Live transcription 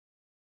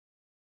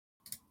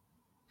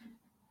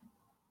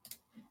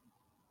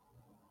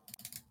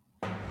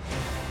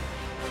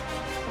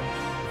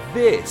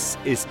This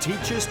is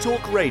Teachers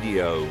Talk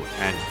Radio,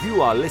 and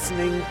you are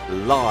listening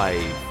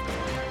live.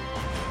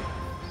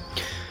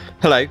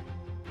 Hello.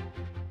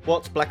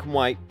 What's black and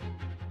white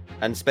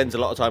and spends a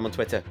lot of time on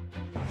Twitter?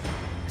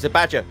 It's a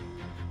badger.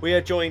 We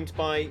are joined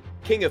by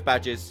King of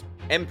Badgers,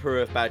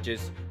 Emperor of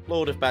Badgers,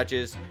 Lord of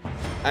Badgers,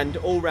 and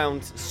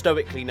all-round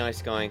stoically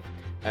nice guy.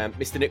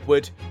 Mr. Nick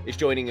Wood is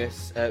joining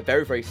us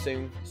very, very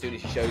soon as he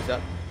shows up.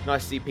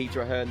 Nice to see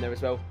Peter Ahern there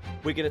as well.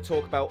 We're going to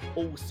talk about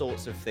all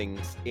sorts of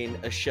things in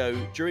a show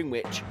during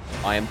which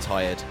I am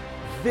tired.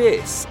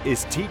 This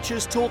is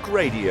Teachers Talk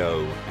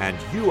Radio, and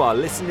you are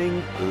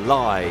listening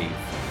live.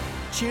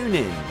 Tune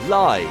in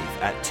live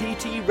at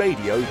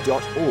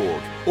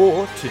ttradio.org,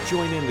 or to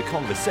join in the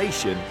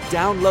conversation,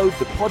 download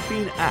the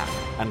Podbean app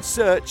and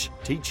search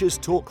Teachers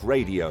Talk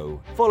Radio.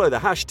 Follow the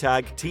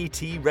hashtag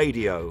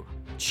TTRadio.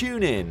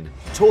 Tune in,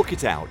 talk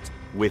it out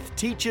with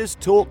Teachers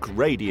Talk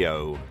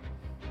Radio.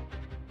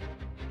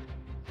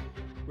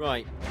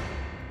 Right,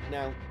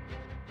 now,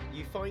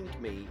 you find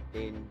me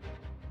in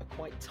a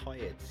quite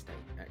tired state,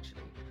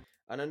 actually.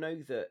 And I know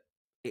that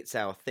it's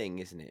our thing,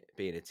 isn't it?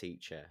 Being a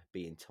teacher,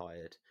 being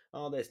tired.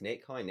 Oh, there's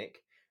Nick. Hi,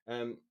 Nick.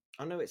 I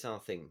know it's our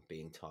thing,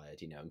 being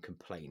tired, and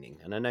complaining.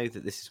 And I know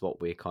that this is what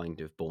we're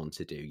kind of born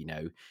to do,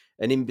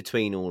 And in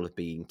between all of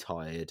being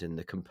tired and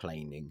the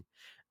complaining,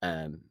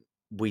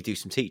 we do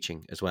some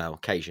teaching as well,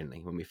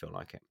 occasionally, when we feel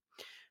like it.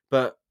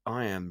 But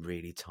I am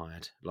really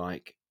tired.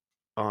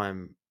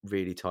 I'm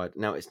really tired.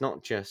 Now, it's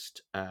not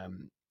just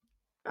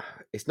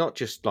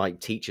like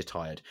teacher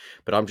tired,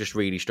 but I'm just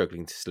really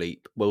struggling to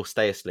sleep. Well,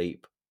 stay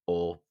asleep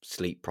or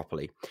sleep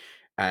properly.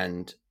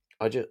 And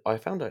I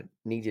found I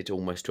needed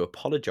almost to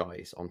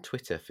apologize on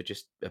Twitter for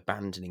just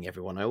abandoning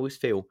everyone. I always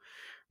feel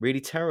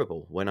really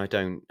terrible when I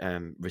don't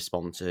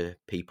respond to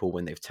people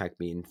when they've tagged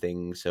me in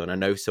things. So, and I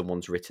know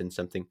someone's written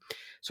something.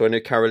 So I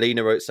know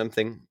Carolina wrote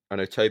something. I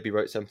know Toby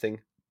wrote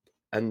something.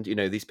 And,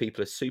 these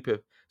people are super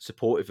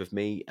supportive of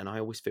me. And I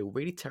always feel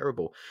really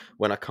terrible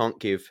when I can't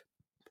give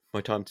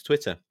my time to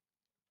Twitter.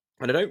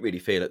 And I don't really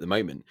feel at the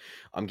moment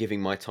I'm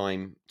giving my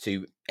time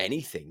to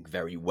anything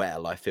very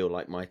well. I feel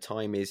like my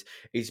time is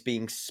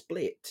being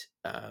split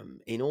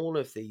in all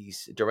of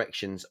these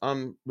directions.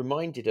 I'm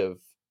reminded of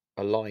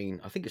a line,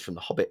 I think it's from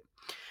The Hobbit,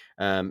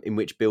 in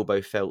which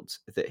Bilbo felt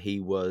that he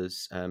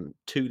was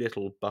too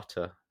little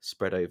butter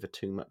spread over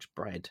too much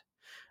bread.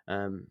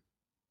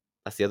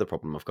 That's the other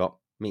problem I've got.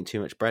 I mean,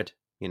 too much bread.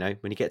 When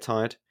you get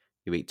tired,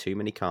 you eat too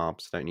many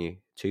carbs, don't you?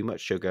 Too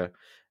much sugar,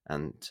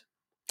 and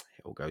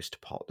it all goes to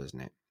pot, doesn't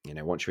it?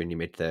 Once you're in your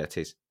mid-30s,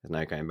 there's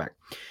no going back.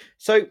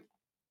 So,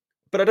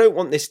 but I don't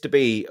want this to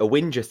be a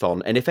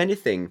whinge-a-thon. And if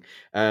anything,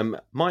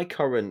 my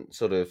current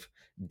sort of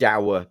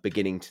dour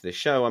beginning to the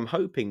show, I'm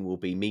hoping will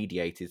be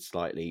mediated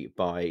slightly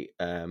by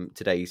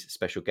today's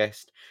special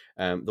guest,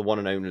 the one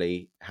and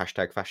only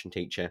 #fashion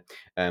teacher,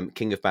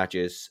 King of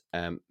Badgers,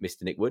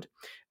 Mr. Nick Wood.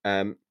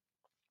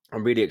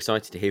 I'm really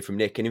excited to hear from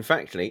Nick. And in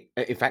factly,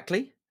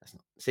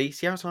 see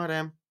how tired I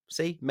am?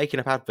 See,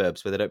 making up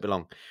adverbs where they don't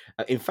belong.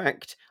 In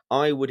fact,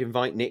 I would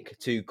invite Nick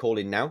to call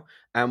in now,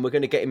 and we're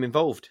going to get him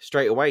involved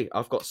straight away.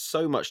 I've got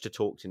so much to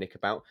talk to Nick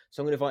about,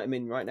 so I'm going to invite him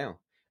in right now.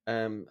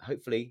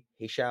 Hopefully,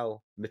 he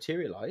shall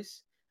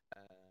materialise.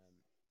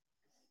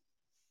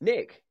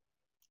 Nick.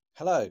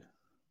 Hello.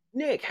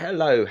 Nick,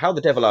 hello. How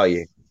the devil are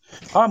you?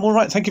 I'm all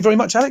right. Thank you very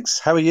much, Alex.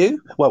 How are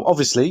you? Well,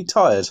 obviously,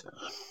 tired.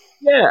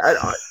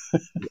 Yeah.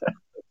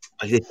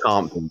 This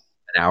can't be an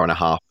hour and a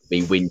half of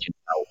me whinging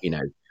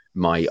about,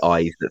 my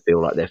eyes that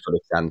feel like they're full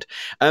of sand.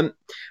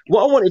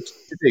 What I wanted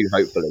to do,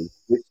 hopefully,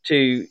 was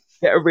to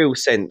get a real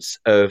sense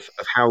of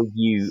how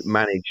you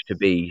manage to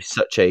be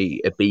such a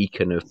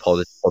beacon of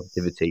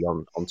positivity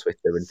on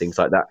Twitter and things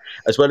like that,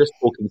 as well as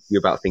talking to you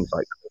about things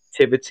like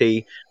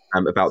creativity,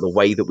 about the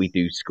way that we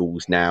do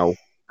schools now.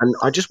 And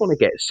I just want to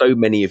get so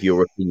many of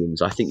your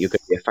opinions. I think you're going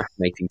to be a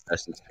fascinating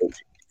person to talk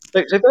to.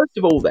 So first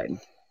of all,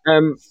 then,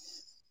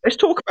 let's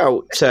talk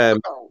about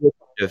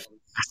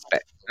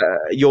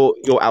your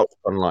outlook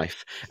on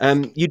life.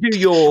 You do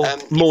your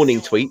morning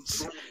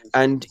tweets,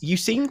 and you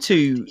seem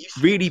to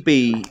really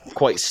be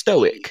quite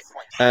stoic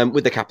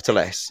with the capital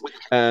S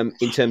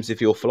in terms of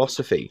your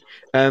philosophy.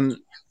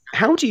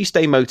 How do you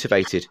stay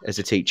motivated as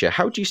a teacher?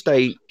 How do you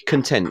stay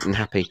content and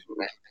happy?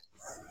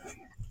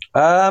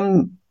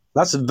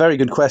 That's a very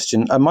good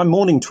question. My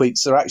morning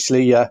tweets are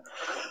actually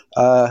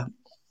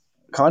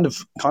kind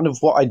of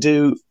what I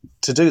do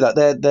to do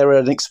that. They're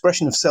an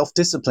expression of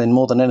self-discipline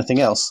more than anything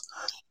else.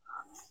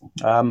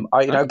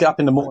 I get up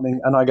in the morning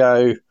and I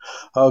go,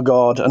 oh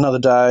God, another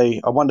day.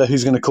 I wonder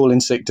who's going to call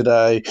in sick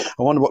today.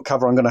 I wonder what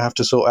cover I'm going to have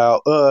to sort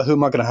out. Who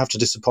am I going to have to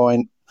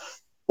disappoint?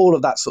 All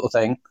of that sort of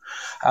thing.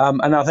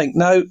 And I think,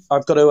 no,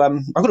 I've got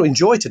to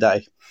enjoy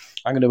today.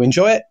 I'm going to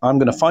enjoy it. I'm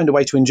going to find a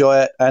way to enjoy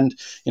it. And,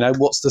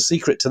 what's the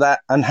secret to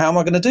that? And how am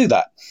I going to do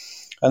that?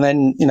 And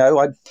then,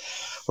 I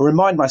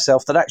remind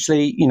myself that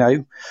actually,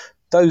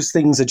 those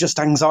things are just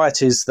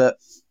anxieties that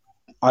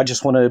I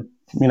just want to,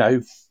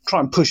 try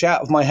and push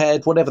out of my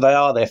head, whatever they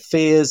are. They're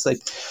fears.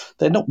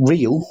 They're not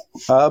real.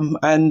 So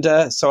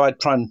I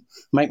try and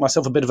make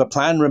myself a bit of a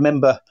plan.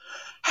 Remember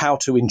how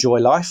to enjoy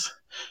life,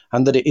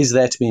 and that it is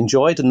there to be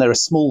enjoyed. And there are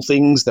small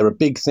things, there are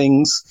big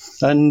things,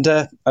 and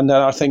then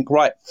I think,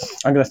 right,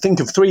 I'm going to think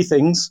of 3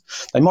 things.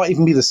 They might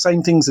even be the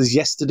same things as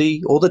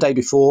yesterday or the day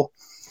before,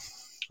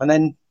 and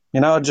then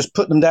I just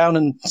put them down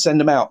and send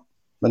them out,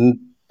 and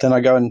then I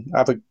go and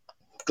have a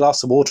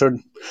glass of water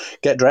and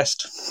get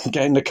dressed,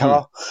 get in the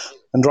car,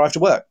 and drive to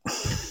work.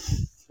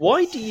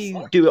 Why do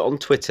you do it on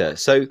Twitter?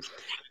 So,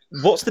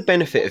 what's the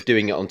benefit of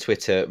doing it on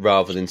Twitter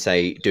rather than,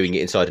 say, doing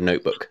it inside a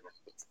notebook?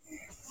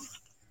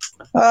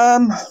 I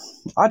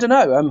don't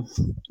know.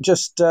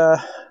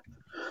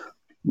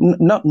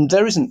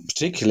 There isn't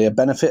particularly a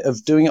benefit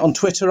of doing it on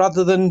Twitter,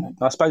 other than,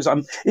 I suppose,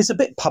 it's a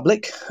bit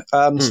public.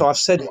 So I've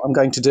said what I'm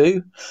going to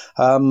do,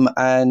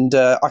 and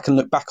I can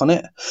look back on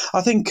it.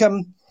 I think,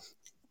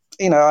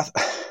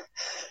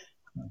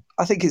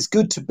 I think it's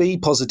good to be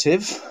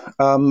positive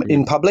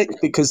in public,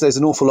 because there's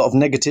an awful lot of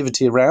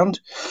negativity around.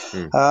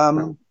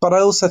 But I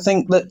also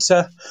think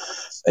that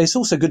it's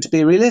also good to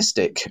be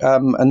realistic.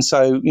 And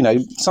so,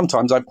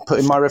 sometimes I put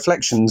in my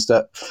reflections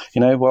that,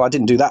 I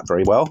didn't do that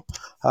very well,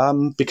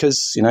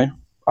 because,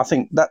 I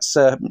think that's,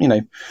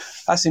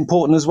 that's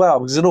important as well,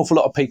 because there's an awful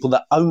lot of people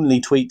that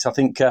only tweet, I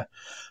think,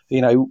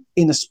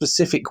 in a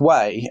specific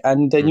way.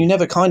 And then you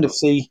never kind of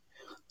see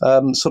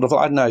sort of,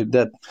 I don't know,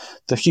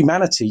 the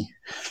humanity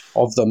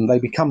of them. They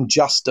become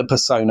just a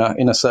persona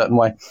in a certain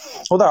way.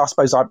 Although I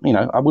suppose I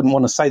wouldn't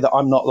want to say that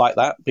I'm not like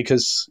that,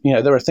 because,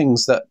 there are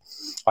things that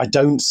I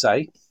don't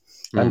say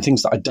and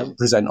things that I don't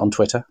present on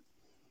Twitter.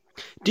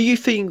 Do you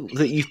think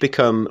that you've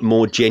become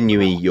more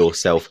genuine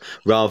yourself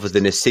rather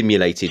than a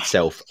simulated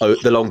self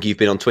the longer you've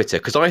been on Twitter?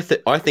 Because I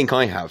think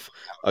I have.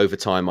 Over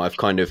time, I've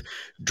kind of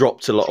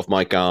dropped a lot of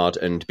my guard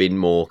and been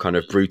more kind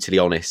of brutally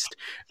honest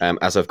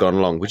as I've gone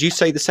along. Would you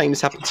say the same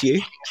has happened to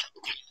you?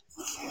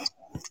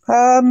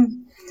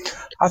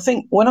 I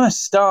think when I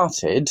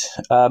started,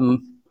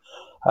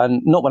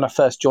 and not when I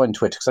first joined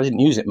Twitter, because I didn't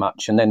use it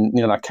much, and then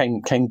I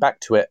came back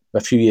to it a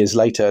few years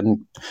later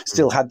and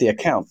still had the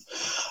account.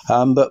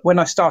 But when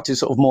I started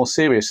sort of more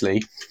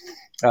seriously,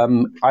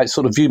 I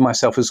sort of viewed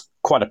myself as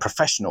quite a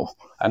professional,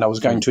 and I was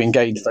going to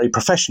engage very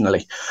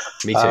professionally.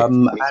 Me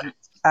too.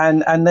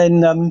 And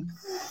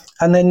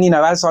then,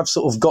 as I've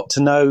sort of got to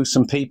know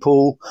some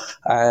people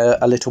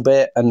a little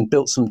bit and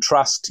built some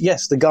trust,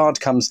 yes, the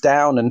guard comes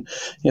down and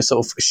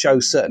sort of show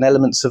certain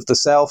elements of the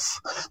self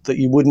that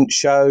you wouldn't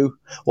show,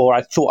 or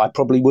I thought I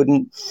probably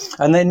wouldn't.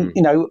 And then,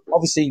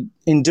 obviously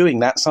in doing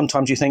that,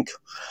 sometimes you think,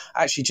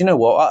 actually, do you know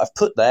what? I've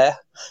put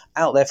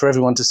out there for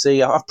everyone to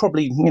see. I've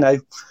probably,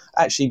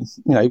 actually,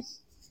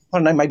 I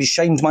don't know, maybe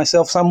shamed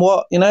myself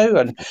somewhat,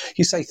 and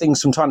you say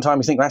things from time to time,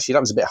 you think, actually, that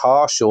was a bit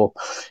harsh, or,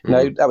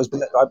 that was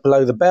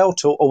below the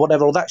belt, or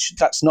whatever, or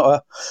that's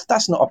not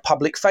a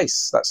public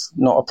face. That's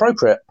not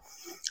appropriate.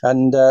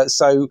 And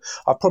so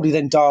I've probably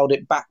then dialed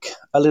it back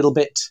a little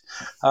bit.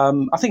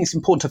 I think it's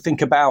important to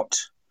think about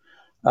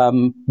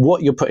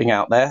what you're putting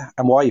out there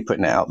and why you're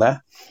putting it out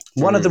there.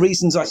 One of the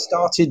reasons I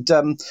started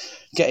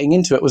getting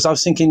into it was I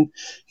was thinking,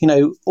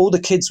 all the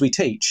kids we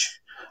teach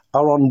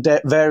are on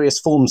various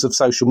forms of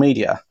social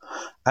media,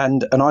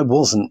 and I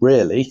wasn't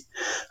really.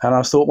 And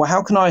I thought, well,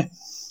 how can I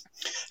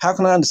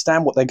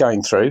understand what they're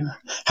going through?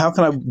 How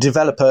can I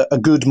develop a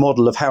good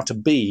model of how to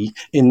be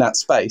in that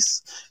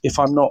space if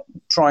I'm not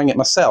trying it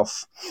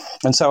myself?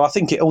 And so I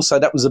think it also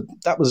that was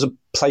a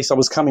place I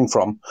was coming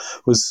from,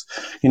 was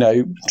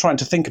trying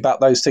to think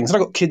about those things. And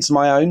I've got kids of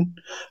my own,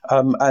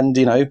 and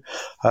they're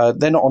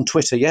not on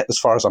Twitter yet, as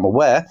far as I'm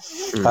aware,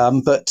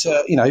 but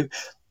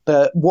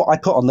what I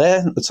put on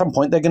there, at some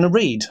point they're going to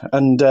read,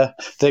 and they're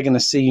going to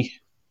see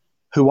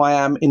who I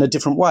am in a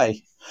different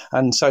way.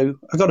 And so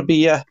I've got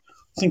to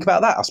think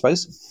about that, I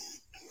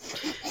suppose.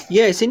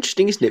 Yeah, it's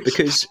interesting, isn't it?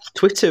 Because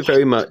Twitter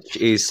very much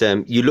is,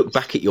 you look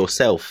back at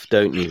yourself,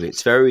 don't you?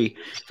 It's very,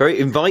 very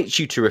invites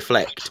you to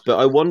reflect. But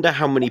I wonder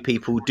how many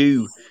people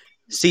do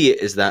see it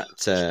as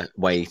that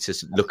way to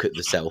look at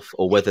the self,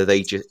 or whether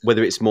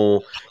it's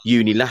more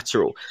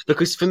unilateral.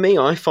 Because for me,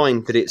 I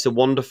find that it's a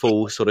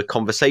wonderful sort of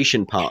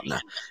conversation partner,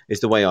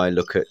 is the way I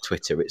look at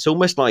Twitter. It's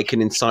almost like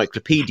an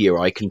encyclopedia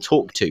I can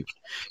talk to.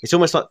 It's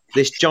almost like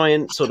this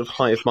giant sort of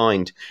hive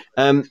mind.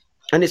 And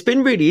it's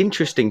been really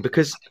interesting,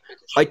 because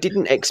I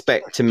didn't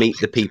expect to meet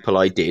the people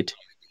I did,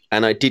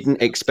 and I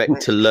didn't expect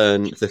to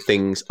learn the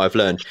things I've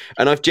learned.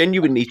 And I've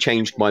genuinely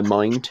changed my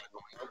mind,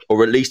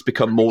 or at least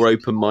become more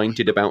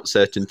open-minded about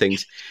certain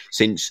things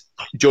since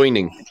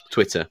joining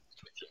Twitter.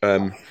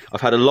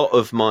 I've had a lot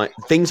of my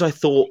things I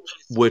thought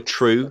were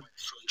true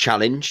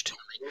challenged.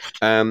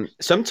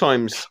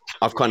 Sometimes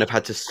I've kind of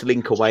had to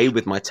slink away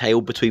with my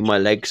tail between my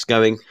legs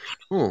going,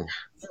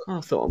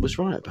 I thought I was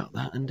right about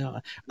that.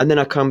 And then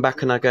I come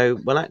back and I go,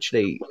 well,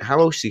 actually, how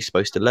else are you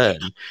supposed to learn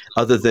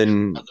other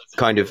than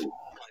kind of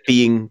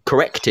being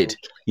corrected,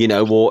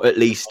 or at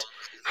least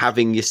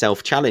having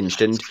yourself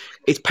challenged? And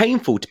it's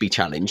painful to be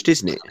challenged,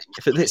 isn't it?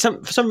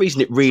 For some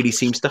reason, it really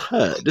seems to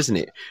hurt, doesn't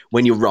it,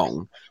 when you're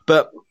wrong?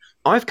 But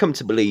I've come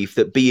to believe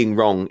that being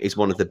wrong is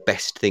one of the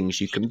best things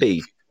you can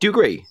be. Do you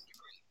agree?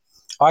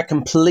 I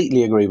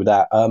completely agree with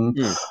that.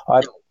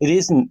 It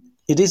isn't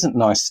it isn't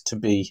nice to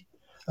be,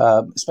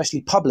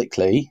 especially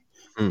publicly,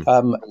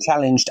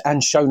 challenged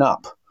and shown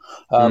up.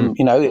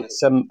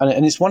 It's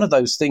and it's one of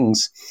those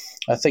things,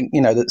 I think,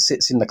 that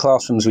sits in the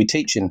classrooms we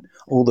teach in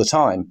all the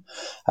time.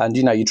 And,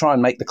 you try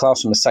and make the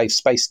classroom a safe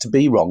space to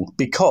be wrong,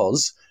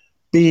 because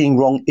being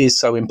wrong is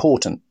so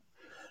important.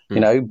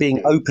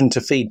 Being open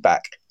to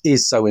feedback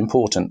is so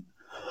important.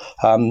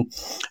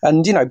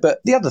 But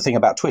the other thing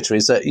about Twitter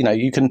is that,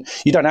 you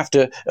don't have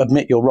to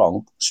admit you're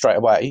wrong straight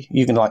away.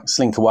 You can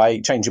slink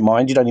away, change your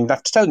mind. You don't even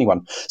have to tell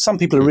anyone. Some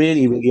people are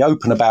really, really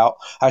open about,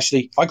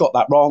 actually, I got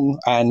that wrong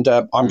and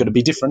I'm going to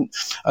be different,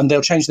 and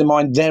they'll change their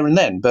mind there and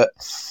then. But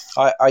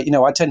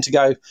I tend to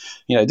go,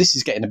 this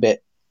is getting a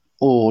bit,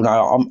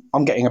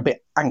 I'm getting a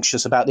bit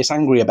anxious about this,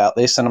 angry about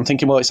this. And I'm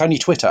thinking, well, it's only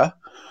Twitter.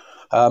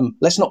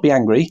 Let's not be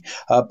angry,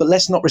 but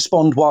let's not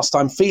respond whilst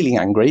I'm feeling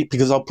angry,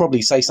 because I'll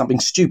probably say something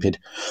stupid.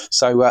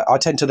 So I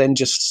tend to then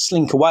just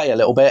slink away a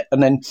little bit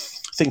and then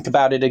think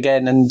about it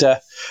again and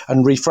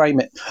reframe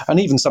it, and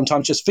even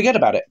sometimes just forget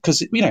about it,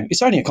 because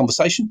it's only a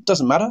conversation.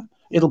 Doesn't matter.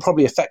 It'll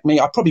probably affect me.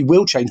 I probably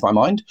will change my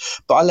mind,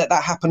 but I let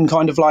that happen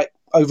kind of like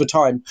over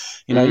time.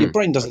 Your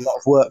brain does a lot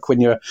of work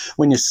when you're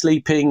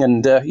sleeping,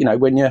 and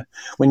when you're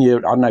I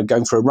don't know,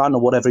 going for a run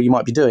or whatever you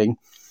might be doing,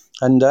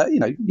 and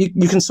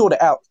you can sort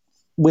it out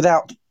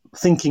without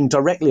thinking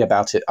directly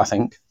about it, I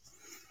think.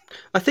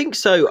 I think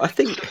so. I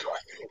think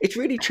it's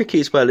really tricky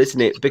as well,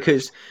 isn't it?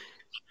 Because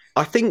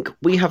I think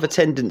we have a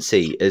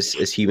tendency as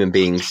human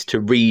beings to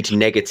read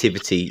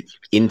negativity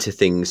into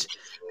things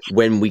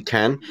when we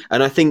can.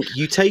 And I think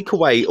you take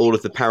away all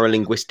of the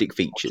paralinguistic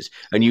features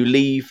and you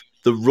leave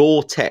the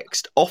raw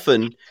text,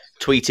 often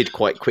tweeted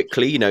quite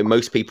quickly.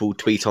 Most people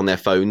tweet on their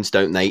phones,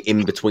 don't they,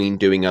 in between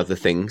doing other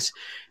things.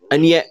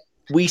 And yet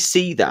we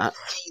see that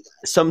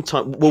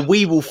sometimes,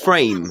 we will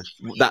frame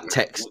that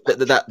text,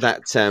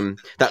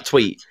 that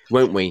tweet,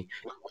 won't we,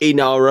 in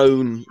our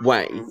own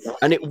way,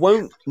 and it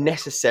won't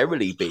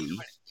necessarily be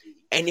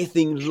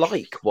anything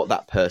like what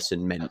that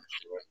person meant.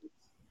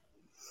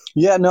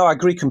 Yeah, no, I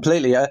agree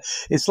completely.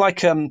 It's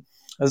like,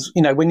 as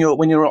when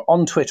you're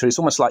on Twitter, it's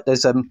almost like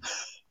there's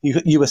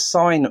you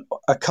assign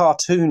a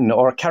cartoon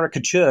or a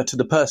caricature to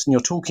the person you're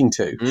talking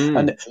to.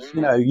 And,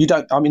 you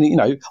don't,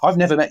 I've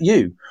never met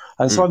you.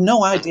 And so I've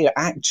no idea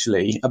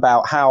actually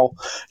about how,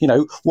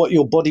 what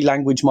your body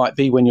language might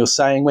be when you're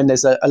saying, when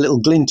there's a little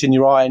glint in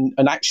your eye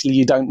and actually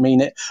you don't mean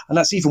it. And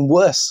that's even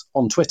worse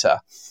on Twitter.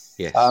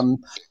 Yes.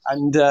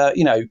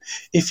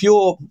 If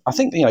you're, I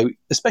think,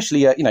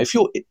 especially,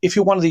 if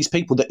you're one of these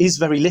people that is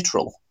very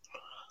literal,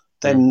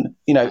 then,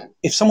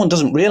 if someone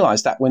doesn't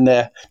realize that when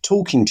they're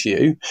talking to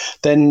you,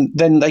 then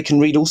they can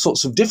read all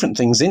sorts of different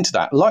things into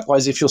that.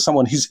 Likewise, if you're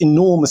someone who's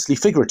enormously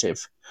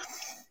figurative,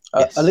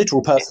 yes, a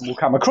literal person will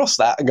come across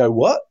that and go,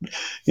 what?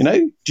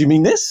 Do you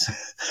mean this?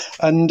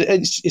 And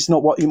it's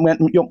not what you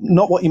meant. You're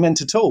not what you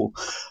meant at all.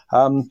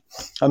 And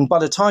by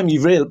the time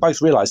you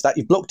both realize that,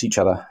 you've blocked each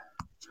other.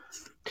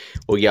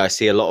 Well, yeah, I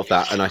see a lot of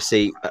that. And I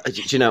see,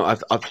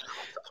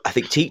 I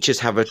think teachers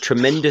have a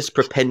tremendous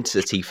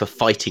propensity for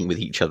fighting with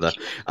each other.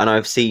 And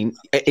I've seen,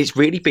 it's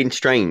really been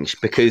strange,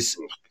 because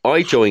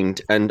I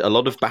joined and a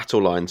lot of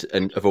battle lines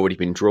have already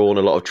been drawn,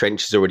 a lot of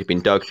trenches have already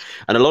been dug,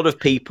 and a lot of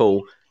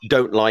people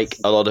don't like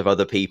a lot of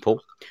other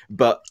people,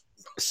 but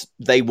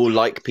they will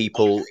like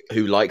people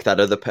who like that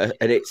other person.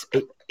 And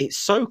it's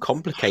so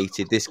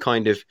complicated, this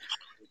kind of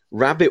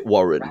rabbit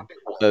warren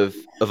of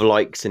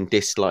likes and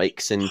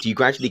dislikes, and you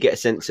gradually get a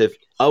sense of,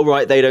 oh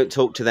right, they don't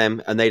talk to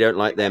them and they don't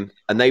like them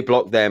and they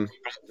block them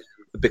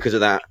because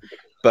of that,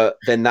 but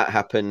then that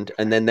happened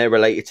and then they're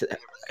related to,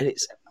 and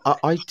it's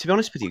I to be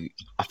honest with you,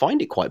 I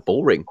find it quite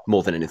boring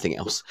more than anything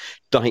else.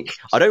 Like,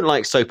 I don't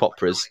like soap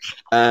operas,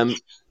 and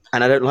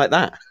I don't like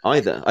that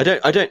either. I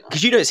don't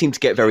because you don't seem to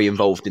get very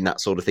involved in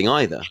that sort of thing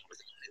either.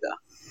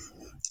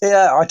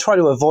 Yeah, I try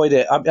to avoid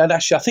it. And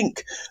actually, I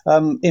think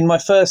in my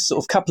first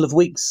sort of couple of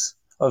weeks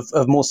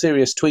of more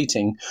serious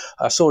tweeting,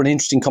 I saw an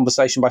interesting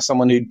conversation by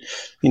someone who,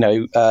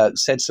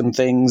 said some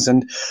things,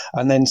 and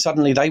then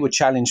suddenly they were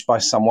challenged by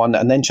someone,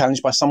 and then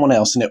challenged by someone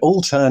else, and it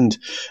all turned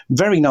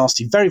very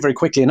nasty very, very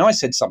quickly. And I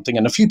said something,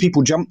 and a few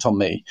people jumped on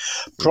me,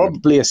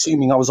 probably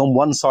assuming I was on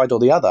one side or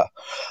the other,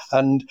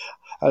 and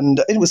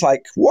it was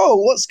like, whoa,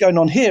 what's going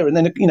on here? And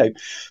then,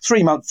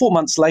 4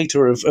 months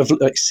later of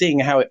like seeing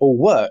how it all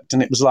worked,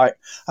 and it was like,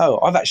 oh,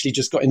 I've actually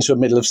just got into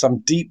the middle of some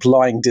deep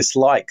lying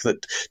dislike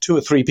that 2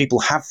 or 3 people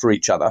have for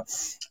each other.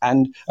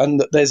 And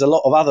that there's a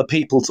lot of other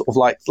people sort of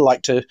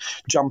like to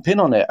jump in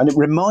on it. And it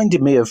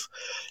reminded me of,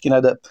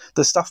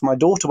 the stuff my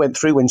daughter went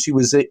through when she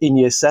was in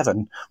year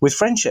 7 with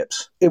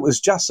friendships. It was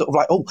just sort of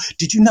like, oh,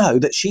 did you know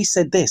that she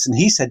said this and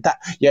he said that?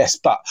 Yes,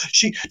 but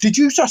did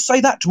you just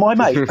say that to my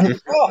mate? And,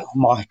 oh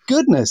my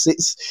goodness,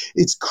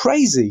 it's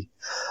crazy.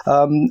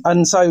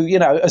 And so,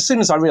 as soon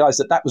as I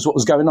realized that was what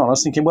was going on, I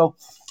was thinking, well,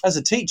 as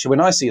a teacher,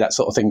 when I see that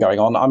sort of thing going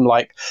on, I'm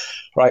like,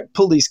 right,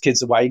 pull these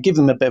kids away, give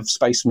them a bit of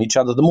space from each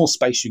other. The more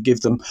space you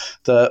give them,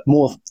 the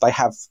more they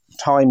have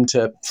time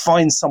to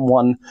find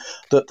someone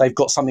that they've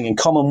got something in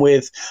common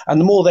with, and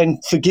the more then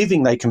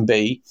forgiving they can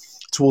be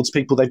towards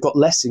people they've got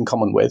less in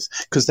common with,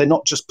 because they're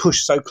not just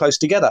pushed so close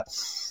together.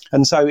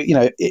 And so,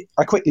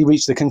 I quickly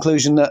reached the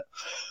conclusion that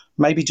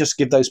maybe just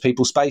give those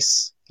people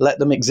space, let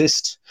them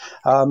exist,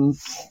 and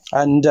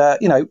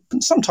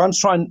sometimes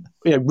try and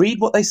read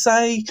what they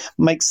say,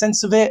 make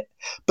sense of it,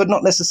 but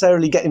not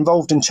necessarily get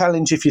involved in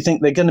challenge if you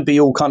think they're going to be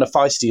all kind of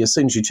feisty as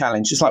soon as you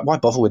challenge. It's like, why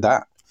bother with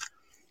that?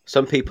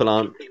 Some people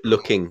aren't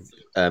looking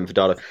for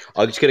data.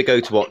 I'm just going to go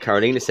to what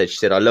Carolina said. She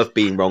said, I love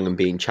being wrong and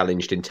being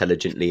challenged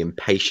intelligently and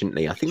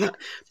patiently. I think that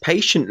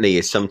patiently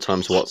is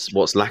sometimes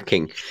what's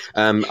lacking.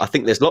 I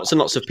think there's lots and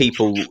lots of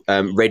people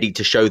ready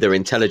to show their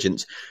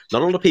intelligence.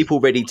 Not a lot of people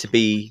ready to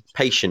be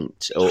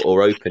patient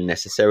or open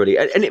necessarily.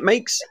 And it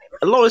makes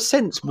a lot of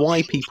sense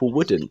why people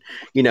wouldn't.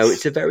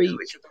 It's a very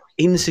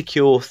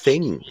insecure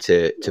thing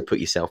to put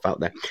yourself out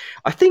there.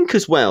 I think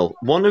as well,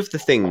 one of the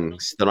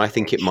things that I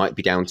think it might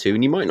be down to,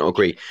 and you might not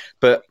agree,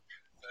 but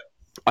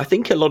I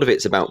think a lot of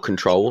it's about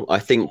control. I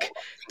think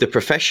the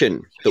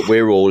profession that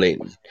we're all in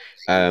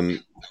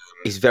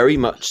is very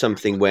much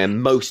something where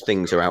most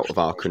things are out of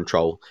our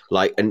control.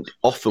 And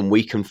often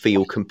we can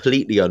feel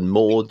completely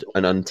unmoored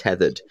and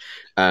untethered.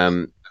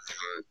 And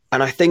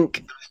I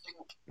think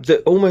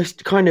that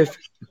almost kind of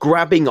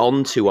grabbing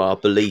onto our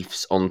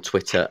beliefs on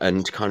Twitter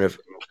and kind of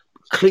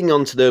cling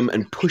onto them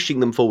and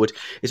pushing them forward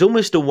is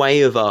almost a way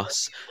of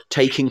us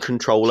taking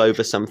control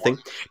over something.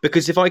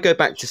 Because if I go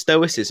back to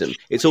Stoicism,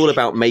 it's all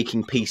about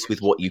making peace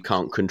with what you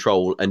can't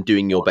control and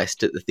doing your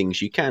best at the things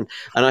you can.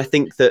 And I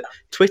think that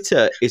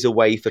Twitter is a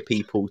way for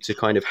people to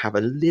kind of have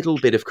a little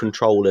bit of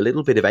control, a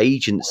little bit of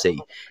agency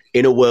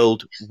in a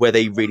world where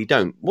they really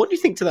don't. What do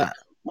you think to that?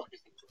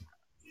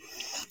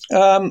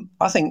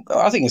 I think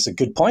it's a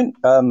good point.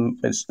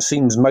 It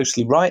seems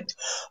mostly right.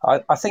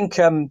 I think.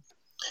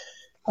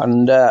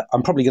 And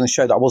I'm probably going to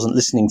show that I wasn't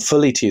listening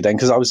fully to you then,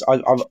 because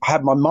I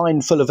had my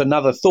mind full of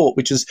another thought,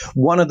 which is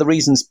one of the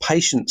reasons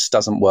patience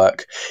doesn't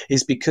work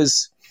is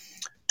because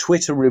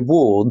Twitter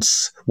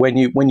rewards when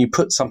you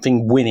put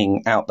something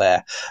winning out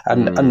there,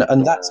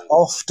 and that's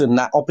often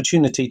that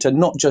opportunity to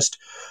not just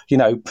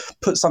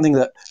put something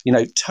that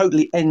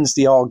totally ends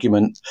the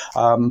argument,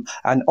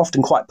 and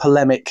often quite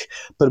polemic,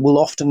 but will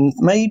often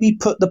maybe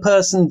put the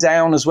person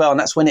down as well, and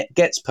that's when it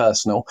gets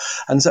personal.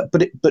 And so,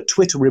 but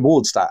Twitter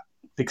rewards that.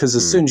 Because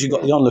as soon as you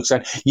got the onlooks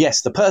saying,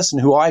 yes, the person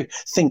who I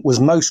think was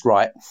most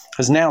right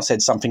has now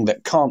said something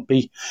that can't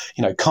be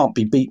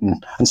beaten,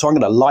 and so I'm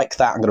going to like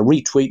that. I'm going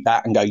to retweet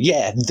that and go,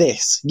 yeah,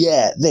 this,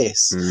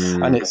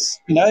 and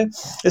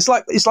it's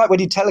like when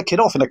you tell a kid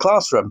off in a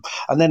classroom,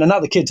 and then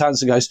another kid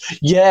turns and goes,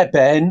 yeah,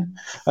 Ben,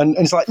 and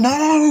it's like,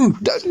 no,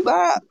 don't do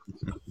that.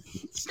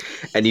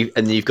 And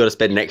you've got to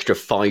spend an extra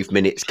 5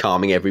 minutes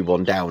calming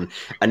everyone down,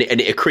 and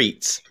it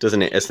accretes,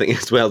 doesn't it?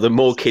 As well, the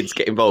more kids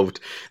get involved,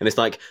 and it's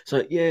like,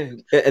 so yeah,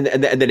 and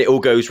then it all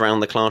goes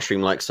around the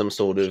classroom like some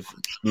sort of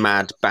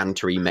mad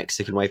bantery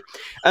Mexican wave.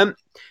 And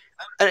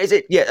is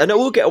it? Yeah, and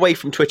we'll get away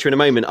from Twitter in a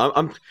moment.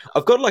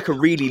 I've got like a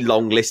really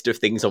long list of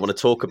things I want to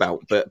talk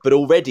about, but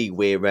already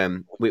we're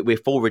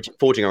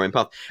forging our own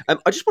path.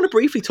 I just want to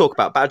briefly talk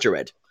about Badger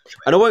Ed,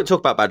 and I won't talk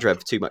about Badger Ed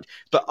for too much.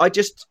 But I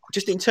just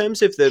in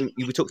terms of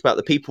we talked about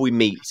the people we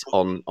meet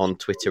on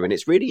Twitter, and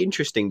it's really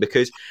interesting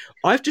because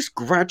I've just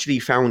gradually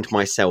found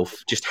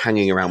myself just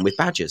hanging around with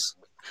badgers.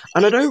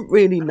 And I don't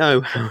really know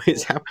how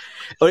it's happened.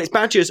 Well, it's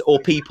badgers or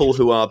people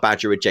who are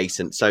badger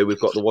adjacent. So we've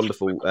got the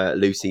wonderful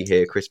Lucy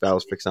here, Chris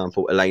Vowles, for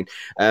example, Elaine,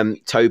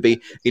 Toby,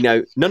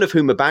 none of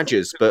whom are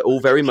badgers, but all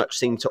very much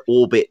seem to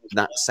orbit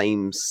that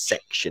same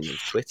section of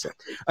Twitter.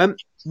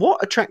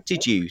 What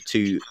attracted you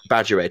to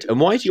Badger Ed, and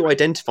why do you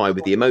identify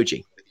with the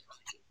emoji?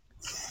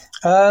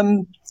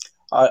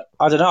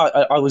 I don't know.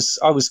 I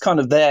was kind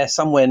of there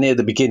somewhere near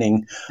the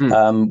beginning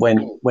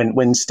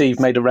when Steve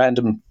made a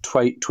random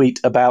tweet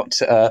about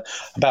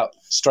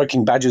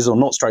stroking badgers or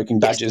not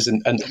stroking badgers,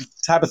 and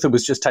Tabitha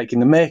was just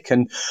taking the mick,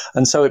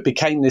 and so it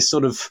became this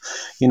sort of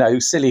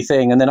silly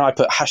thing. And then I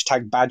put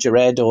hashtag Badger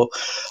Ed,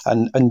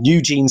 and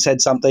Eugene said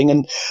something,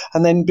 and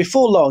then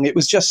before long it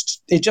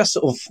just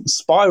sort of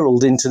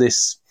spiraled into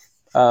this.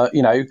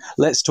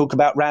 Let's talk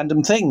about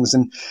random things,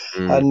 and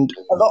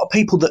a lot of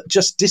people that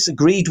just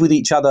disagreed with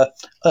each other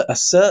at a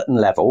certain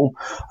level,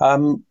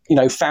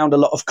 found a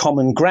lot of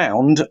common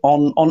ground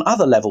on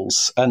other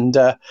levels, and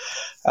it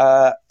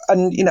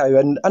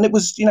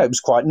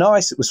was quite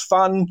nice. It was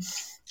fun.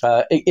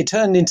 It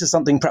turned into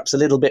something perhaps a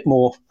little bit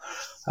more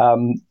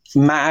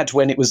mad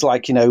when it was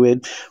like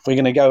we're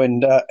going to go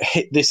and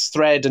hit this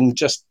thread and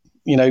just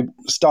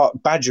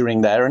start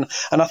badgering there, and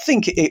I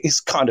think it is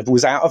kind of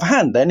was out of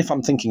hand then, if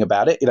I'm thinking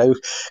about it,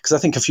 because I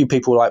think a few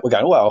people were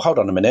going, well, hold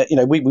on a minute,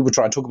 we were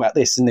trying to talk about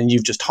this, and then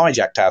you've just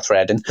hijacked our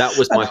thread, and that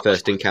was my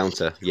first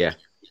encounter.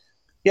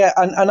 Yeah,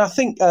 and I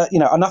think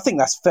and I think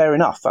that's fair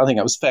enough. I think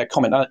that was a fair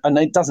comment, and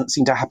it doesn't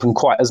seem to happen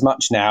quite as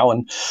much now.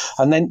 And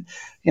then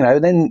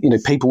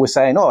people were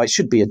saying, oh, it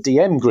should be a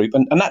DM group,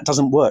 and that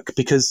doesn't work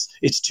because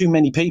it's too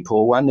many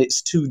people and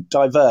it's too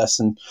diverse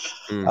and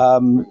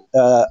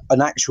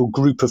an actual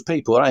group of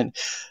people. Right?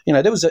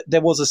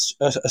 There was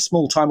a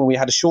small time when we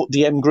had a short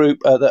DM group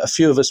that a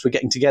few of us were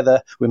getting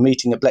together. We're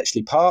meeting at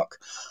Bletchley Park.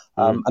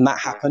 And that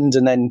happened,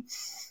 and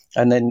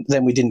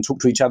then we didn't talk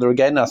to each other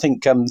again. I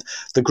think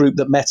the group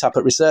that met up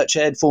at Research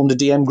Ed formed a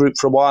DM group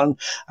for a while,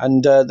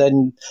 and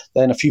then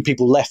a few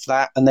people left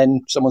that, and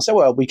then someone said,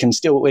 "Well, we can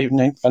still,"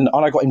 and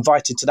I got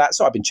invited to that,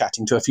 so I've been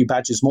chatting to a few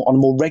badgers on a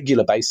more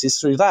regular basis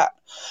through that.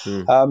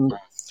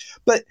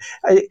 But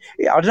I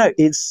don't know.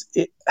 It's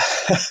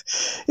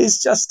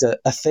just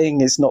a thing.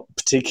 It's not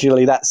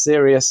particularly that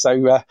serious.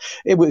 So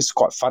it was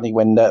quite funny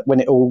when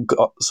it all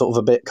got sort of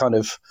a bit kind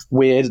of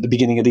weird at the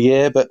beginning of the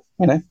year. But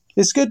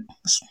it's good.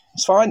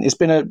 It's fine. It's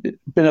been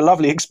a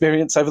lovely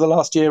experience over the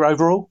last year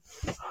overall.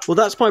 Well,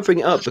 that's why I bring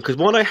it up, because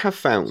what I have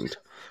found,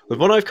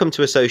 what I've come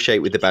to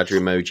associate with the badger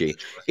emoji,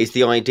 is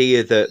the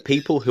idea that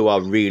people who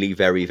are really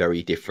very,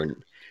 very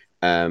different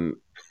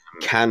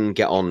can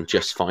get on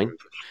just fine.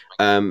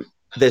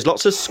 There's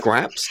lots of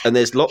scraps, and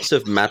there's lots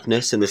of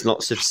madness, and there's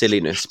lots of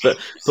silliness. But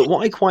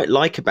what I quite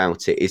like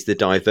about it is the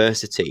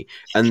diversity,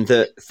 and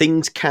that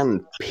things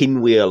can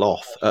pinwheel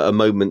off at a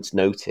moment's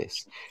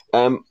notice.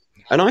 And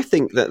I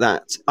think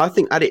I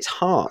think at its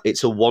heart,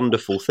 it's a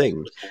wonderful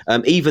thing.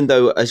 Even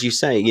though, as you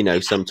say,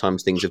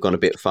 sometimes things have gone a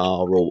bit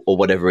far or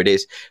whatever it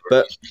is.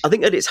 But I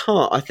think at its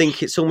heart, I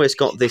think it's almost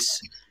got the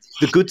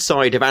good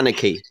side of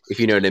anarchy, if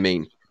you know what I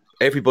mean.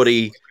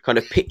 Everybody kind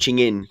of pitching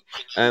in.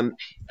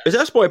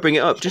 That's why I bring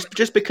it up,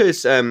 just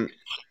because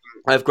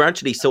I've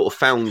gradually sort of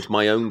found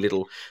my own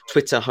little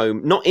Twitter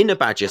home, not in a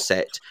badger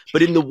set,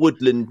 but in the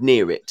woodland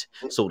near it,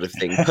 sort of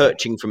thing,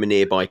 perching from a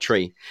nearby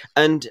tree.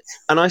 And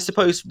I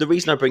suppose the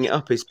reason I bring it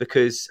up is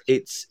because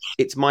it's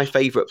my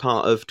favourite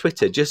part of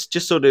Twitter, just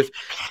sort of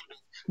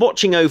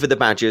watching over the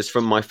badgers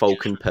from my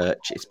falcon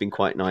perch. It's been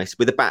quite nice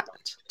with a bat,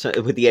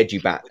 with the edgy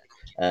bat.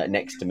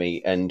 Next to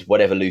me, and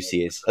whatever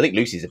Lucy is. I think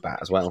Lucy's a bat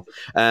as well.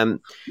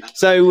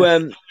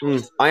 So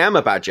I am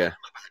a badger,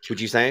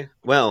 would you say?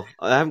 Well,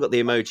 I haven't got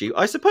the emoji.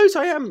 I suppose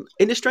I am,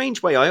 in a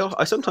strange way.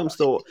 I sometimes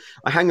thought,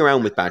 I hang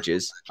around with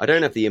badgers, I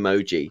don't have the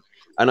emoji,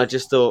 and I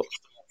just thought,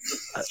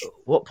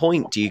 what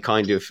point do you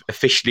kind of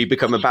officially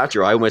become a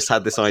badger? I almost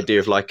had this idea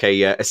of like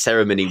a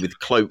ceremony with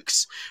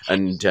cloaks,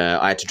 and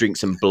I had to drink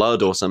some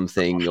blood or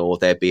something, or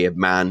there'd be a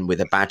man with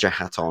a badger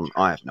hat on.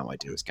 I have no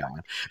idea what's going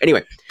on.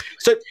 Anyway,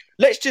 so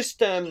let's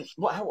just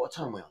what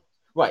time are we on?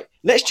 Right,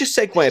 let's just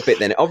segue a bit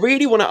then. I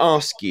really want to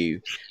ask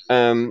you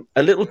a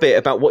little bit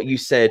about what you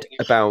said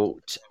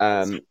about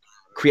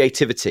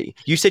creativity.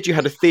 You said you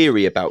had a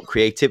theory about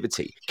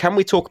creativity. Can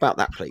we talk about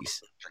that,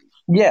 please?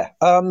 Yeah.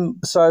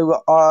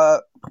 So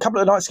a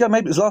couple of nights ago,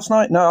 maybe it was last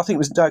night. No, I think it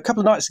was a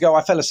couple of nights ago.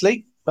 I fell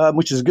asleep,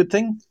 which is a good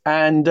thing.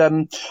 And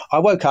I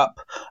woke up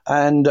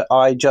and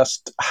I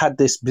just had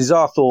this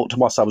bizarre thought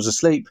whilst I was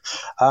asleep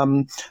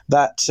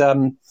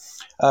that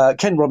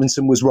Ken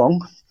Robinson was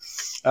wrong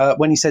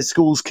when he said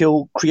schools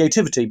kill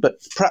creativity, but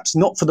perhaps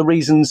not for the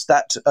reasons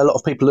that a lot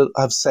of people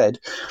have said,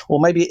 or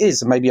maybe it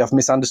is, and maybe I've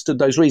misunderstood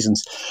those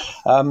reasons.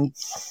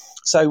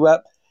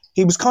 So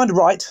he was kind of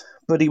right,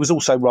 but he was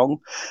also wrong,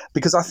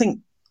 because I think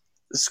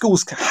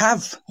schools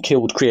have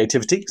killed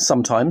creativity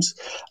sometimes,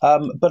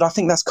 but I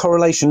think that's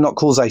correlation, not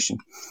causation.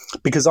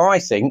 Because I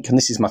think, and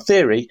this is my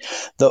theory,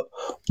 that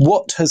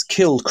what has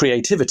killed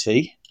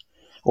creativity,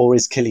 or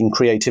is killing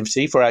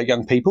creativity for our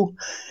young people,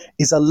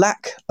 is a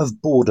lack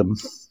of boredom.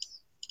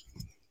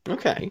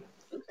 Okay.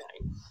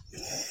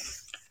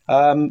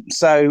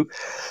 So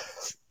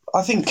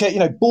I think,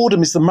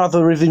 boredom is the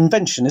mother of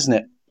invention, isn't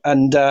it?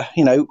 And,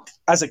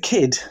 as a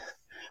kid,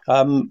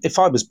 if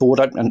I was bored,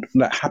 and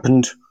that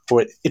happened,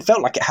 or it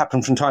felt like it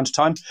happened from time to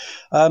time,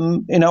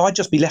 I'd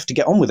just be left to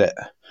get on with it.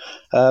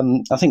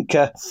 I think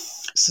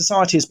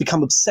society has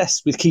become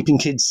obsessed with keeping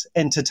kids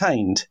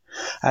entertained,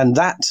 and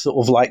that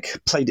sort of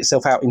like played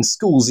itself out in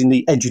schools in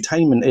the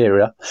edutainment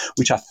era,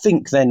 which I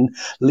think then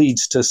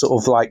leads to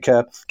sort of like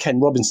Ken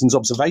Robinson's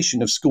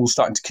observation of schools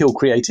starting to kill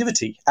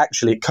creativity.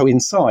 Actually, it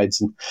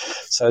coincides, and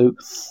so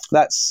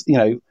that's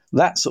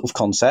that sort of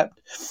concept.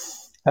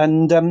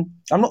 And I'm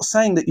not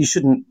saying that you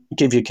shouldn't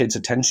give your kids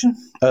attention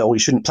or you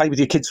shouldn't play with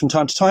your kids from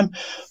time to time,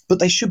 but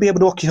they should be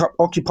able to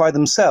occupy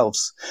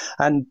themselves.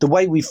 And the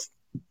way we've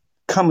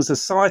come as a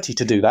society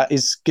to do that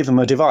is give them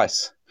a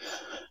device.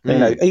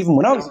 Even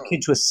when I was a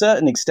kid, to a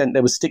certain extent, they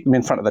would stick them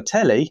in front of the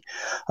telly.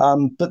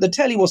 But the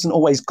telly wasn't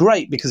always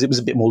great because it was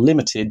a bit more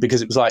limited,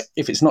 because it was like,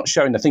 if it's not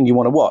showing the thing you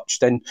want to watch,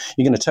 then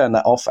you're going to turn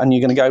that off and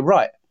you're going to go,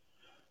 right,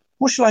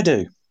 what shall I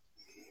do?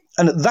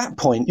 And at that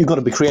point, you've got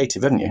to be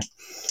creative, haven't you?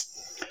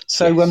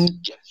 So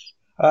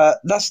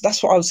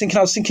that's what I was thinking.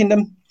 I was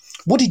thinking,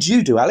 what did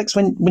you do, Alex,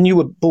 when you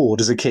were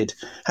bored as a kid?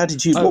 How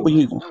did you?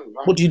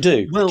 What do you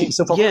do? Well, keep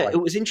yourself yeah, occupied? it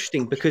was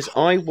interesting because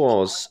I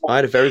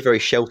had a very, very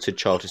sheltered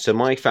childhood. So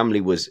my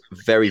family was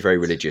very, very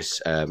religious,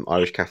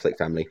 Irish Catholic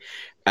family,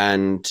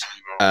 and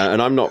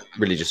I'm not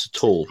religious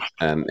at all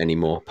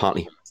anymore,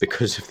 partly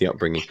because of the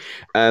upbringing.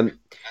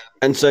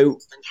 And so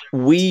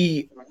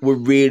we were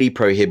really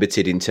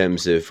prohibited in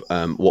terms of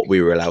what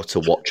we were allowed to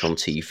watch on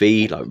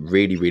TV, like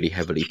really, really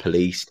heavily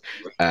policed.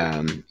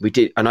 And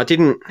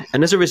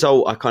as a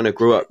result, I kind of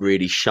grew up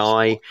really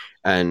shy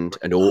and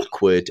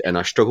awkward, and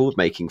I struggled with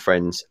making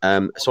friends.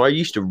 So I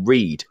used to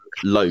read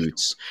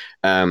loads.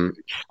 I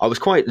was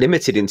quite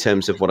limited in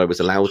terms of what I was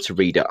allowed to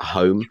read at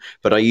home,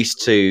 but I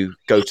used to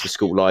go to the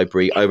school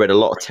library. I read a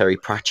lot of Terry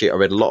Pratchett. I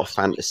read a lot of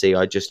fantasy.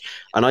 I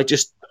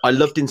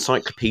loved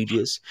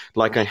encyclopedias.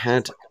 Like, I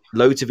had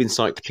loads of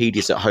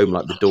encyclopedias at home,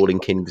 like the Dorling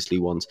Kindersley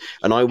ones,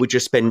 and I would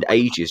just spend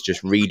ages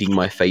just reading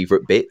my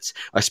favourite bits.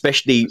 I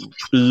especially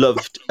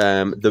loved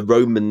the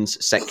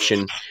Romans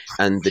section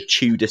and the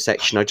Tudor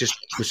section. I just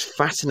was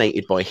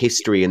fascinated by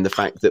history and the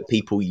fact that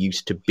people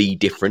used to be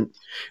different,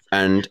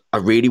 and I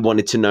really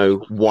wanted to know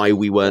why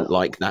we weren't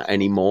like that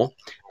anymore,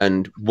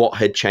 and what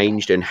had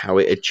changed and how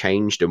it had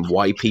changed and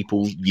why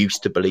people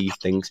used to believe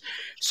things.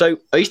 So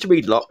I used to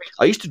read a lot.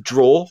 I used to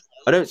draw.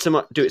 I don't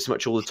do it so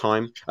much all the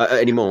time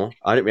anymore.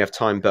 I don't really have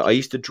time, but I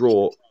used to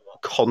draw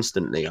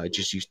constantly. I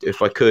just used to,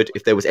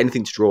 if there was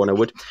anything to draw on, I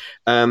would.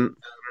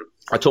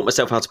 I taught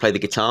myself how to play the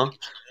guitar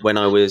when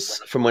I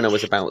was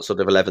about sort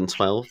of 11,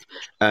 12.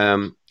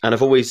 And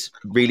I've always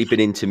really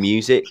been into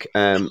music.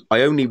 I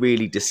only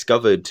really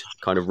discovered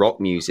kind of rock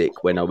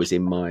music when I was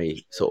in my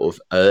sort of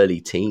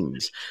early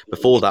teens.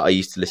 Before that, I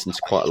used to listen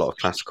to quite a lot of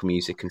classical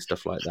music and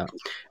stuff like that,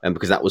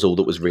 because that was all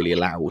that was really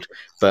allowed.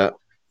 But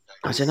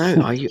I don't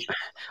know. I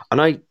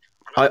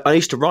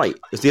used to write.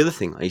 That's the other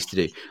thing I used to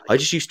do. I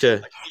just used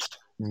to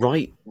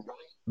write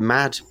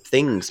mad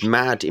things,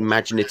 mad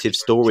imaginative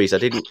stories. I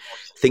didn't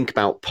think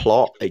about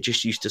plot. I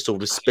just used to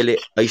sort of spill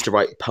it. I used to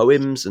write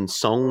poems and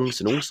songs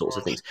and all sorts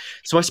of things.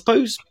 So I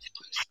suppose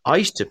I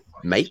used to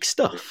make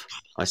stuff,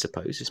 I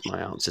suppose, is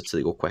my answer to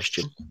your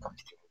question.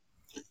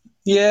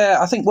 Yeah,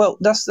 I think, well,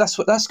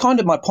 that's kind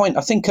of my point.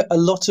 I think a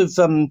lot of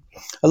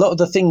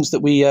the things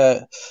that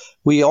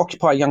we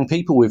occupy young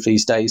people with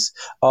these days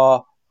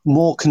are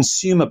more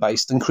consumer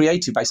based than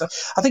creative based.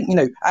 I think,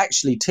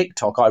 actually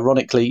TikTok,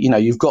 ironically,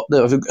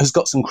 has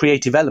got some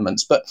creative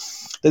elements, but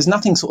there's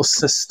nothing sort of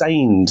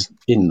sustained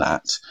in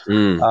that.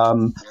 It's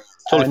all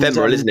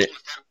ephemeral, isn't it?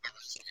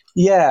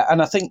 Yeah,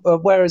 and I think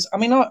whereas I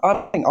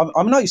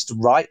used to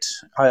write.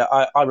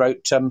 I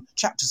wrote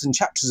chapters and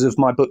chapters of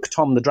my book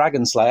Tom the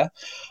Dragon Slayer.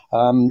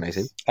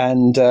 Amazing.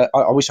 And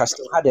I wish I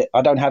still had it.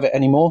 I don't have it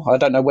anymore. I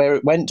don't know where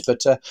it went,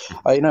 but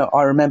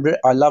I remember it.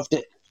 I loved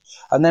it.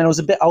 And then I was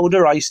a bit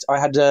older. I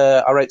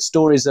wrote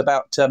stories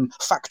about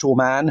Factor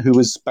Man, who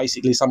was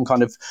basically some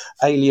kind of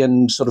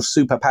alien sort of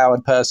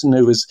superpowered person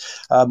who was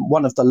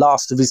one of the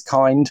last of his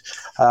kind,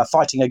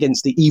 fighting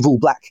against the evil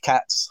black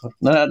cats.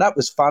 That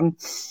was fun.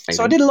 Amazing.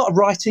 So I did a lot of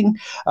writing.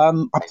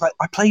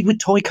 I played with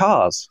toy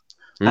cars,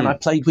 and I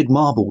played with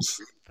marbles,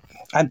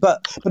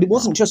 but it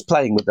wasn't just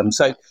playing with them.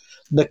 So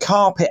the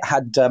carpet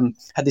had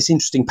this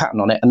interesting pattern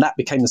on it, and that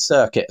became the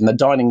circuit, and the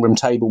dining room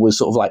table was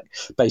sort of like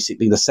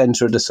basically the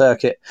center of the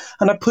circuit.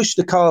 And I pushed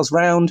the cars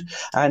round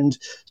and,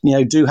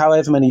 do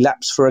however many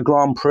laps for a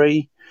Grand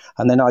Prix,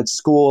 and then I'd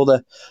score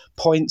the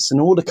points,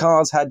 and all the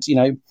cars had,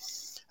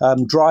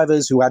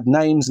 drivers who had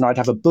names, and I'd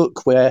have a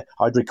book where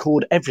I'd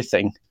record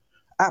everything.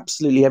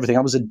 Absolutely everything.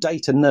 I was a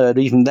data nerd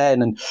even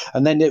then, and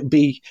then it would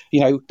be,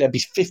 there'd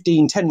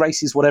be 10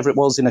 races, whatever it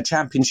was, in a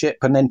championship,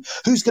 and then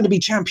who's going to be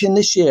champion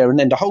this year? And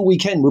then the whole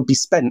weekend would be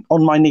spent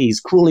on my knees,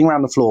 crawling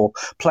around the floor,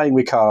 playing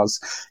with cars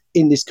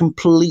in this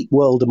complete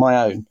world of my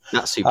own.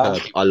 That's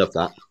superb. I love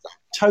that.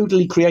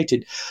 Totally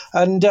created.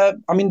 And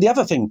the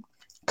other thing,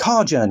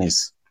 car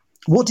journeys.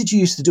 What did you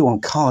used to do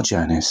on car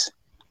journeys?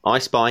 I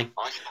Spy.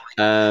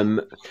 My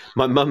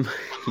mum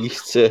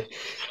used to.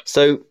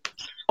 So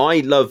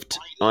I loved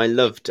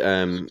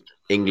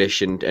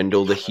English and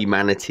all the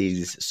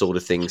humanities sort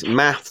of things.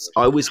 Maths,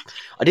 I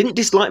didn't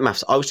dislike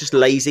maths. I was just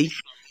lazy,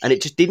 and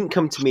it just didn't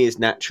come to me as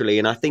naturally.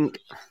 And I think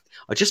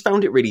I just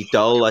found it really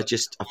dull. I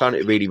found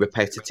it really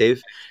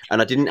repetitive,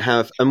 and I didn't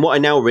have. And what I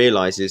now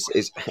realise is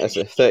as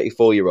a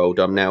 34-year-old,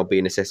 I'm now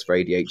being assessed for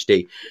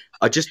ADHD.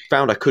 I just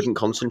found I couldn't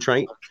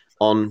concentrate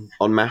on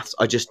maths.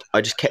 I just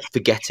kept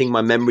forgetting.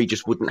 My memory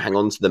just wouldn't hang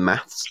on to the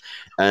maths,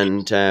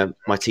 and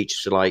my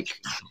teachers were like,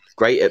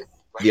 "Great at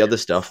the other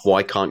stuff,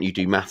 why can't you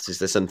do maths? Is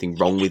there something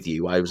wrong with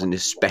you?" I was in a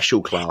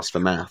special class for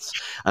maths,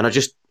 and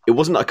it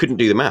wasn't that I couldn't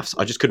do the maths,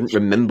 I just couldn't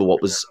remember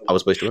what I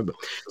was supposed to remember.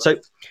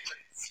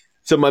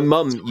 So my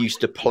mum used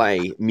to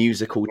play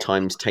musical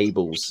times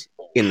tables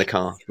in the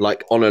car,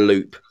 like on a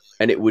loop,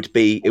 and it was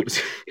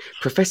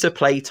Professor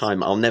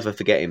Playtime. I'll never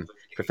forget him.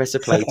 Professor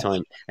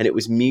Playtime, and it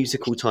was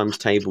musical times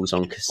tables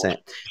on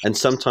cassette. And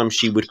sometimes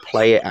she would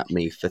play it at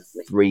me for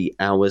 3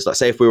 hours. Like,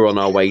 say if we were on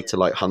our way to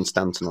like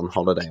Hunstanton on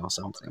holiday or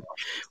something,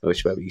 which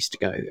is where we used to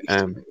go.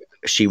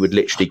 She would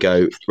literally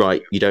go,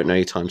 "Right, you don't know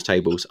your times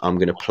tables. I'm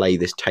going to play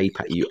this tape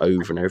at you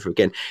over and over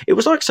again." It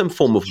was like some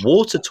form of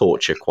water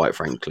torture, quite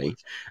frankly.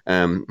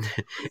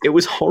 It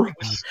was horrible.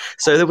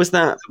 So there was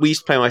that. We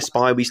used to play I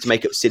Spy. We used to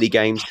make up silly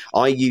games.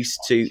 I used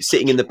to,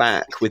 sitting in the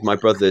back with my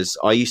brothers,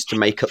 I used to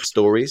make up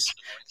stories.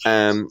 We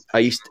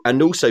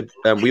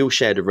all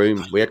shared a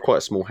room. We had quite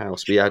a small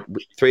house. 3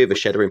 of us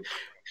shared a room.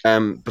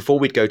 before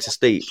we'd go to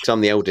sleep, because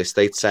I'm the eldest,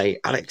 they'd say,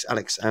 Alex,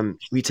 will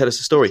you tell us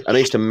a story? And I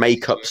used to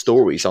make up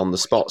stories on the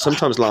spot,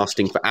 sometimes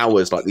lasting for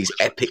hours, like these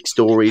epic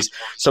stories.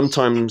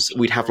 Sometimes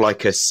we'd have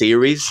like a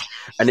series,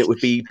 and it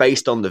would be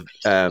based on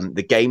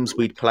the games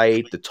we'd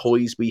played, the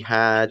toys we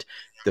had,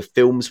 the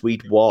films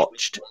we'd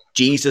watched.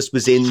 Jesus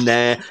was in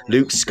there,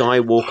 Luke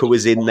Skywalker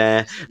was in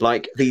there,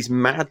 like these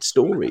mad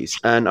stories.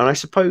 And I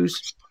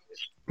suppose,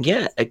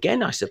 yeah,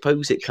 again, I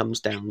suppose it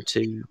comes down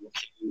to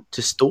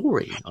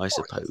story, I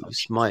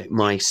suppose.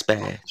 My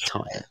spare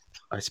time,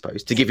 I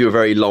suppose, to give you a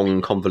very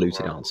long,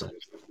 convoluted answer.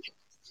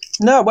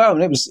 No, well,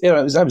 that was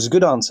a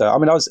good answer. I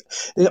mean,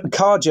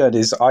 car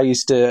journeys. I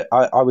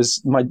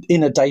was my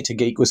inner data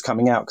geek was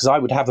coming out, because I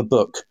would have a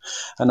book,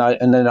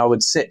 and then I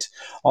would sit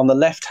on the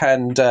left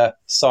hand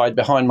side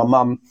behind my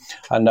mum,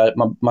 and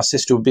my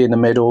sister would be in the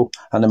middle,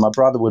 and then my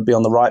brother would be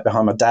on the right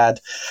behind my dad,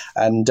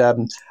 and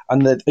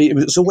it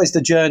was always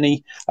the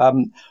journey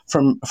from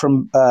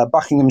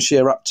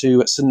Buckinghamshire up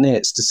to St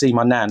Neots to see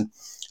my nan,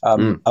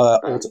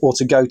 or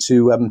to go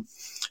to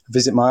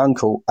visit my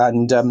uncle,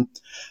 and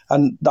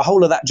the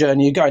whole of that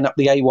journey, you're going up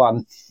the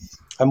A1,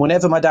 and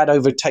whenever my dad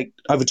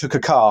overtook a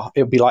car,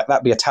 it would be like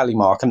that'd be a tally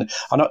mark. And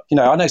I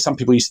know some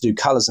people used to do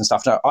colours and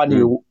stuff. No, I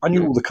knew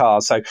all the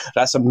cars. So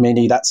that's a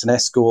Mini, that's an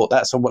Escort,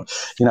 that's a what.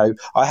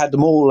 I had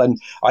them all, and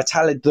I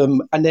tallied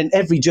them. And then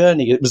every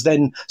journey, it was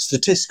then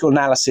statistical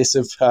analysis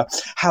of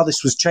how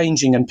this was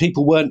changing, and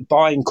people weren't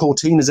buying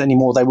Cortinas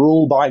anymore; they were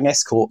all buying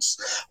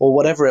Escorts or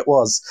whatever it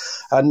was.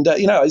 And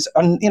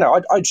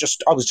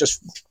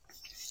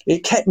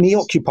it kept me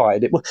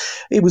occupied.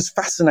 It was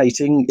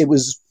fascinating.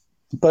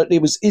 But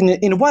it was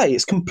in a way,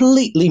 it's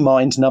completely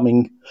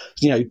mind-numbing,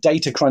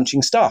 data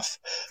crunching stuff.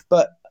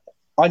 But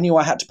I knew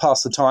I had to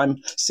pass the time,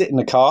 sit in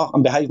the car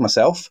and behave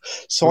myself.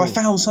 So I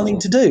found something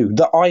to do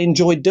that I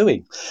enjoyed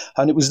doing.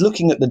 And it was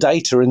looking at the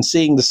data and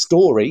seeing the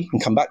story,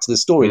 and come back to the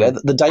story there,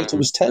 that the data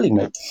was telling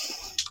me.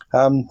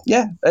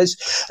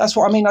 That's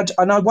what I mean.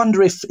 And I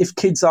wonder if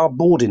kids are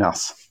bored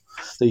enough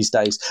these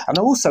days. And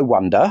I also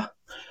wonder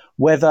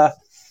whether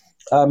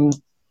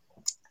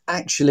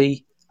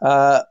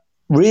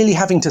really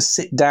having to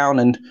sit down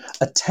and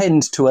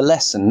attend to a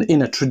lesson in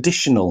a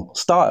traditional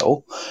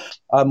style,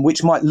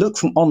 which might look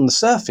on the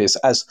surface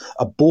as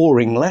a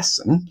boring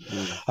lesson,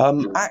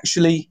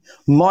 actually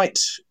might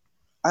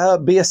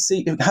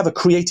have a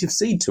creative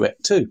seed to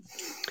it too.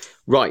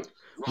 Right.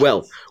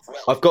 Well,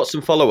 I've got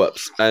some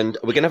follow-ups, and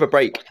we're going to have a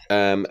break,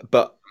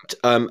 but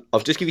I'll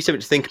just give you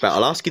something to think about.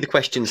 I'll ask you the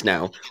questions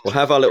now. We'll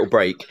have our little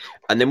break.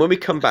 And then when we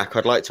come back,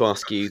 I'd like to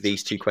ask you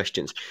these two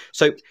questions.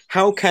 So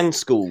how can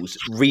schools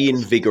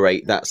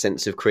reinvigorate that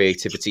sense of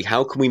creativity?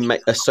 How can we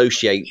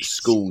associate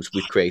schools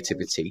with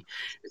creativity?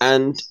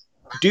 And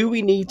do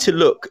we need to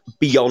look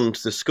beyond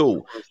the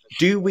school?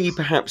 Do we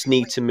perhaps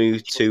need to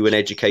move to an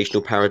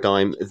educational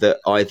paradigm that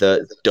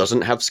either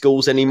doesn't have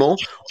schools anymore,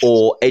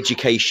 or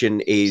education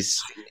is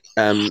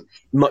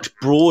much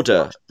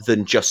broader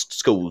than just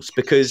schools?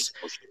 Because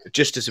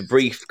just as a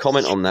brief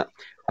comment on that,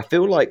 I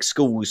feel like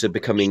schools are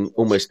becoming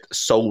almost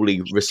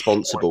solely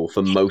responsible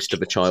for most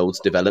of a child's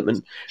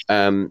development.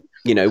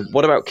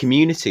 What about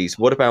communities?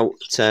 What about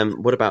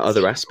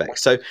other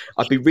aspects? So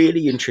I'd be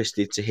really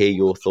interested to hear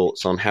your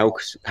thoughts on how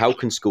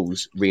can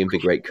schools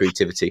reinvigorate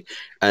creativity,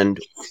 and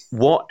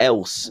what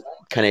else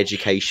can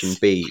education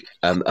be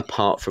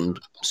apart from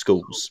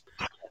schools?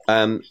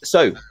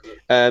 So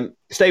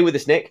stay with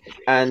us, Nick,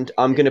 and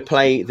I'm going to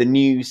play the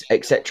news,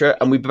 etc.,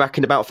 and we'll be back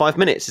in about 5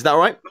 minutes. Is that all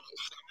right?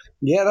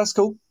 Yeah, that's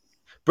cool.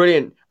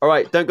 Brilliant. All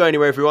right, don't go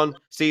anywhere, everyone.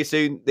 See you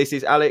soon. This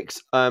is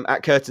Alex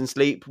at Curtain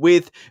Sleep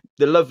with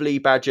the lovely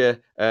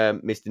badger,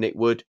 Mr. Nick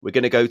Wood. We're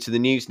going to go to the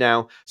news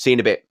now. See you in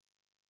a bit.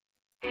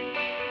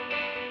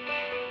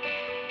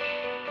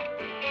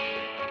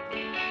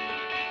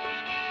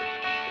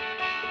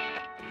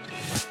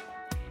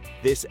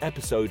 This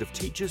episode of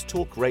Teachers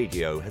Talk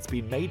Radio has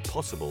been made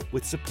possible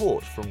with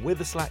support from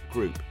Witherslack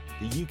Group,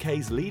 the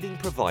UK's leading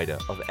provider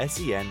of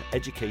SEN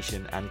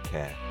education and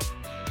care.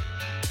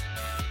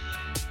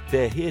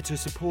 They're here to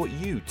support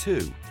you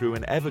too through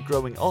an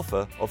ever-growing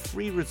offer of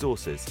free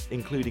resources,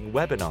 including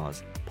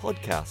webinars,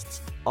 podcasts,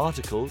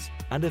 articles,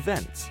 and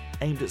events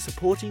aimed at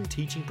supporting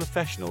teaching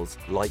professionals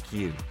like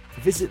you.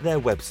 Visit their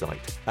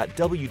website at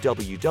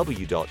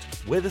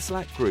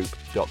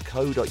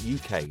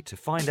www.witherslackgroup.co.uk to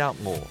find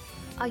out more.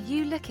 Are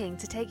you looking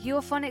to take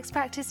your phonics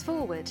practice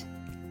forward?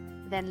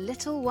 Then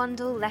Little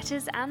Wandle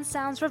Letters and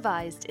Sounds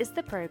Revised is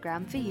the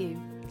programme for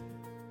you.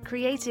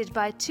 Created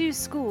by two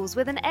schools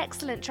with an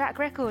excellent track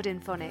record in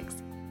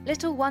phonics,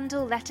 Little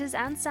Wandle Letters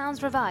and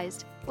Sounds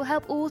Revised will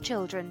help all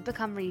children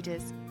become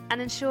readers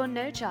and ensure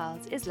no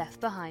child is left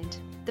behind.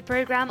 The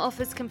programme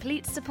offers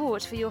complete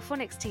support for your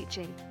phonics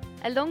teaching,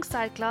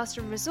 alongside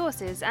classroom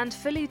resources and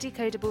fully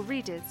decodable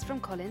readers from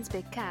Collins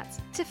Big Cat.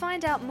 To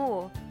find out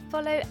more,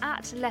 follow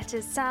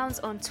 @LettersSounds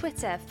on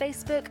Twitter,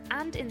 Facebook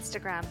and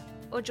Instagram,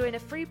 or join a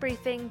free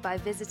briefing by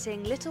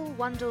visiting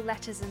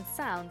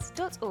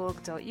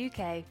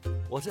littlewandlelettersandsounds.org.uk.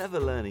 Whatever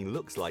learning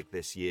looks like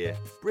this year,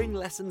 bring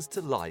lessons to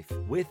life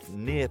with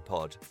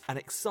Nearpod. An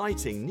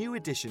exciting new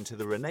addition to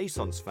the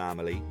Renaissance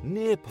family,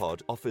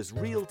 Nearpod offers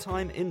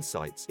real-time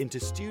insights into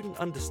student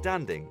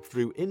understanding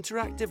through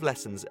interactive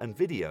lessons and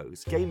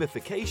videos,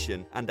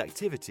 gamification and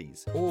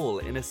activities, all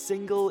in a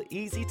single,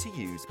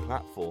 easy-to-use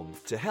platform.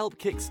 To help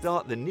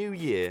kickstart the new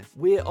year,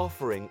 we're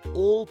offering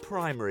all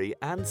primary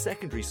and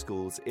secondary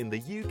schools in the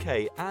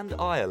UK and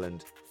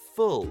Ireland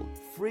full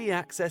free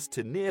access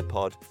to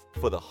Nearpod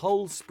for the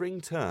whole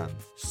spring term.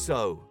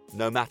 So,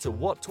 no matter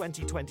what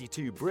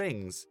 2022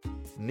 brings,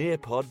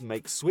 Nearpod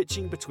makes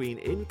switching between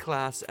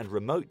in-class and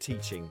remote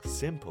teaching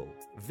simple.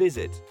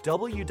 Visit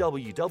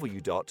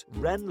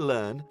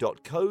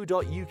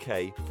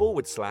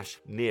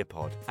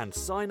www.renlearn.co.uk/Nearpod and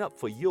sign up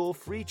for your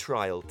free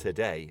trial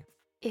today.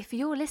 If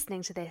you're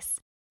listening to this,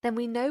 then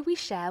we know we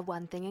share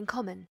one thing in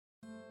common: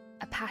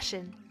 a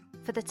passion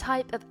for the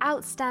type of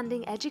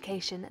outstanding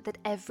education that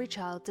every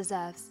child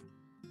deserves.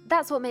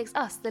 That's what makes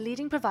us the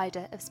leading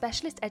provider of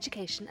specialist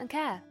education and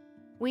care.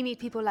 We need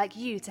people like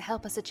you to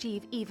help us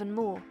achieve even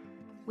more.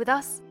 With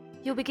us,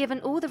 you'll be given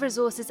all the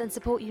resources and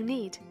support you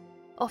need,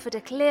 offered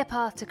a clear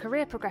path to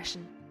career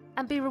progression,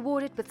 and be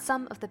rewarded with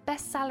some of the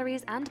best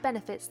salaries and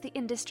benefits the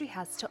industry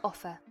has to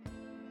offer.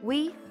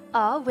 We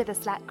are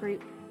Witherslack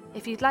Group.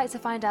 If you'd like to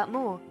find out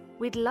more,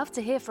 we'd love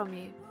to hear from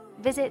you.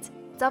 Visit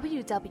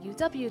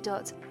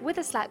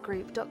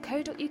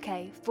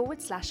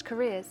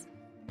www.witherslackgroup.co.uk/careers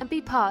and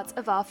be part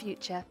of our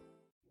future.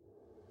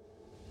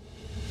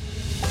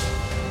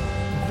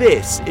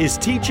 This is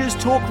Teachers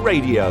Talk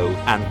Radio,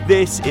 and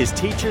this is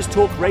Teachers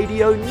Talk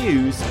Radio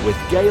News with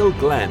Gail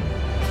Glenn.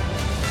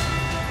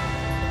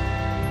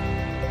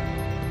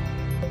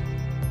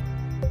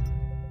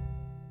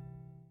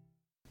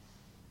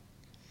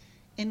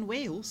 In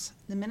Wales,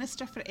 the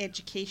Minister for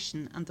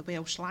Education and the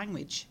Welsh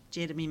Language,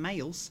 Jeremy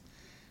Miles,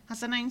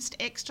 has announced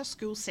extra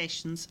school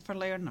sessions for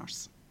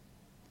learners.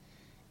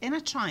 In a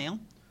trial,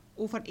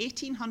 over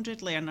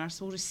 1,800 learners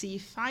will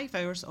receive 5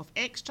 hours of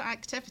extra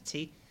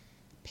activity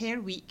per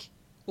week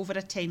over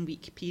a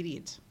 10-week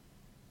period.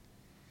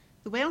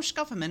 The Welsh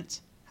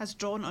Government has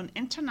drawn on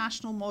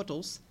international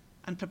models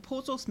and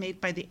proposals made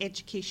by the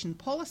Education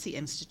Policy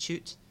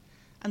Institute,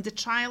 and the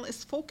trial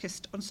is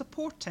focused on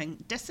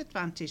supporting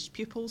disadvantaged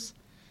pupils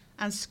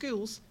and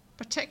schools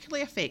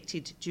particularly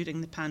affected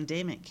during the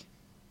pandemic.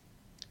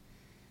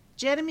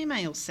 Jeremy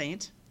Miles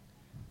said,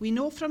 "We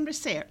know from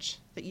research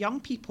that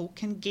young people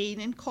can gain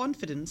in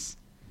confidence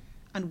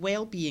and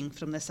well-being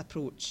from this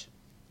approach,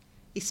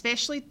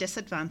 especially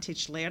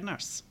disadvantaged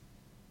learners.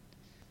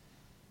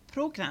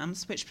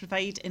 Programmes which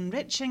provide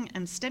enriching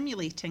and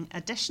stimulating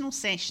additional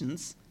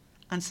sessions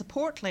and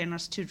support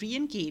learners to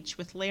re-engage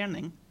with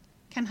learning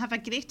can have a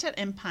greater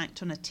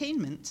impact on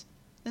attainment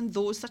than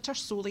those that are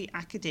solely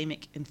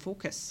academic in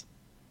focus.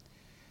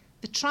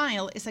 The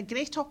trial is a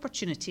great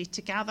opportunity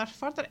to gather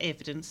further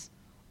evidence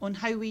on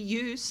how we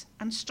use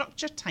and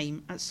structure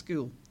time at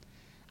school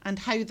and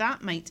how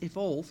that might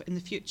evolve in the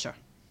future.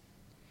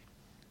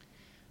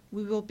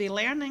 We will be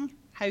learning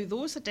how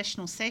those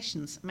additional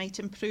sessions might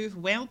improve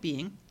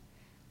well-being,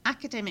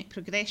 academic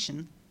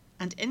progression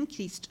and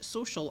increased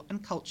social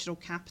and cultural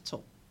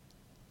capital.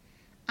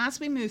 As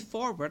we move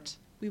forward,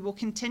 we will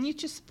continue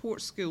to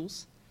support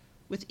schools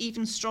with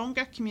even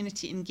stronger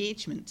community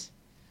engagement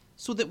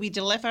so that we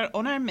deliver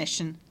on our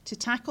mission to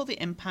tackle the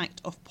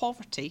impact of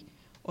poverty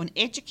on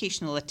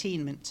educational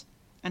attainment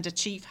and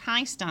achieve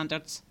high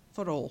standards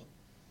for all."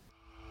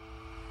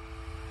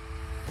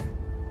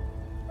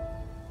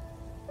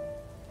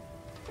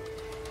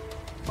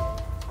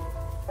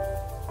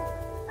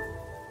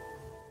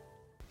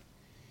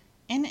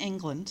 In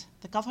England,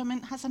 the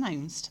government has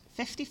announced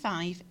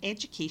 55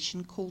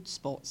 education cold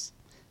spots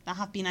that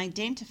have been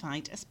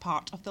identified as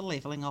part of the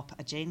Levelling Up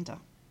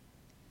agenda.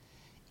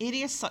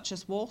 Areas such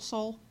as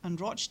Walsall and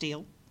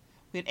Rochdale,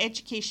 where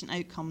education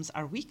outcomes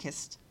are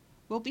weakest,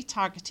 will be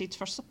targeted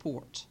for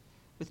support,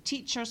 with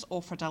teachers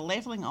offered a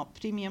Levelling Up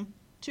premium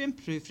to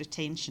improve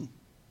retention.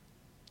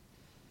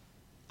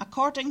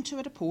 According to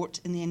a report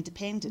in The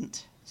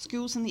Independent,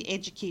 schools in the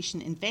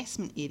education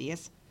investment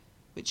areas,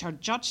 which are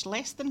judged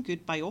less than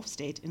good by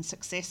Ofsted in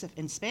successive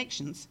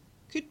inspections,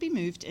 could be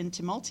moved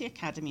into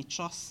multi-academy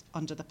trusts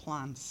under the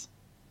plans.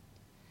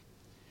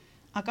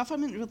 A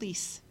government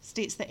release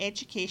states that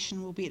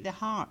education will be at the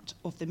heart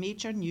of the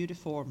major new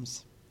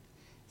reforms,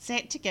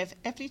 set to give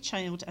every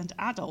child and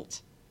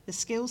adult the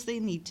skills they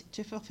need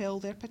to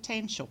fulfil their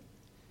potential,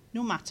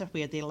 no matter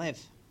where they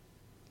live.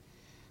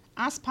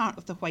 As part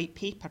of the White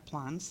Paper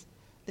plans,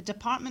 the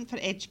Department for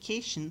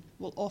Education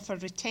will offer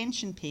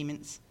retention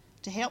payments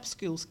to help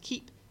schools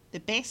keep the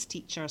best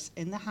teachers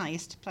in the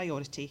highest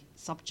priority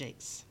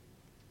subjects.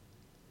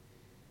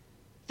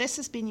 This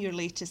has been your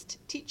latest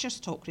Teachers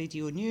Talk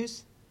Radio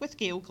News with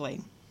Gail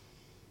Glenn.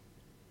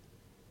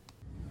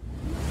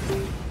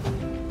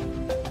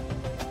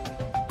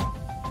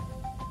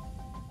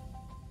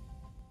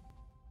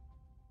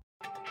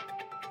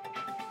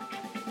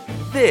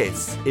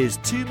 This is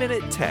 2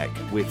 Minute Tech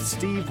with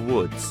Steve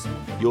Woods,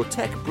 your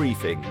tech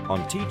briefing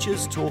on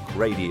Teachers Talk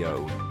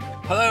Radio.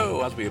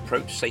 Hello, as we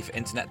approach Safe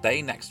Internet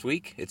Day next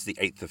week, it's the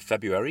 8th of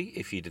February,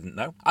 if you didn't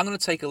know, I'm going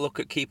to take a look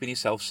at keeping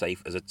yourself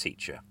safe as a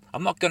teacher.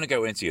 I'm not going to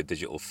go into your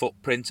digital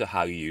footprint or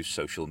how you use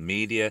social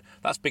media.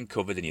 That's been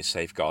covered in your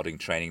safeguarding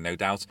training, no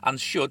doubt, and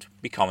should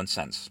be common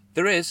sense.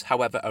 There is,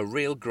 however, a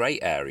real grey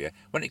area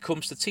when it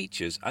comes to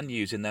teachers and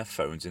using their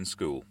phones in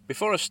school.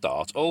 Before I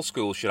start, all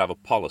schools should have a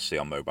policy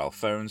on mobile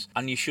phones,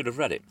 and you should have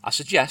read it. I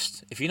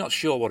suggest, if you're not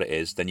sure what it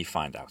is, then you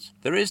find out.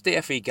 There is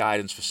DfE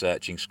guidance for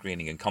searching,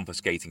 screening and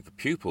confiscating for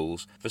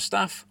pupils. For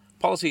staff,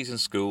 policies in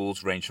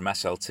schools range from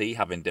SLT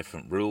having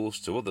different rules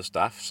to other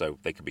staff so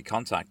they can be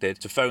contacted,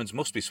 to phones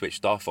must be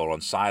switched off or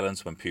on silent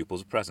when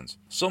pupils are present.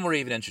 Some are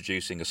even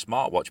introducing a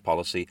smartwatch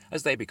policy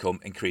as they become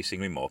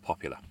increasingly more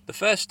popular. The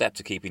first step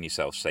to keeping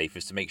yourself safe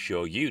is to make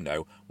sure you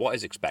know what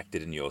is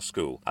expected in your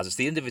school, as it's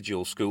the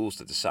individual schools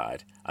that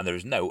decide and there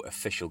is no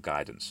official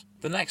guidance.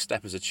 The next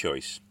step is a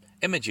choice.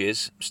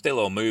 Images, still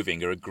or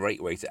moving, are a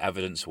great way to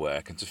evidence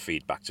work and to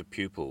feed back to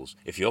pupils.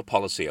 If your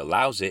policy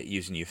allows it,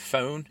 using your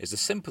phone is the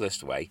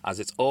simplest way, as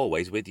it's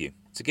always with you.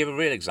 To give a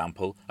real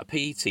example, a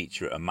PE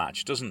teacher at a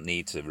match doesn't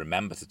need to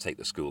remember to take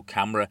the school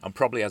camera and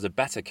probably has a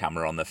better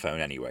camera on their phone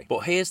anyway.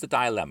 But here's the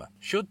dilemma.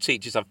 Should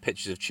teachers have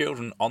pictures of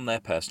children on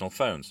their personal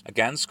phones?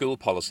 Again, school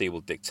policy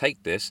will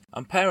dictate this,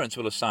 and parents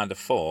will have signed a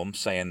form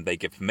saying they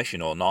give permission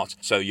or not,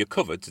 so you're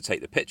covered to take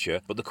the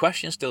picture, but the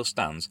question still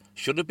stands,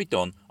 should it be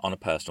done on a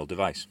personal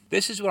device?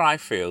 This is where I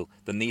feel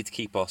the need to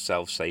keep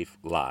ourselves safe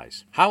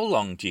lies. How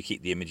long do you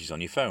keep the images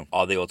on your phone?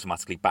 Are they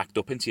automatically backed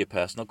up into your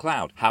personal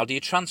cloud? How do you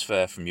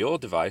transfer from your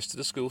device to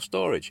the school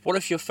storage? What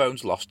if your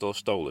phone's lost or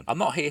stolen? I'm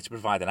not here to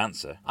provide an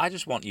answer. I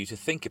just want you to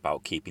think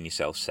about keeping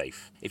yourself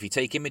safe. If you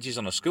take images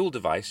on a school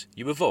device,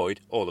 you avoid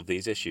all of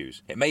these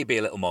issues. It may be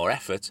a little more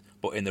effort,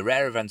 but in the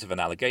rare event of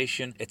an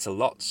allegation, it's a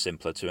lot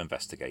simpler to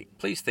investigate.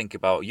 Please think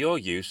about your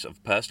use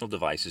of personal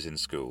devices in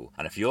school,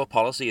 and if your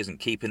policy isn't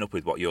keeping up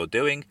with what you're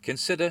doing,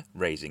 consider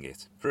raising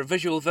it. For a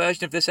visual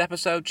version of this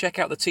episode, check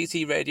out the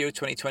TT Radio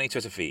 2020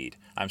 Twitter feed.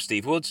 I'm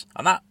Steve Woods,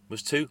 and that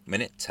was 2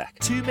 Minute Tech.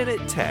 2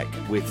 Minute Tech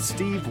with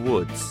Steve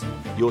Woods,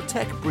 your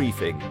tech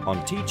briefing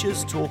on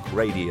Teachers Talk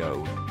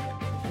Radio.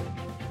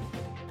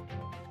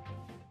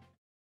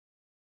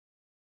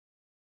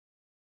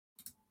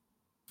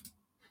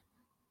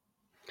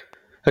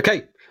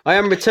 Okay, I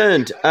am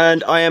returned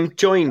and I am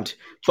joined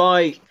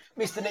by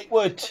Mr. Nick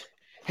Wood,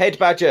 head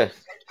badger.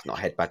 Not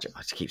head badger, I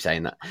just keep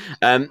saying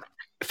that.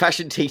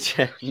 Fashion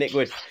teacher, Nick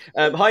Wood.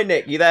 Hi,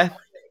 Nick, you there?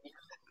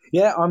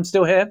 Yeah, I'm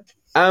still here.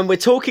 We're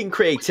talking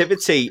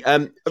creativity.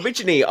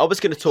 Originally, I was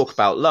going to talk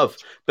about love,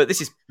 but this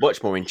is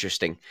much more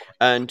interesting.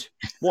 And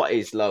what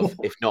is love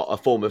if not a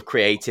form of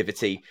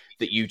creativity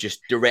that you just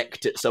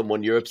direct at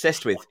someone you're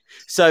obsessed with?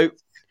 So,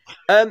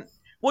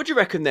 what do you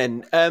reckon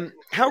then?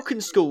 How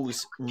can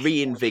schools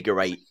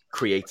reinvigorate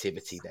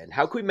creativity then?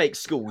 How can we make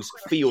schools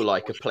feel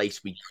like a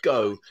place we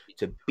go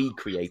to be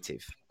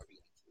creative?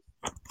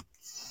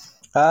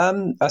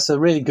 That's a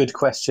really good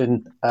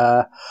question.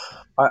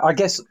 I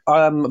guess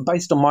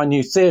based on my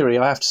new theory,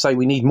 I have to say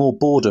we need more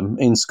boredom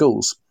in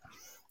schools.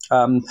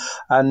 I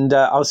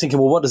was thinking,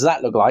 well, what does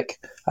that look like?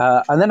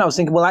 And then I was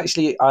thinking, well,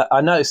 actually,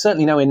 I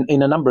certainly know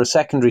in a number of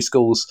secondary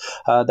schools,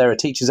 there are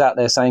teachers out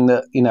there saying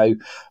that, you know,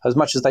 as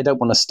much as they don't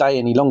want to stay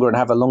any longer and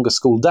have a longer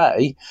school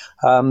day,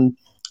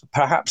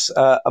 perhaps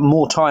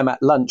more time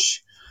at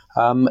lunch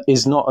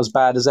is not as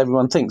bad as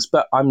everyone thinks.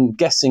 But I'm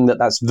guessing that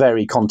that's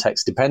very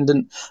context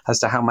dependent as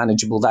to how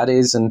manageable that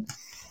is and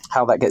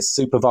how that gets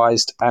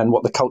supervised and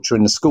what the culture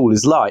in the school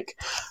is like.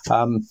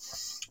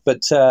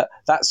 But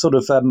that sort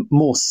of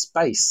more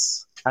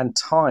space and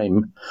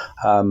time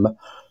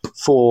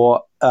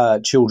for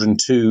children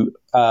to,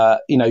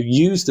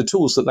 use the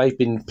tools that they've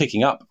been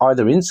picking up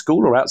either in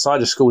school or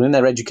outside of school in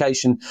their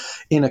education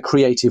in a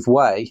creative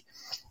way,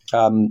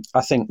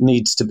 I think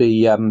needs to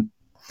be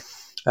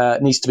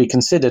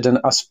considered. And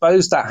I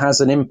suppose that has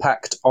an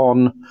impact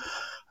on,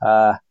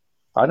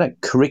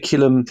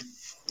 curriculum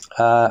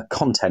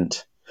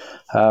content.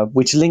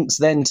 Which links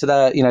then to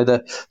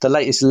the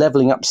latest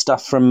levelling up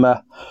stuff from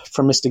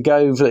Mr.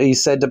 Gove. He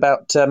said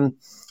about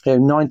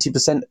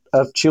 90%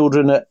 of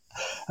children at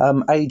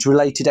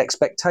age-related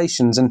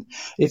expectations, and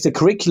if the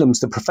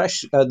curriculum's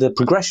the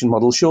progression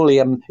model,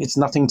 surely it's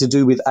nothing to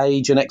do with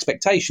age and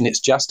expectation. It's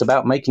just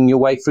about making your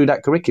way through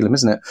that curriculum,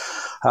 isn't it?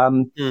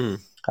 And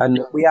I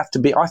think we have to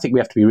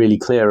be really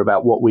clear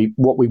about what we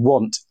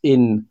want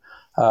in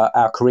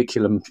our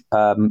curriculum,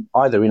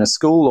 either in a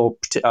school or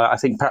I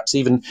think perhaps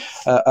even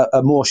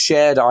a more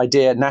shared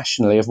idea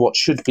nationally of what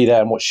should be there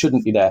and what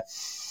shouldn't be there.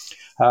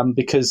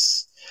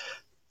 Because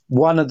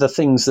one of the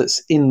things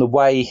that's in the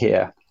way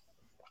here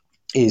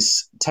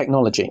is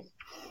technology.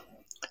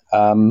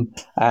 I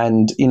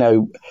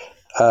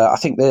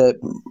think the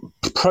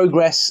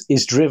progress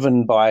is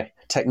driven by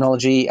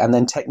technology, and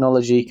then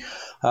technology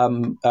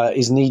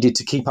is needed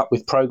to keep up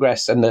with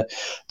progress, and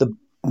the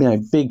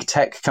big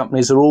tech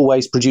companies are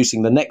always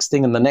producing the next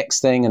thing and the next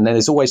thing, and then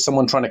there's always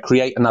someone trying to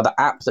create another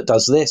app that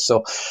does this.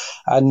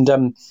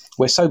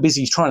 We're so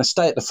busy trying to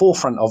stay at the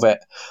forefront of it,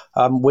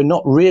 we're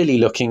not really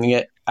looking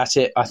at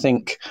it, I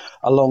think,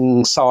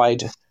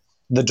 alongside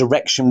the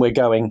direction we're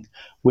going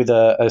with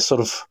a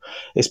sort of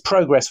it's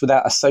progress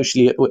without a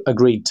socially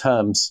agreed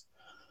terms.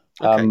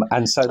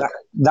 And so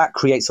that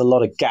creates a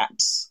lot of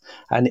gaps,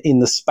 and in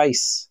the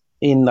space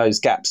in those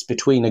gaps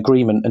between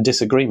agreement and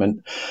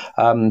disagreement,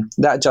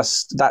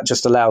 that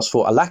just allows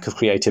for a lack of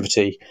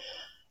creativity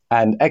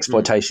and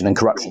exploitation and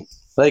corruption.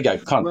 There you go.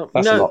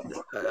 That's a lot.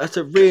 That's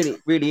a really,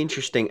 really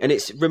interesting, and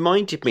it's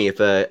reminded me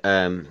of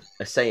a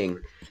saying.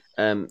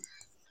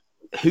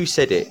 Who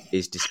said it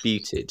is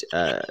disputed.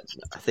 I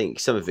think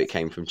some of it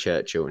came from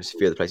Churchill and a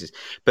few other places.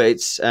 But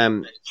it's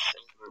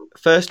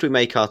first we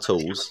make our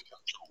tools,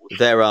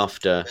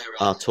 thereafter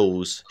our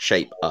tools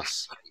shape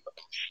us.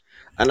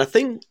 And I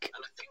think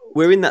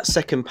we're in that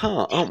second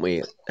part, aren't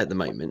we, at the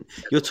moment?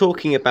 You're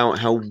talking about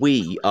how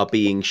we are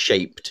being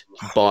shaped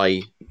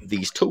by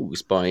these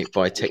tools, by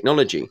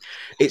technology.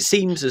 It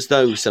seems as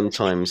though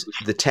sometimes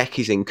the tech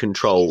is in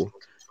control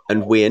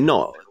and we're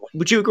not.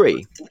 Would you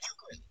agree?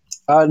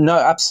 No,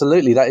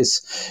 absolutely. That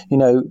is,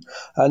 and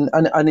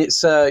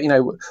it's,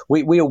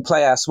 we all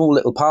play our small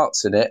little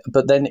parts in it,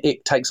 but then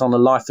it takes on a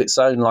life its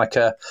own, like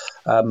a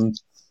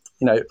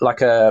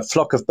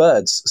flock of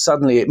birds.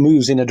 Suddenly it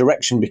moves in a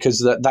direction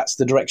because that's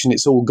the direction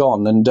it's all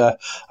gone, and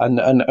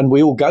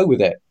we all go with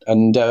it,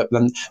 and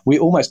we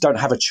almost don't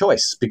have a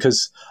choice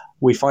because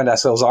we find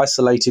ourselves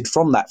isolated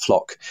from that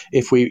flock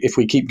if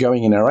we keep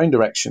going in our own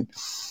direction.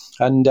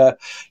 And,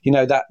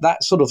 that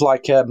sort of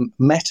like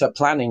meta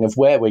planning of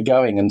where we're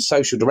going and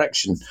social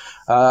direction,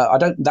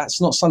 that's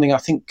not something I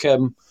think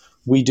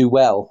we do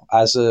well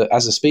as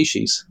a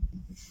species.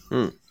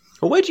 Well,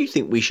 where do you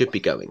think we should be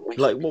going?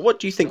 Like, what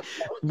do you think?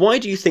 Why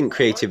do you think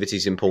creativity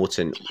is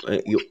important?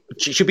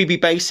 Should we be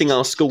basing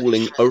our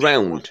schooling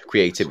around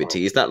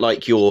creativity? Is that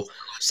like your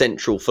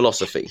central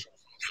philosophy?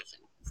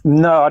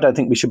 No, I don't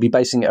think we should be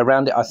basing it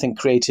around it. I think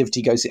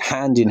creativity goes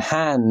hand in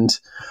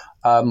hand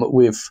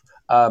with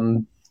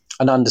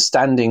an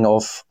understanding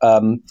of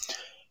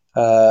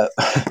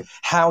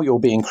how you're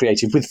being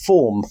creative, with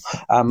form,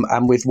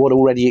 and with what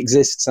already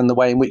exists and the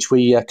way in which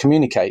we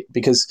communicate.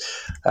 Because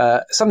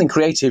something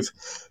creative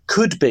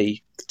could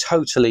be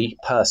totally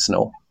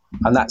personal,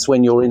 and that's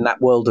when you're in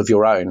that world of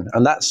your own,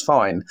 and that's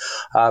fine.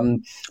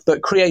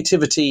 But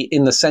creativity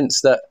in the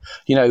sense that,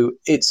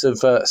 it's of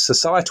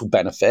societal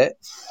benefit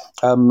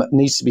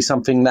needs to be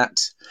something that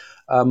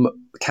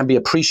can be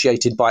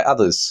appreciated by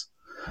others.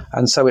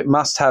 And so it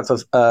must have,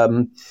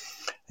 to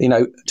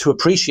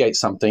appreciate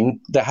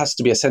something, there has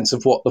to be a sense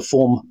of what the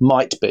form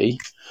might be,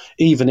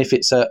 even if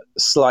it's a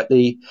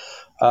slightly,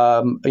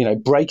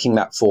 breaking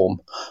that form,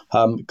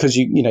 because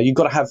you've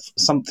got to have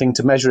something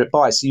to measure it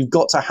by. So you've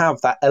got to have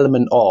that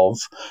element of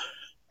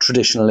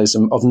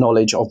traditionalism, of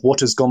knowledge of what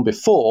has gone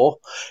before,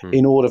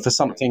 in order for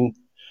something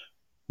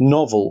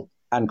novel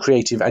and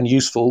creative and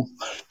useful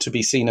to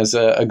be seen as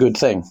a good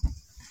thing,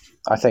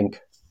 I think.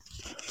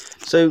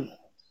 So,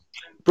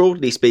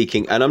 broadly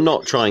speaking, and I'm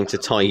not trying to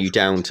tie you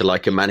down to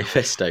like a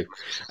manifesto,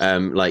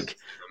 like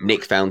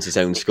Nick founds his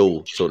own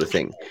school sort of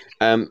thing.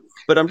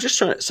 But I'm just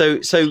trying. So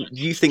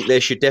you think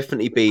there should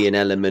definitely be an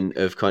element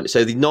of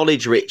so the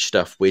knowledge-rich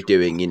stuff we're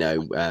doing,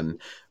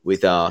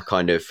 with our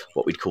kind of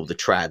what we'd call the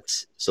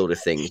trads sort of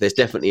thing. There's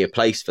definitely a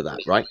place for that,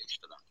 right?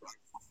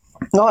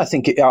 No, I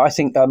think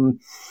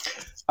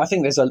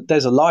there's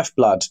a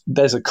lifeblood,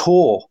 there's a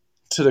core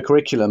to the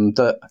curriculum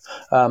that.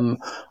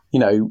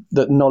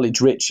 That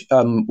knowledge rich,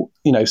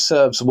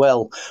 serves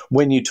well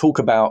when you talk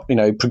about,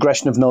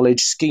 progression of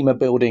knowledge, schema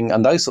building,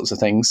 and those sorts of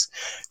things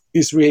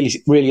is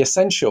really, really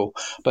essential.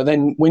 But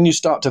then when you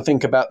start to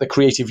think about the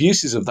creative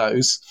uses of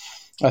those,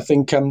 I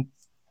think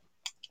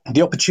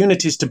the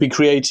opportunities to be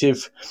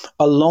creative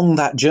along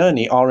that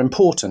journey are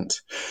important.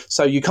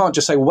 So you can't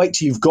just say, wait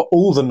till you've got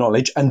all the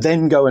knowledge and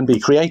then go and be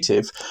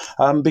creative,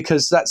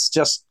 because that's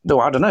just,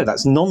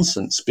 that's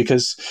nonsense,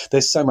 because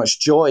there's so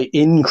much joy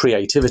in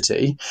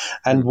creativity.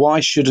 And why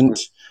shouldn't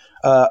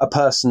a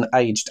person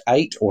aged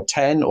 8 or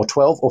 10 or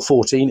 12 or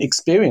 14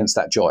 experience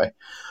that joy?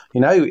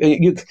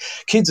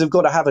 Kids have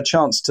got to have a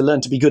chance to learn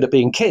to be good at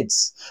being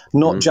kids,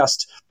 not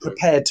just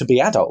prepared to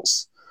be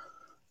adults.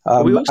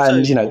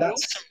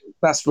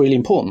 That's really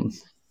important.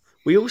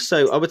 We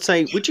also, I would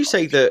say, would you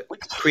say that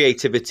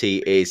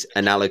creativity is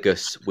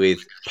analogous with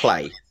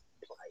play?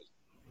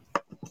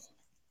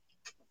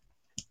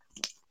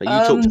 You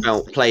talked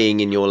about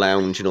playing in your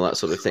lounge and all that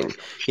sort of thing.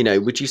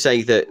 Would you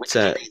say that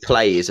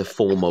play is a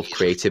form of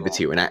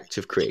creativity or an act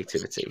of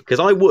creativity? Because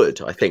I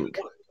think.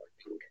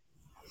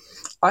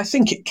 I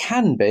think it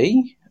can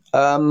be.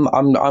 I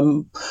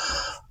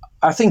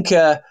think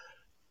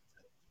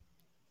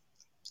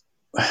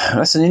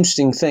that's an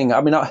interesting thing.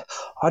 I mean, I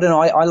don't know.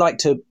 I like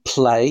to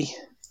play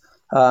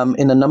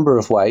in a number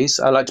of ways.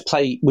 I like to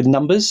play with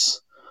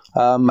numbers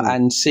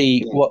and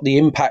see what the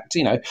impact.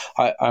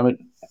 I'm an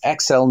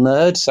Excel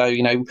nerd, so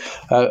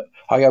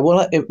I go,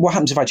 well, what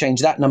happens if I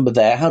change that number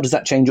there? How does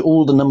that change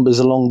all the numbers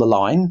along the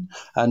line?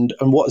 And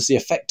what is the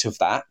effect of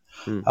that?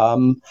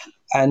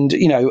 And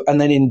and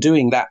then in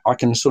doing that, I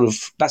can sort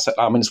of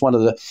it's one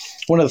of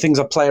the things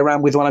I play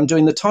around with when I'm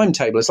doing the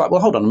timetable. It's like,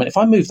 well, hold on a minute, if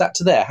I move that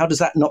to there, how does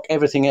that knock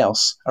everything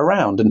else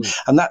around? And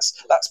that's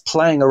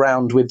playing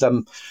around with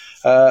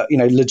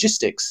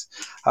logistics.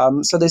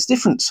 So there's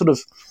different sort of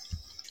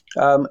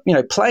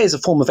play is a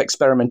form of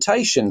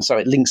experimentation, so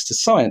it links to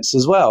science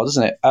as well,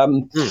 doesn't it?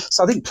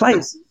 So I think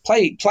play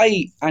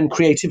and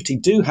creativity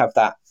do have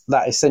that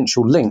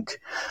essential link,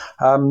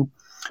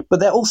 but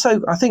they're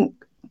also, I think,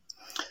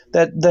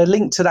 they're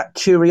linked to that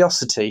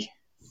curiosity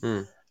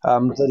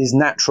that is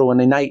natural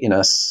and innate in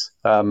us,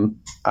 and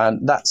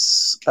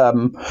that's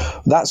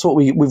what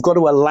we've got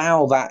to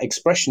allow, that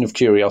expression of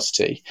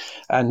curiosity,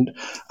 and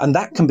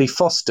that can be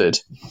fostered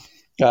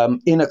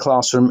in a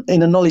classroom,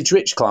 in a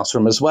knowledge-rich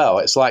classroom as well.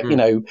 It's like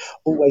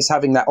always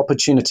having that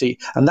opportunity,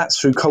 and that's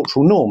through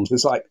cultural norms.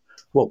 It's like,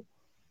 well,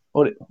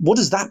 what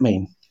does that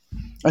mean?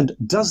 And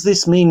does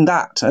this mean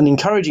that? And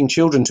encouraging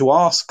children to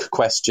ask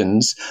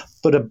questions,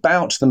 but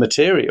about the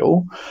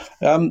material,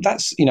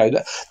 that's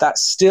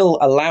still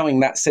allowing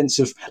that sense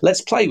of, let's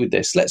play with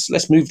this.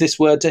 Let's move this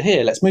word to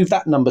here. Let's move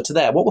that number to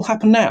there. What will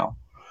happen now?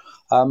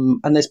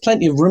 And there's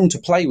plenty of room to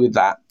play with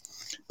that,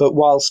 but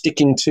while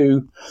sticking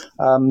to,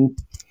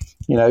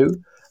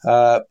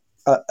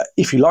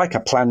 if you like, a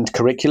planned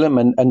curriculum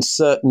and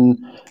certain,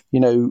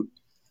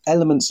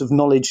 elements of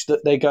knowledge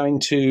that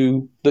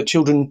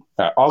children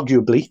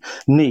arguably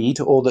need,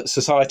 or that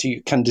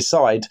society can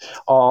decide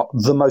are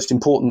the most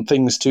important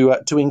things to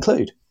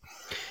include.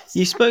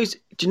 You suppose,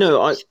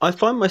 I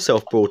find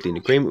myself broadly in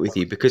agreement with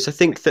you, because I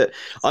think that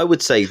I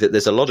would say that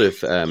there's a lot of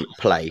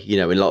play,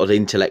 a lot of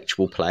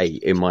intellectual play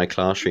in my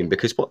classroom,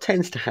 because what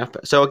tends to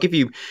happen, so I'll give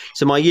you,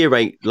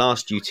 my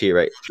last 2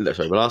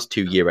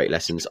 Year 8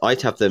 lessons,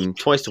 I'd have them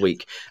twice a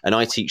week, and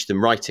I teach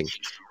them writing.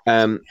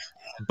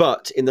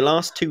 But in the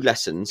last 2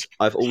 lessons,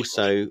 we've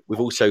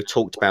also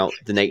talked about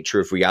the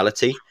nature of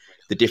reality,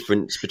 the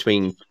difference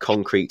between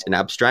concrete and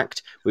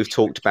abstract. We've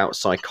talked about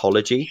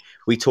psychology.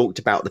 We talked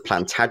about the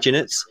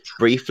Plantagenets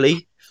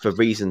briefly, for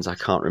reasons I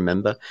can't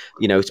remember.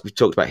 We've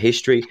talked about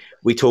history.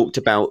 We talked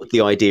about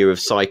the idea of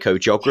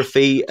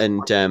psychogeography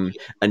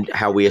and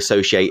how we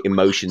associate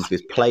emotions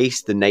with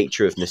place, the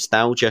nature of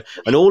nostalgia,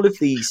 and all of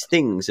these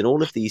things and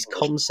all of these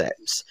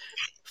concepts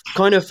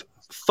kind of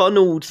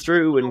funneled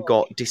through and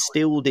got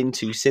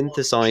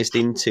synthesized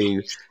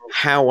into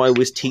how I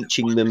was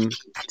teaching them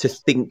to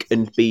think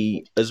and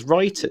be as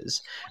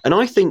writers. And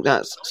I think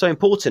that's so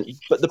important.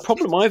 But the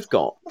problem I've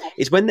got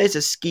is when there's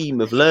a scheme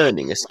of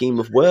learning, a scheme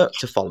of work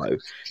to follow,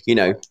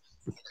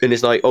 and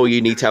it's like, oh, you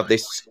need to have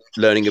this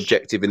learning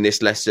objective in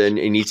this lesson,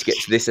 you need to get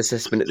to this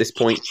assessment at this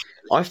point.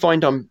 I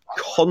find I'm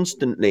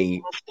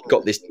constantly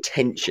got this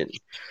tension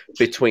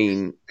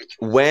between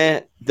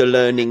where the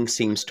learning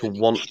seems to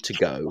want to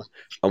go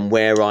and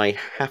where I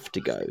have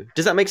to go.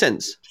 Does that make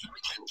sense?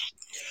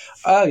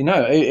 Oh,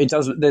 no, it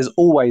does. There's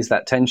always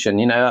that tension,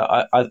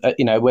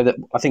 whether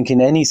I think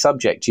in any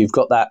subject you've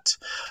got that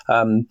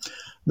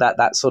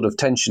that sort of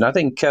tension. I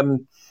think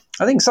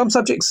some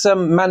subjects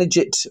manage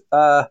it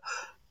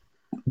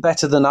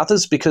better than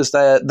others, because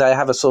they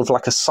have a sort of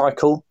like a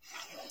cycle.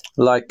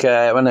 Like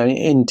when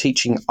in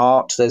teaching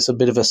art, there's a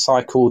bit of a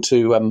cycle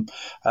to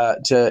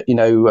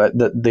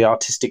the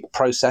artistic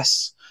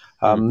process.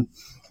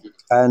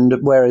 And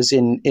whereas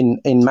in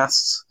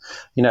maths,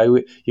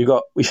 you've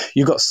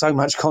got so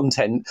much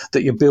content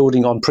that you're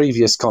building on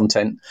previous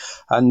content,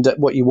 and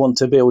what you want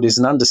to build is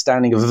an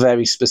understanding of a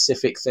very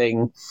specific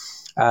thing,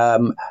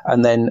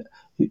 and then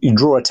you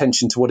draw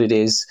attention to what it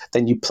is,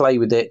 then you play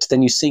with it,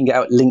 then you see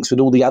how it links with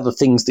all the other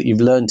things that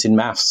you've learnt in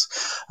maths,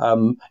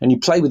 and you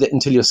play with it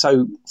until you're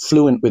so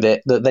fluent with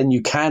it that then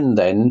you can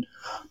then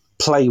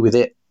play with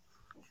it.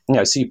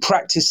 So you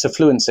practice to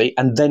fluency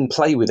and then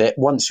play with it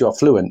once you're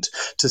fluent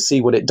to see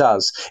what it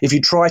does. If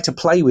you try to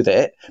play with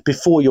it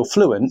before you're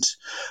fluent,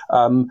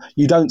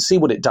 you don't see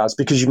what it does,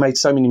 because you've made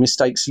so many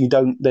mistakes. You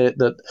don't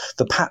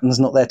the pattern's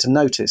not there to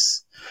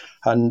notice,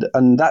 and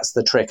that's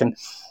the trick. And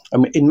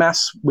in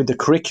maths with the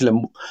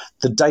curriculum,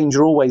 the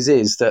danger always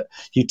is that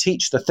you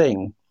teach the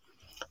thing,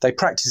 they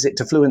practice it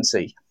to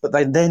fluency, but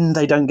they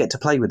don't get to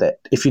play with it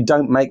if you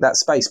don't make that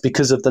space,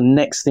 because of the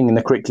next thing in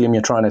the curriculum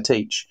you're trying to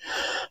teach,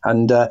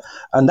 and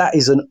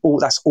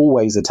that's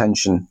always a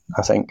tension,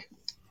 I think.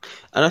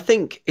 And I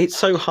think it's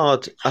so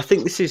hard. I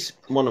think this is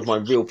one of my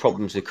real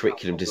problems with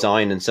curriculum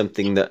design, and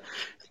something that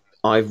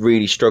I've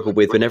really struggled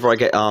with whenever I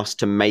get asked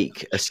to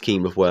make a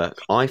scheme of work.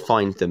 I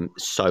find them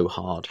so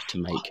hard to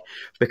make,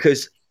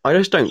 because I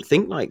just don't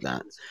think like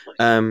that.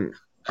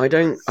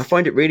 I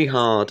find it really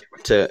hard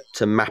to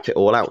map it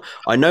all out.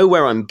 I know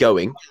where I'm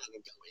going.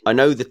 I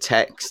know the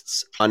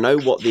texts. I know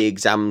what the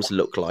exams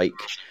look like.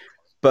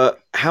 But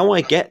how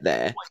I get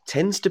there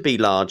tends to be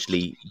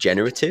largely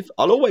generative.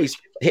 I'll always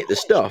hit the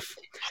stuff.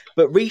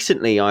 But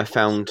recently I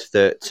found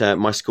that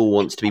my school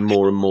wants to be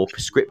more and more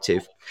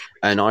prescriptive.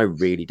 And I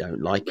really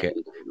don't like it.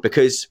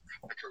 Because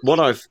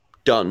what I've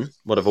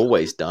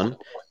always done,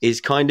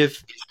 is kind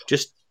of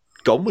just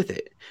gone with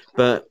it.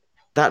 But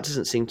that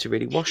doesn't seem to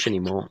really wash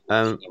anymore.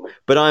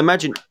 But I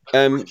imagine,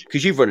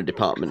 because you've run a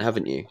department,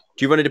 haven't you?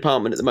 Do you run a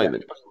department at the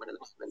moment?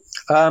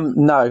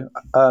 No,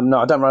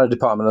 I don't run a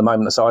department at the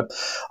moment. So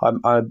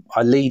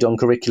I lead on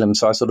curriculum.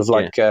 So I sort of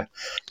like,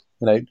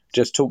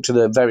 just talk to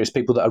the various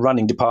people that are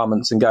running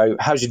departments and go,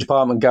 how's your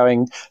department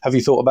going? Have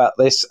you thought about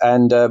this?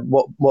 And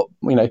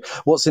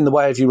what's in the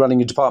way of you running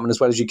your department as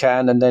well as you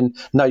can? And then,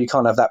 no, you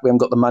can't have that. We haven't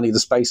got the money, the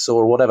space,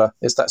 or whatever.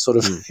 It's that sort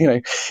of,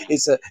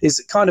 it's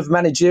a kind of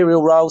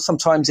managerial role.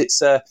 Sometimes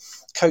it's a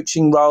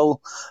coaching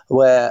role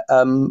where,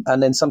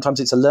 and then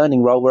sometimes it's a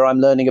learning role where I'm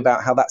learning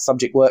about how that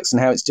subject works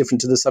and how it's different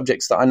to the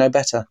subjects that I know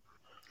better.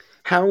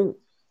 How,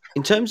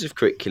 in terms of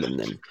curriculum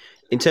then,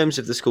 in terms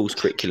of the school's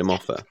curriculum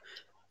offer,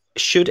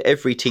 should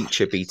every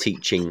teacher be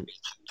teaching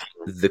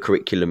the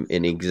curriculum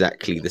in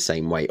exactly the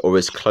same way or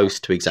as close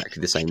to exactly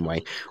the same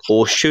way?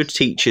 Or should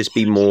teachers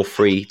be more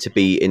free to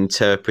be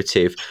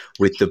interpretive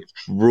with the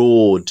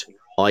broad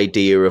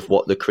idea of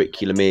what the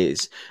curriculum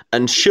is?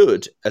 And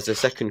should, as a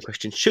second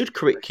question, should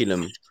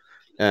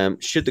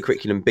the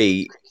curriculum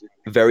be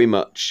very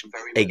much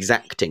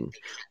exacting,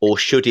 or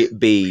should it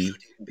be,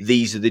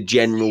 these are the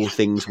general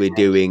things we're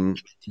doing,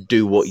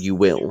 do what you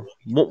will?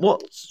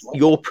 What's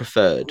your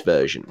preferred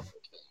version?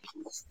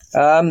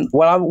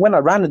 When I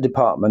ran a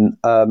department,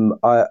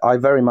 I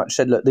very much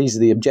said, look, these are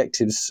the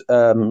objectives,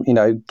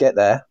 get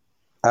there.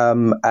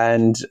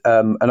 And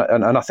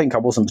I think I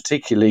wasn't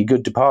particularly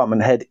good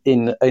department head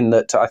in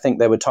that I think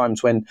there were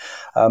times when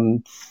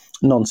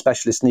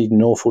non-specialists needed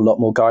an awful lot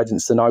more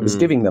guidance than I was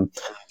giving them.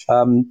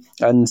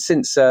 And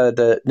since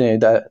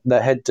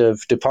the head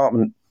of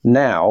department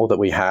now that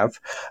we have,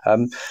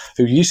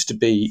 who used to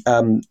be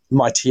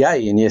my TA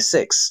in year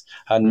 6,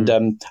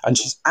 and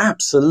she's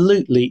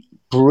absolutely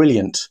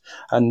brilliant,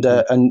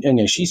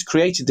 and she's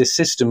created this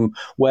system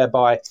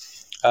whereby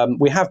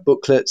we have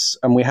booklets,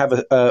 and we have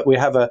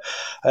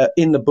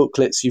in the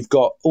booklets you've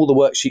got all the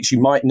worksheets you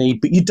might need,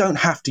 but you don't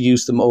have to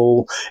use them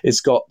all.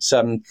 It's got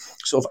sort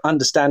of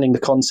understanding the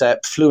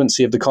concept,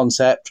 fluency of the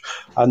concept,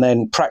 and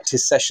then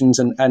practice sessions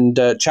and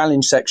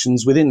challenge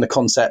sections within the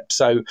concept,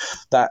 so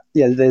that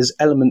there's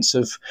elements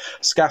of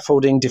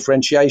scaffolding,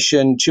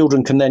 differentiation.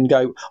 Children can then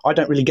go, I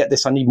don't really get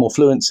this, I need more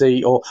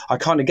fluency, or I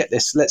kind of get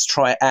this, let's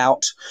try it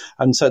out.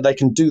 And so they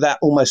can do that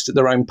almost at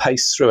their own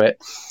pace through it.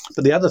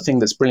 But the other thing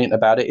that's brilliant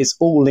about it is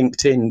all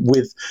linked in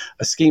with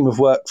a scheme of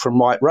work from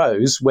White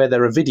Rose where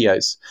there are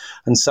videos.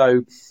 And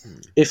so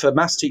if a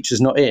maths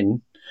teacher's not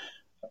in,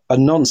 a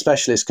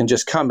non-specialist can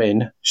just come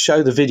in,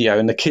 show the video,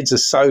 and the kids are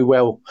so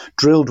well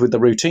drilled with the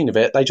routine of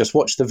it, they just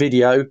watch the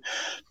video,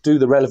 do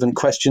the relevant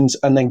questions,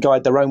 and then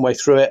guide their own way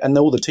through it. And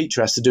all the teacher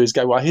has to do is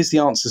go, well, here's the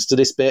answers to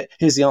this bit,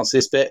 here's the answer to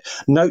this bit,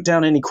 note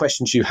down any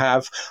questions you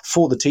have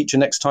for the teacher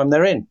next time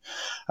they're in.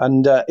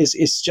 And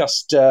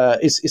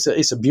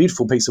it's a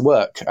beautiful piece of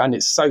work, and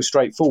it's so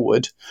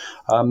straightforward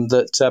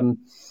that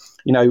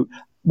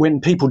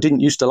when people didn't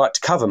used to like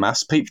to cover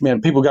maths,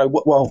 people go,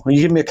 well, are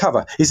you giving me a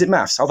cover? Is it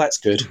maths? Oh, that's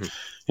good.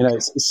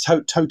 It's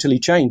totally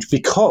changed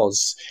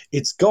because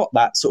it's got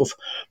that sort of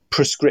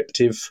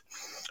prescriptive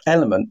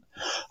element,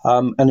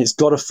 and it's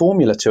got a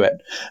formula to it.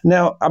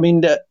 Now, I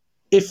mean,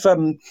 if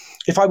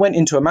I went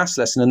into a maths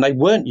lesson and they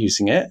weren't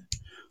using it,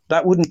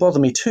 that wouldn't bother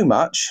me too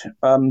much.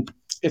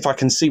 If I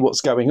can see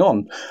what's going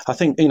on. I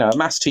think, a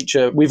maths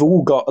teacher, we've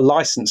all got a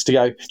license to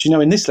go, do you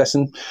know, in this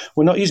lesson,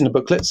 we're not using the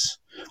booklets.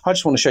 I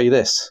just want to show you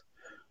this.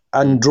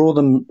 And draw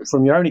them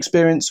from your own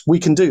experience. We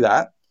can do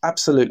that,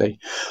 absolutely.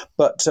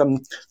 But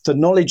the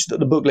knowledge that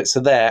the booklets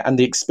are there and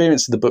the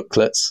experience of the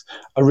booklets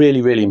are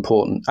really, really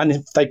important.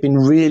 And they've been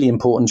really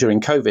important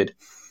during COVID.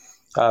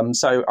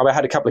 So I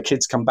had a couple of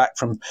kids come back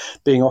from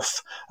being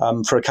off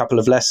for a couple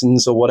of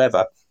lessons or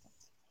whatever.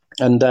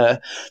 And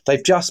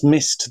they've just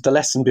missed the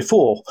lesson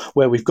before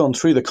where we've gone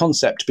through the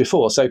concept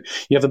before. So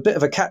you have a bit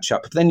of a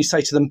catch-up. But then you say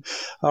to them,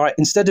 all right,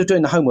 instead of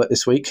doing the homework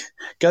this week,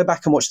 go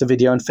back and watch the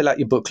video and fill out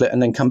your booklet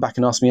and then come back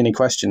and ask me any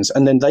questions.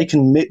 And then they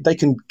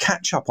can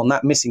catch up on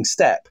that missing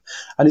step.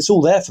 And it's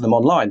all there for them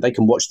online. They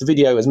can watch the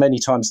video as many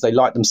times as they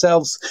like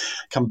themselves,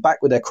 come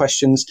back with their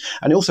questions,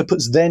 and it also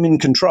puts them in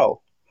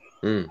control.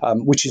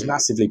 Which is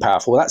massively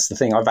powerful. That's the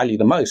thing I value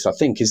the most, I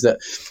think, is that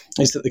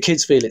the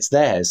kids feel it's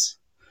theirs.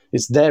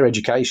 It's their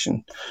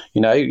education.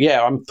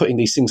 I'm putting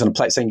these things on a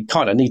plate saying you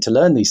kind of need to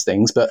learn these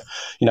things, but,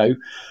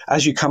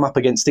 as you come up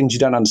against things you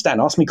don't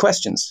understand, ask me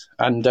questions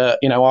and,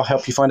 I'll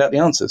help you find out the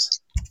answers.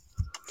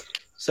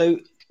 So,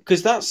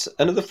 because that's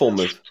another form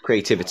of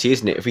creativity,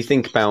 isn't it? If we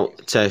think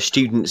about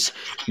students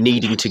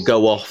needing to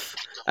go off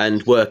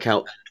and work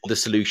out the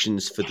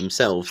solutions for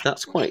themselves,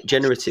 that's quite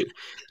generative.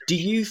 Do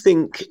you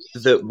think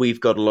that we've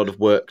got a lot of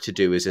work to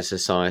do as a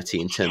society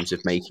in terms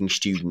of making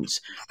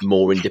students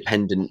more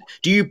independent?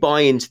 Do you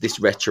buy into this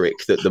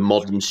rhetoric that the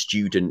modern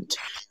student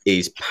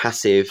is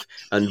passive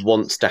and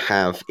wants to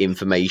have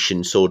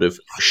information sort of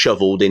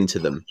shoveled into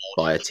them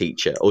by a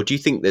teacher? Or do you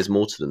think there's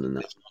more to them than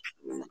that?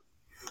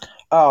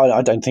 Oh,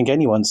 I don't think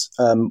anyone's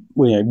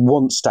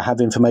wants to have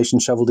information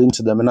shoveled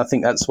into them, and I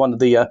think that's one of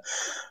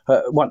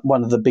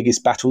the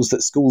biggest battles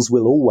that schools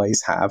will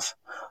always have,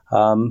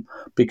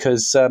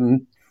 because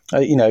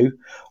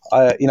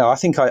I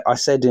think I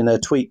said in a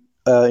tweet,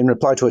 in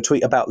reply to a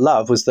tweet about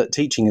love, was that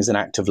teaching is an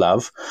act of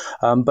love,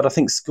 but I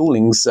think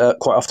schooling's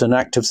quite often an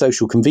act of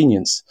social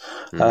convenience.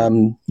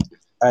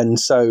 And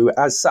so,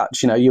 as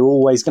such, you're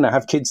always going to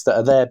have kids that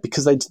are there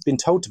because they've been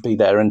told to be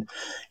there, and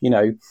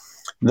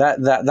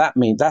that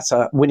means that's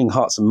a winning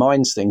hearts and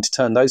minds thing, to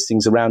turn those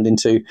things around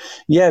into,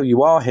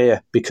 you are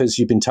here because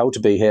you've been told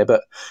to be here,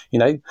 but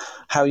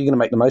how are you going to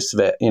make the most of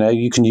it?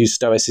 You can use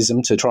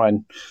stoicism to try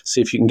and see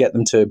if you can get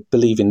them to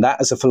believe in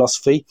that as a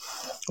philosophy,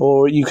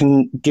 or you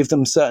can give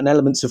them certain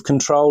elements of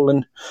control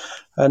and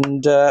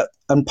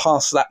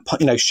pass that,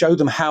 show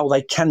them how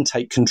they can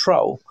take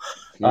control,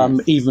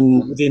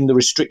 even within the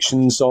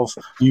restrictions of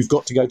you've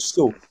got to go to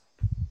school.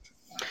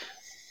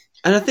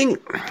 And I think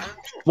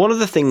one of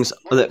the things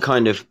that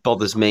kind of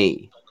bothers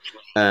me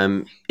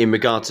in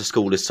regard to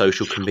school as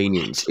social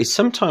convenience is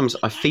sometimes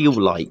I feel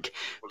like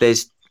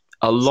there's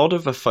a lot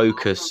of a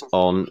focus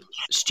on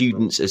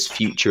students as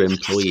future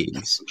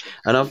employees.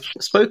 And I've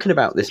spoken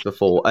about this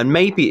before, and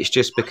maybe it's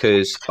just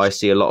because I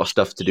see a lot of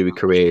stuff to do with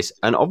careers.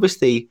 And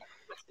obviously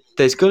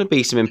there's going to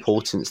be some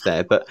importance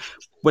there. But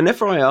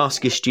whenever I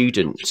ask a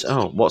student,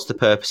 what's the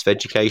purpose of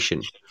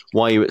education?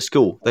 Why are you at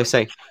school? They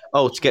say,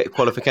 to get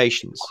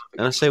qualifications.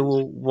 And I say,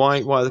 well,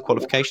 why are the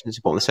qualifications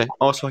important? They say,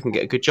 so I can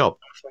get a good job.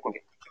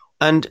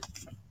 And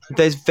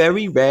there's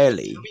very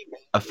rarely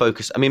a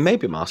focus. I mean,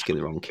 maybe I'm asking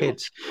the wrong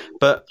kids,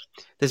 but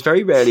there's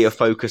very rarely a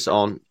focus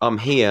on, I'm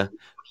here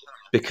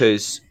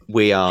because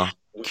we are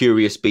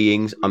curious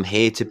beings. I'm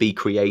here to be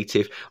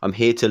creative. I'm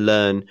here to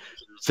learn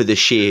for the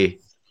sheer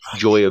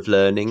joy of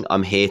learning.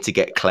 I'm here to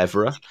get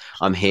cleverer.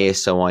 I'm here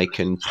so I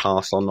can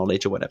pass on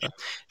knowledge or whatever.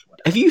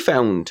 Have you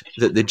found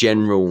that the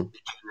general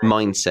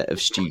mindset of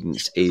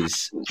students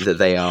is that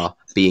they are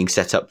being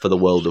set up for the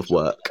world of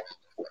work?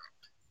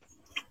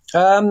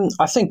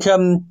 I think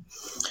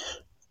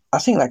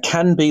that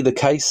can be the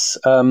case.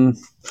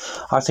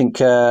 I think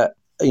whether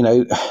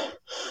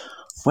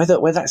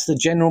that's the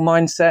general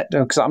mindset,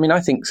 because I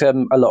think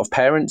a lot of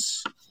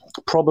parents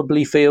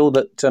probably feel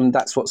that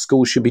that's what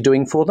schools should be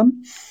doing for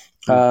them.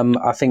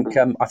 I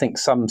think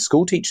some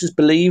school teachers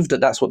believe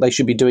that that's what they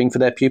should be doing for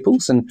their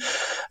pupils, and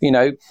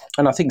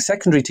I think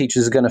secondary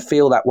teachers are going to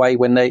feel that way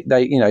when they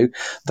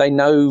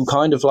know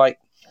kind of like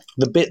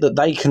the bit that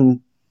they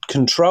can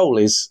control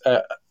is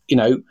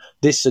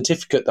this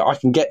certificate that I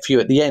can get for you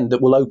at the end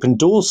that will open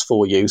doors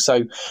for you.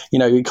 So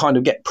you kind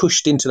of get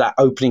pushed into that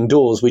opening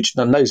doors,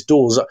 and those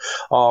doors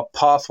are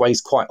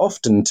pathways quite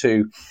often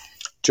to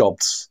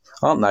jobs,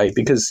 aren't they?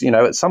 Because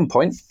at some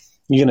point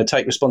you're going to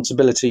take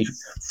responsibility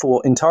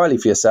entirely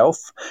for yourself,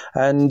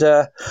 and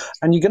you're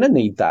going to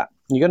need that.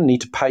 You're going to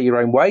need to pay your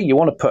own way. You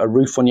want to put a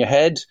roof on your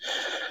head,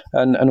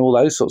 and all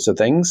those sorts of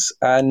things.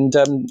 And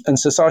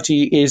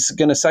society is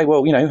going to say,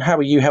 well, how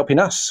are you helping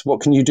us?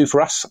 What can you do for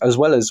us, as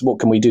well as what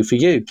can we do for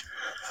you?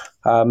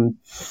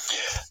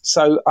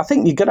 So I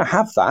think you're going to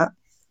have that,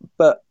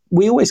 but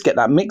we always get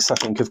that mix, I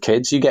think, of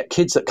kids. You get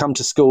kids that come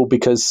to school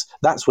because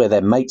that's where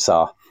their mates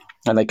are,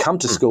 and they come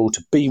to school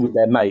to be with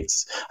their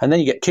mates. And then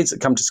you get kids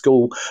that come to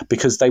school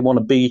because they want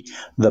to be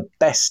the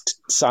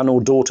best son or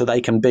daughter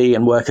they can be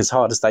and work as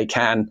hard as they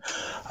can.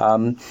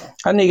 And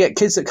you get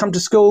kids that come to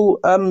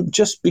school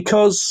just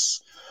because,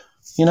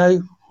 they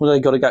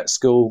got to go to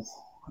school,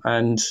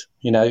 and,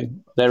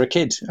 they're a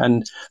kid,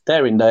 and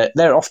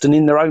they're often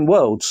in their own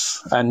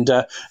worlds. And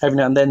every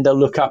now and then they'll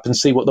look up and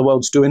see what the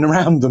world's doing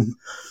around them.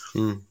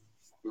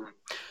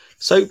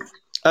 So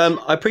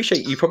I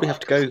appreciate you probably have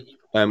to go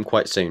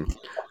quite soon.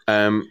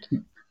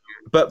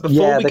 But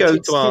before we go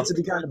to our... kids will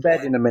be going to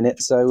bed in a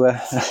minute, so...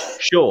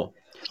 Sure.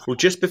 Well,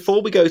 just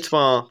before we go to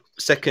our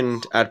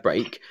second ad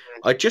break,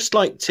 I'd just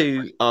like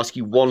to ask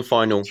you one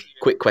final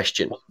quick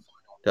question.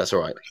 That's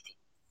all right.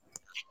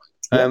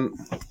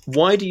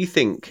 Why do you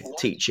think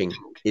teaching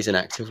is an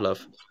act of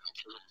love?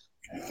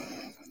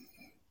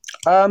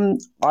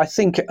 I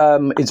think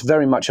it's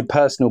very much a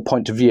personal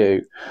point of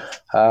view,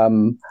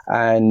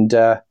 and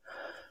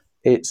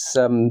it's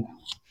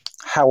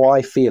how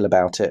I feel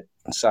about it.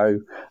 So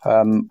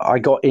I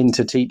got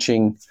into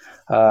teaching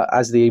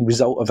as the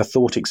result of a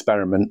thought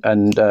experiment,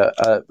 and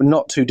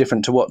not too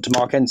different to what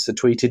Mark Enser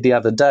tweeted the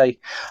other day.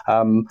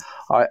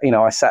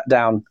 I sat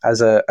down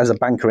as a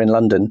banker in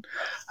London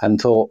and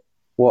thought,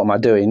 what am I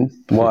doing?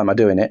 Why am I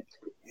doing it?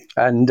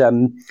 And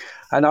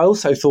I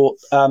also thought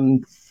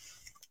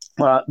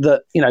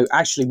that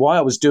actually why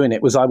I was doing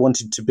it was I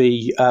wanted to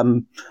be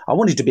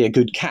a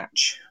good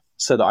catch,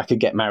 so that I could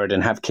get married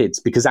and have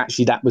kids, because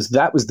actually that was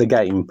the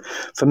game.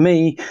 For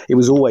me, it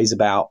was always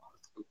about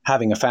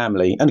having a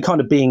family and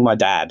kind of being my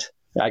dad,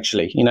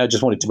 actually.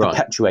 Just wanted to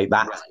perpetuate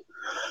that.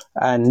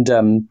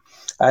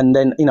 And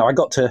then, I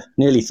got to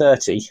nearly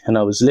 30 and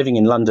I was living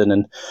in London,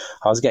 and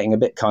I was getting a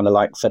bit kind of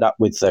like fed up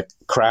with the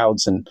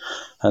crowds and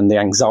the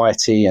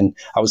anxiety. And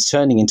I was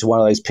turning into one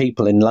of those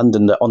people in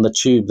London that on the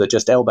tube that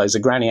just elbows a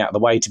granny out of the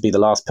way to be the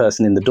last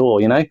person in the door,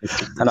 And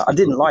I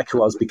didn't like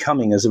who I was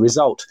becoming as a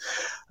result.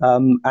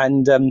 And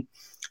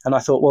I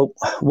thought, well,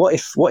 what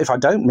if I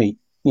don't meet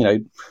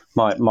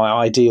my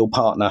ideal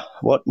partner,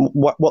 what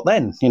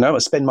then? I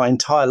spend my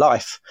entire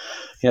life,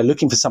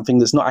 looking for something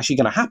that's not actually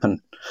going to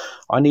happen.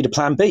 I need a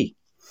plan B.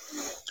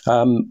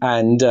 And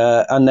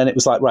then it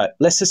was like, right,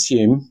 let's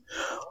assume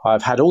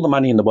I've had all the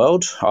money in the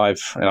world. I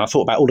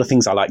thought about all the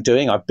things I like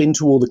doing. I've been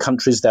to all the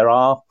countries there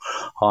are.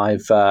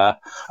 I've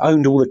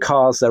owned all the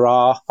cars there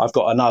are. I've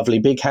got a lovely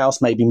big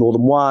house, maybe more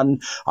than one.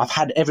 I've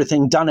had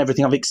everything, done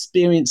everything. I've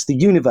experienced the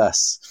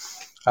universe.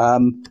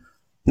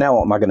 Now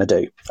what am I going to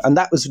do? And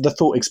that was the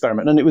thought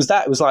experiment. And it was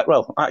like,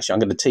 well, actually, I'm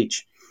going to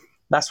teach.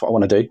 That's what I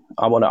want to do.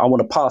 I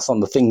want to pass on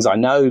the things I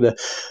know, the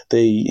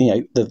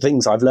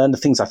things I've learned, the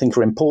things I think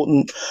are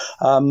important.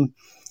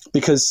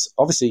 Because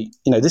obviously,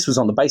 this was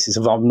on the basis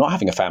of I'm not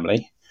having a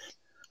family.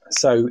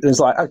 So it was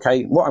like,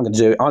 okay, what I'm going to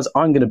do is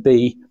I'm going to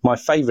be my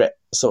favourite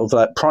sort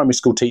of primary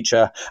school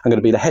teacher. I'm going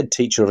to be the head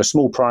teacher of a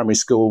small primary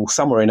school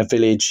somewhere in a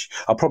village.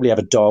 I'll probably have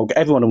a dog.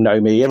 Everyone will know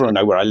me. Everyone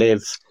will know where I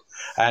live.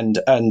 And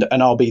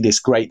I'll be this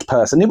great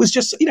person. It was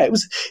just,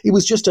 it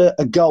was just a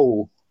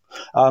goal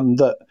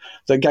that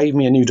gave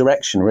me a new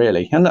direction,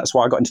 really. And that's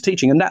why I got into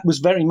teaching. And that was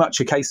very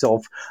much a case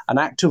of an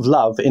act of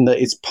love, in that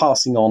it's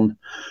passing on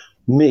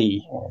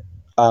me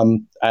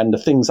and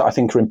the things that I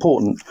think are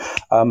important,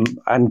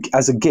 and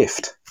as a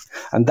gift.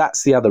 And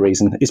that's the other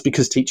reason, is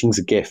because teaching's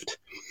a gift.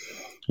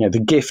 The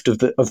gift of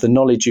the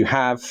knowledge you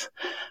have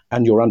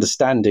and your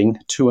understanding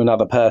to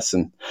another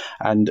person.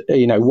 And,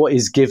 what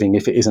is giving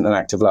if it isn't an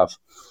act of love?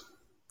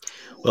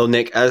 Well,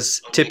 Nick,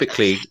 as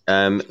typically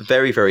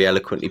very, very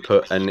eloquently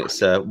put, and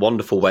it's a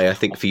wonderful way, I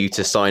think, for you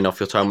to sign off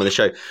your time on the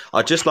show.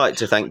 I'd just like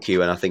to thank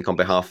you, and I think on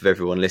behalf of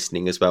everyone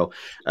listening as well,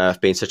 for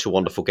being such a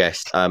wonderful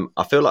guest.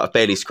 I feel like I've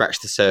barely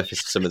scratched the surface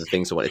of some of the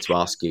things I wanted to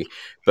ask you,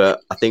 but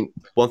I think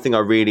one thing I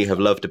really have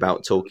loved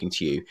about talking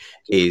to you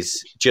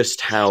is just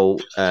how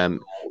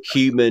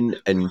human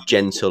and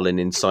gentle and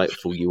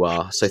insightful you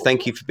are. So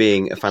thank you for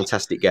being a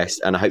fantastic guest,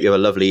 and I hope you have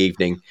a lovely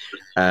evening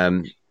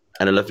and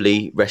a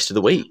lovely rest of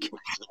the week.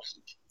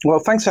 Well,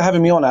 thanks for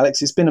having me on,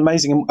 Alex. It's been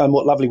amazing, and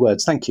what lovely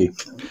words. Thank you.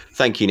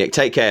 Thank you, Nick.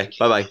 Take care.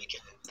 Bye-bye.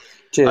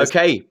 Cheers.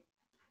 Okay,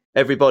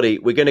 everybody,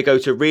 we're going to go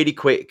to a really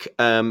quick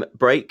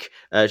break,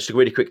 just a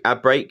really quick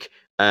ad break,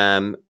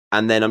 and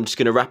then I'm just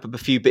going to wrap up a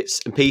few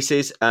bits and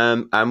pieces,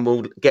 and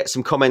we'll get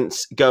some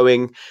comments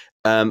going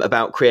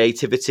about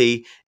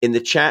creativity in the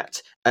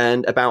chat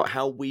and about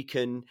how we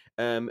can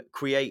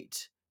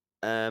create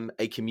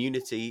a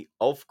community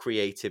of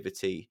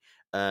creativity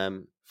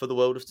for the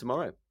world of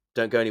tomorrow.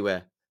 Don't go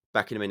anywhere.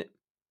 Back in a minute.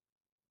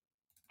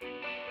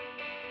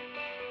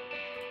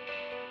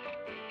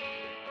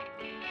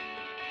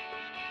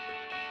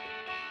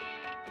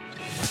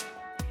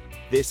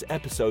 This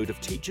episode of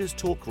Teachers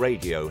Talk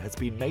Radio has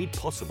been made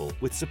possible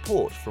with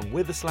support from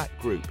Witherslack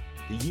Group,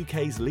 the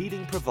UK's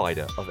leading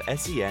provider of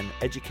SEN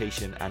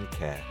education and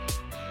care.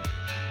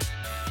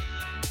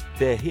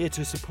 They're here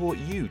to support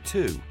you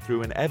too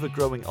through an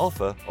ever-growing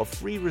offer of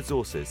free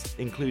resources,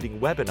 including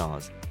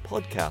webinars,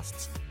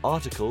 podcasts,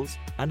 articles,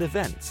 and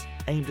events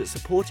aimed at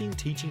supporting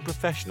teaching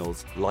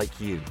professionals like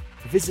you.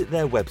 Visit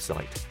their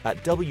website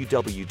at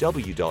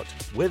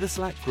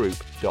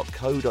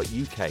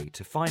www.witherslackgroup.co.uk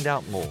to find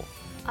out more.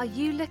 Are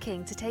you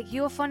looking to take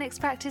your phonics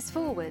practice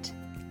forward?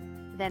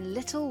 Then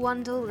Little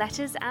Wandle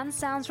Letters and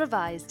Sounds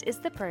Revised is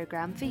the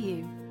programme for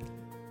you.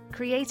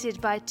 Created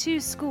by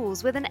two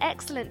schools with an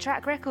excellent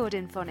track record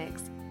in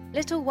phonics,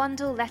 Little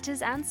Wandle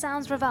Letters and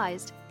Sounds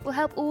Revised will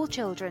help all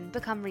children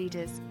become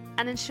readers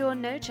and ensure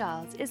no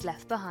child is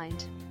left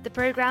behind. The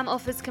programme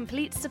offers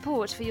complete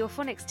support for your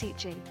phonics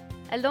teaching,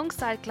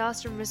 alongside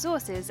classroom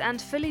resources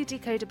and fully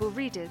decodable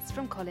readers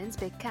from Collins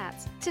Big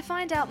Cat. To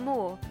find out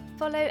more,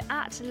 follow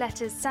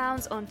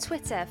 @LettersSounds on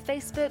Twitter,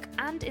 Facebook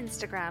and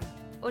Instagram,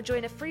 or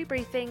join a free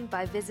briefing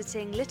by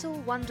visiting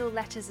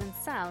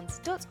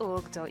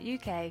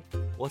littlewandlelettersandsounds.org.uk.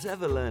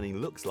 Whatever learning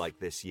looks like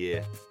this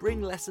year,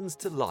 bring lessons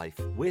to life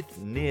with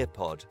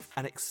Nearpod.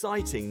 An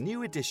exciting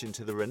new addition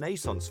to the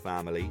Renaissance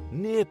family,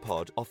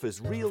 Nearpod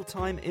offers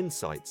real-time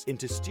insights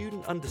into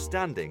student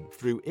understanding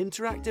through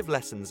interactive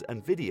lessons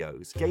and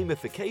videos,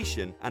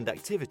 gamification and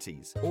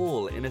activities,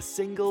 all in a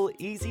single,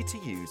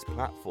 easy-to-use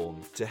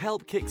platform. To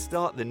help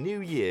kickstart the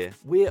new year,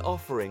 we're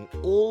offering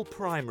all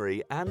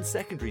primary and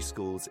secondary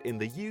schools in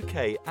the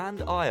UK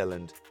and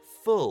Ireland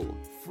full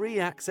free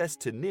access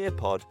to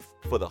Nearpod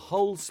for the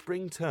whole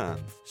spring term.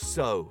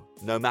 So,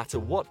 no matter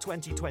what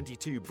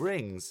 2022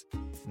 brings,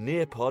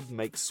 Nearpod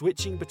makes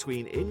switching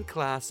between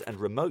in-class and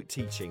remote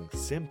teaching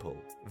simple.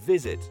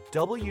 Visit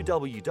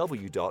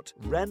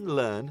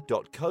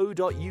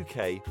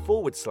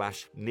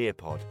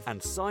www.renlearn.co.uk/Nearpod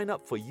and sign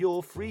up for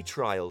your free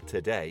trial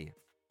today.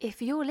 If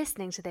you're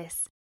listening to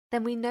this,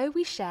 then we know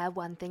we share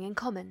one thing in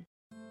common: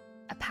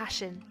 a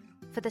passion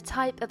for the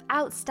type of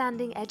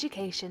outstanding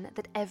education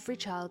that every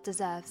child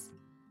deserves.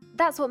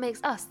 That's what makes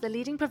us the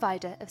leading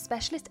provider of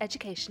specialist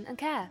education and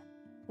care.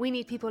 We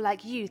need people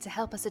like you to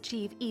help us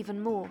achieve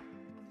even more.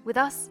 With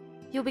us,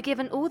 you'll be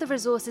given all the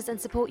resources and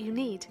support you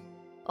need,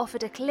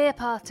 offered a clear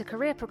path to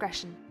career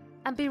progression,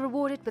 and be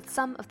rewarded with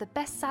some of the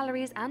best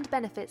salaries and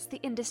benefits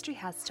the industry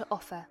has to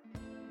offer.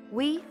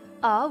 We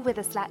are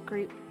Witherslack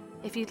Group,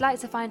 If you'd like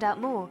to find out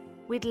more,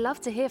 we'd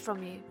love to hear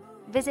from you.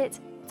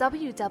 Visit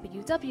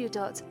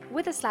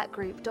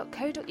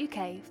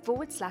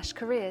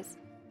www.witherslackgroup.co.uk/careers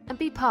and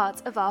be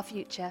part of our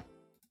future.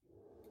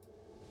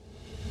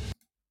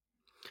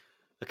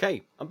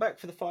 Okay, I'm back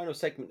for the final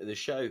segment of the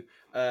show.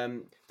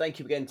 Thank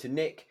you again to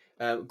Nick.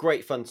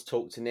 Great fun to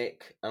talk to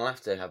Nick. I'll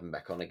have to have him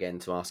back on again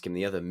to ask him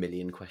the other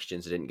million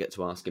questions I didn't get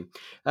to ask him.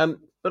 But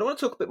I want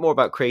to talk a bit more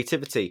about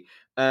creativity.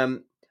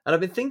 And I've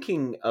been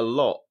thinking a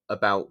lot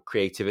about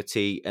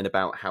creativity and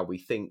about how we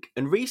think.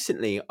 And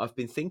recently, I've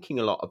been thinking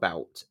a lot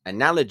about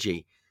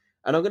analogy.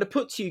 And I'm going to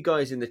put to you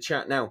guys in the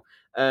chat now,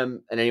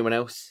 and anyone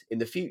else in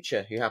the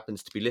future who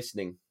happens to be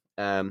listening,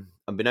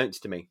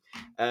 unbeknownst to me.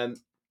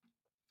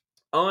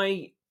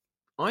 I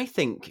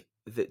think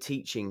that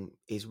teaching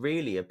is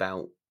really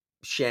about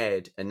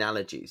shared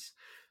analogies.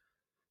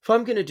 If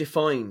I'm going to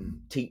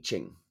define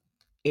teaching,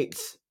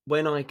 it's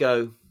when I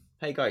go,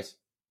 hey guys,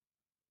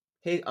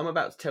 here, I'm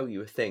about to tell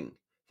you a thing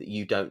that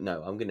you don't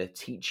know. I'm going to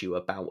teach you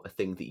about a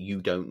thing that you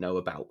don't know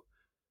about.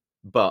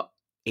 But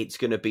it's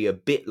going to be a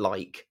bit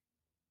like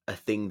a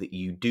thing that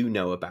you do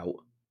know about,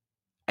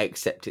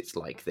 except it's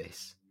like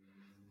this.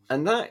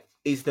 And that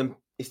is the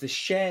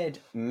shared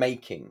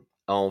making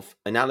of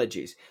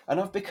analogies. And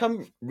I've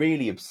become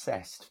really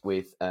obsessed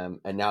with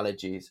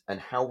analogies and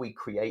how we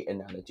create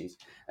analogies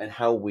and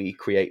how we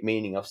create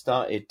meaning. I've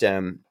started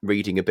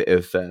reading a bit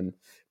of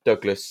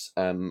Douglas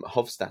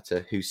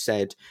Hofstadter, who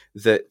said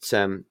that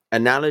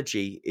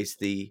analogy is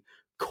the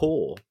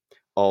core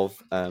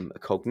of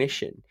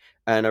cognition.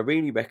 And I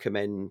really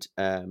recommend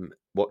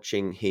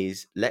watching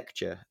his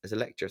lecture. As a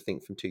lecture, I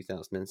think from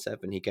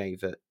 2007, he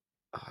gave at,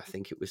 I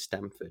think it was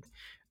Stanford.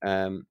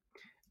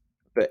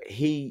 But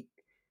he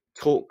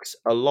talks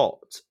a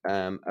lot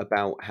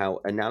about how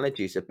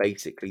analogies are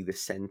basically the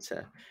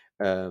center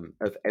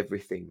of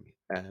everything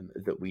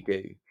that we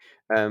do.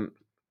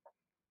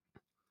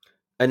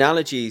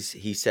 Analogies,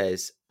 he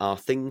says, are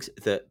things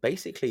that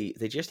basically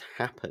they just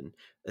happen,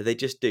 they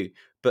just do,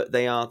 but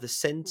they are the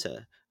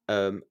center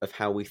of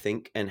how we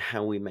think and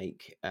how we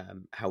make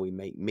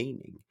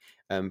meaning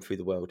through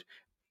the world.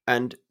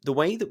 And the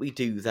way that we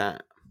do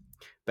that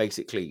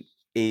basically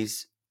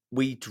is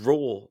we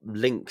draw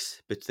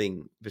links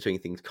between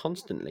things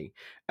constantly.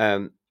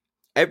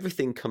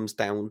 Everything comes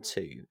down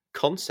to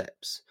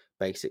concepts,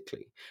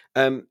 basically.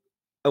 And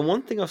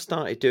one thing I've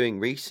started doing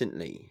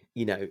recently,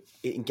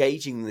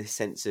 engaging in this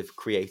sense of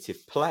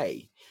creative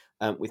play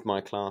with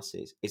my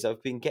classes, is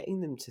I've been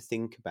getting them to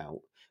think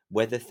about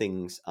whether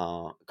things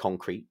are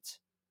concrete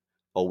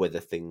or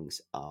whether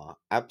things are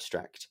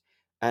abstract.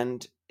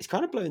 And it's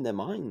kind of blowing their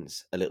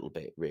minds a little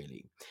bit,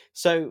 really.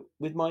 So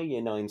with my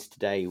year nines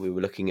today, we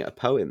were looking at a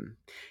poem.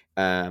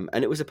 And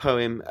it was a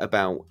poem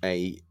about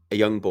a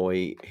young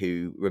boy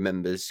who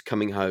remembers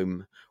coming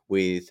home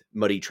with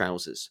muddy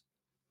trousers.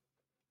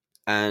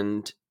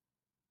 And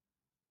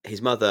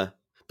his mother,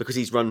 because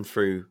he's run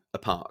through a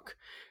park,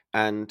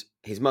 and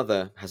his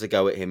mother has a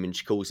go at him and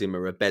she calls him a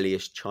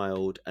rebellious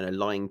child and a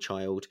lying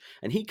child.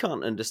 And he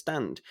can't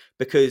understand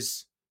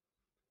because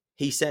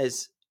he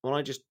says, well,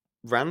 I just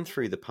ran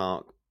through the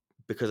park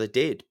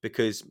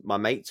because my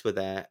mates were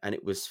there and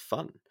it was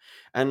fun.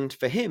 And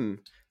for him,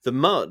 the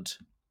mud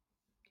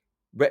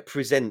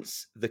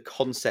represents the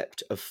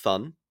concept of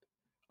fun,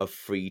 of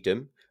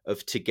freedom,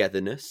 of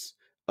togetherness,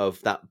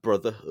 of that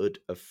brotherhood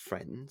of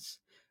friends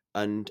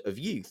and of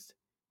youth.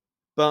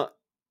 But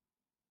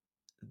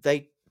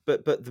the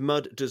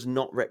mud does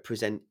not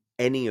represent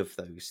any of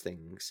those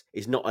things,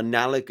 is not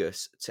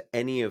analogous to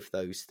any of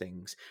those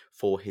things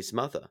for his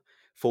mother.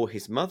 For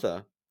his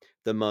mother,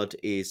 the mud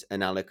is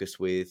analogous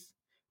with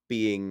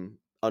being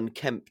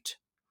unkempt,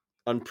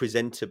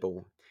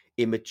 unpresentable,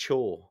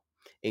 immature,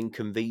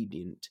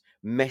 inconvenient,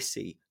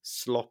 messy,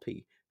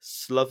 sloppy,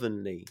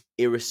 slovenly,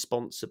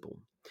 irresponsible.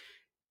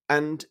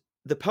 And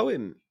the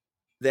poem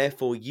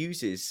therefore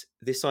uses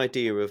this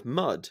idea of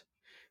mud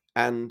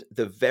and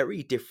the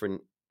very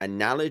different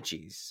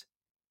analogies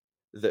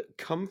that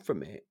come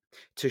from it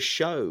to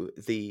show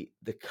the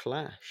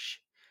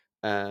clash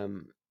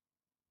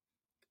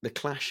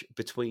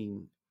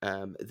between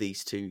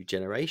these two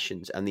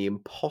generations and the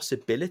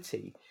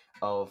impossibility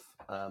of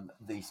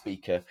the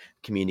speaker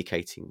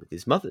communicating with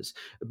his mother.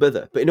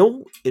 But in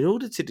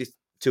order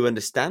to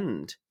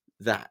understand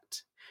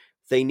that,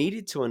 they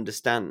needed to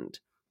understand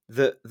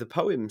that the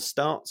poem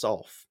starts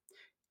off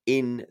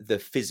in the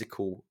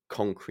physical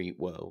concrete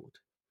world.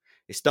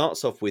 It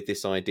starts off with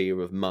this idea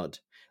of mud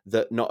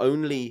that not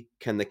only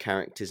can the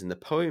characters in the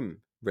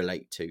poem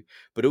relate to,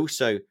 but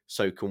also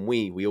so can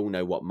we. We all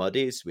know what mud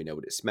is. We know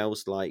what it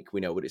smells like.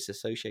 We know what it's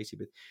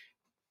associated with.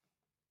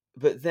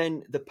 But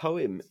then the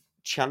poem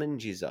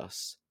challenges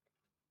us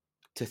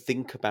to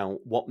think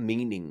about what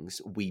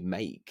meanings we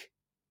make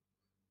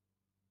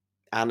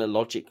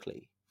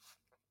analogically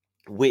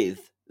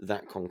with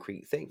that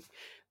concrete thing.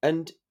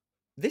 And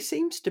this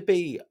seems to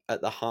be at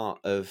the heart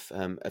of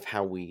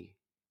how we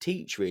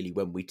teach really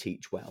when we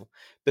teach well,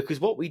 because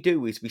what we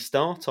do is we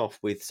start off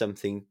with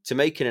something. To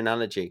make an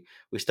analogy,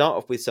 we start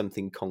off with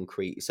something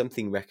concrete,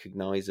 something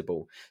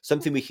recognizable,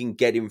 something we can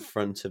get in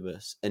front of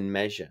us and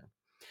measure,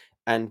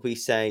 and we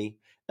say,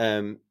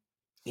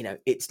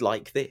 it's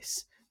like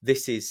this.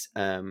 This is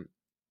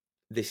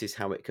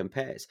how it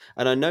compares.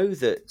 And I know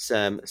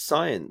that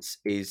science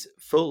is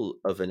full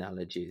of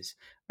analogies.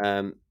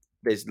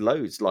 There's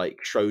loads,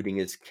 like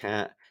Schrodinger's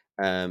cat,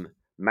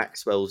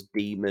 Maxwell's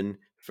demon,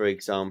 for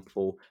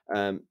example.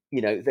 They're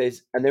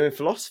in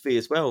philosophy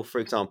as well. For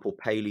example,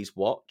 Paley's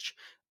watch,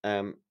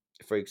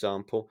 for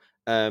example.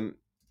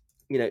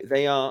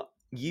 They are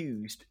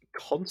used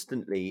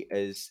constantly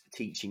as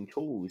teaching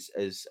tools,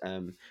 as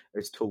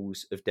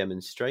tools of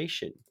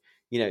demonstration.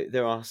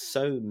 There are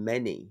so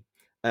many.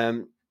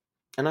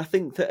 And I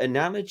think that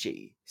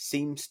analogy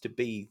seems to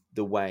be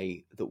the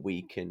way that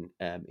we can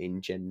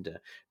engender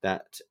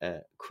that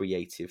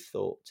creative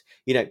thought.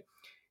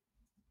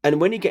 And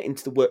when you get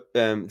into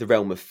the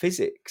realm of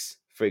physics,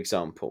 for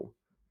example,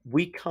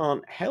 we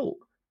can't help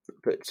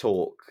but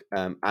talk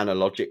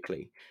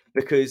analogically,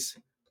 because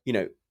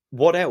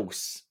what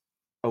else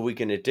are we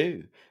going to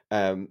do?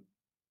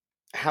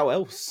 How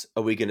else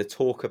are we going to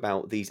talk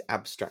about these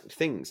abstract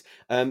things?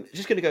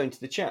 Just going to go into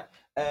the chat.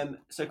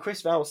 So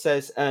Chris Val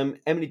says,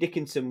 Emily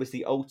Dickinson was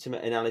the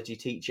ultimate analogy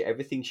teacher.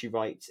 Everything she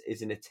writes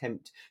is an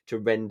attempt to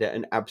render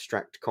an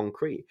abstract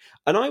concrete.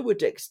 And I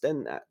would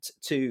extend that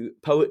to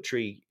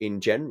poetry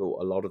in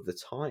general a lot of the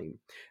time.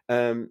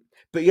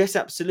 But yes,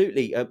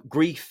 absolutely.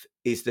 Grief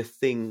is the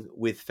thing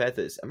with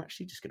feathers. I'm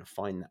actually just going to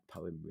find that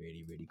poem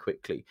really, really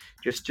quickly,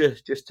 just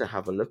to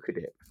have a look at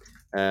it.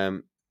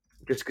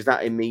 Just because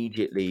that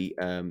immediately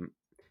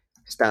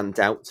stands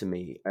out to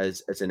me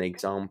as an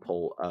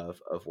example of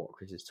what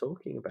Chris is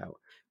talking about.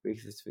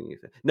 Grief is the thing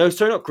with no,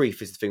 sorry, not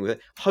grief is the thing with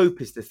it.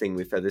 Hope is the thing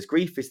with feathers.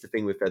 Grief is the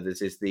thing with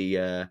feathers is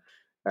the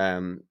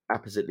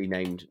oppositely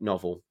named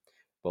novel.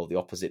 Well, the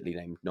oppositely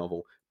named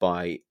novel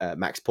by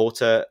Max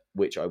Porter,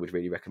 which I would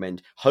really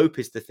recommend. Hope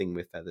is the thing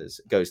with feathers.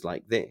 It goes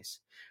like this.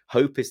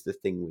 Hope is the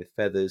thing with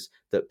feathers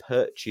that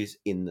perches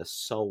in the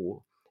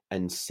soul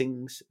and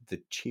sings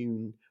the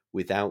tune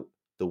without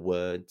the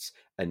words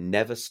and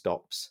never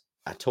stops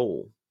at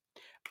all.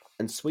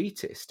 And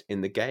sweetest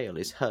in the gale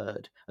is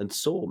heard, and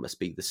sore must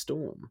be the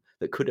storm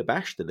that could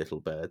abash the little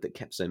bird that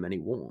kept so many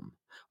warm.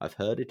 I've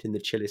heard it in the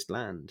chillest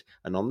land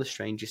and on the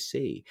strangest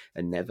sea,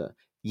 and never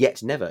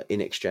in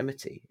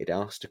extremity it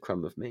asked a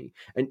crumb of me.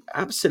 And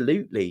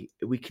absolutely,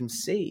 we can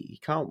see,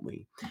 can't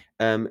we,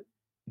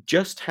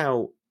 just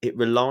how it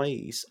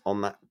relies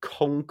on that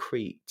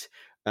concrete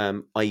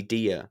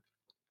idea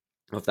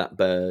of that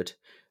bird.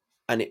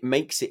 And it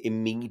makes it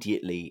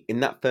immediately,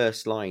 in that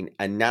first line,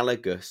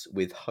 analogous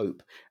with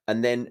hope.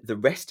 And then the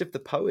rest of the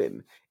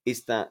poem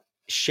is that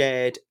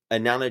shared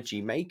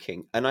analogy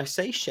making. And I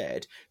say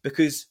shared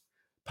because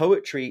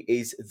poetry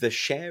is the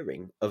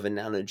sharing of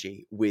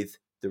analogy with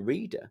the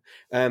reader.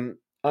 I'm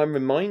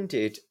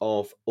reminded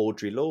of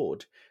Audre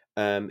Lorde,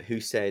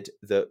 who said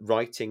that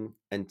writing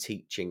and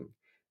teaching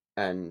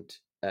and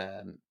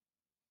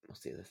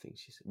what's the other thing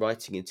she said?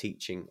 Writing and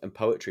teaching and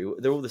poetry,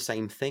 they're all the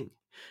same thing.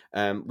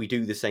 We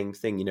do the same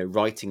thing.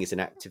 Writing is an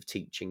act of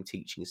teaching,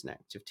 teaching is an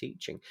act of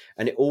teaching.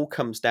 And it all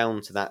comes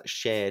down to that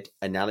shared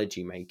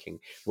analogy making,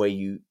 where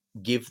you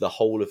give the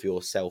whole of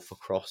yourself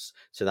across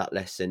to that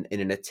lesson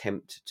in an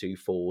attempt to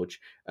forge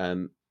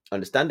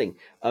understanding.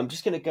 I'm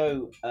just going to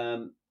go.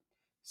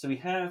 So we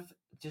have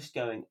just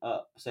going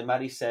up. So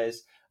Maddie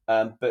says,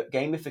 but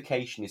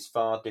gamification is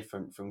far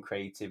different from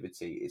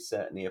creativity. It's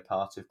certainly a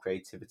part of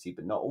creativity,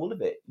 but not all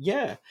of it.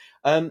 Yeah.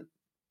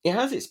 It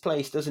has its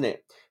place, doesn't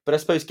it? But I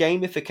suppose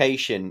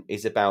gamification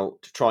is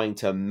about trying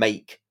to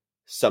make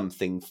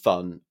something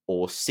fun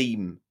or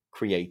seem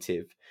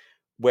creative.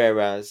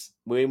 Whereas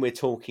when we're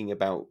talking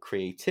about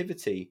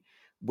creativity,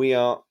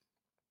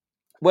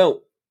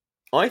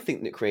 I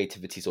think that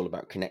creativity is all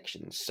about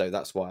connections. So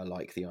that's why I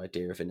like the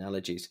idea of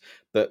analogies.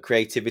 But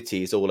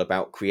creativity is all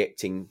about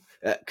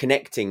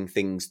connecting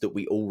things that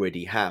we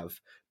already have,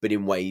 but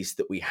in ways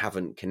that we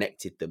haven't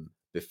connected them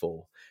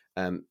before.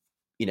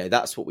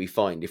 That's what we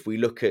find. If we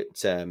look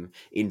at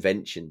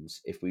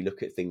inventions, if we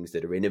look at things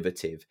that are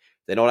innovative,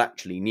 they're not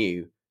actually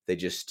new. They're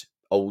just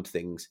old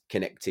things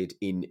connected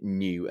in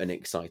new and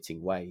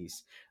exciting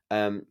ways.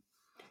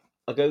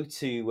 I'll go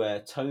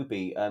to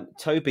Toby.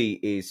 Toby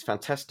is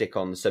fantastic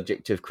on the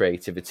subject of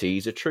creativity.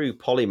 He's a true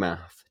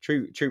polymath,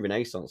 true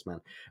Renaissance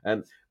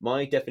man.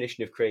 My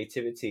definition of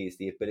creativity is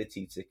the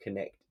ability to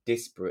connect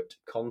disparate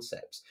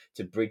concepts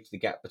to bridge the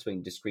gap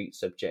between discrete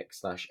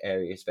subjects /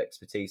 areas of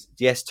expertise.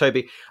 Yes,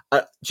 Toby.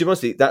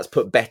 Honestly, that's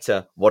put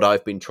better what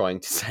I've been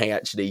trying to say,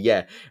 actually.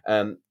 Yeah.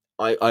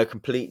 I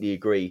completely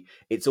agree.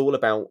 It's all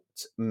about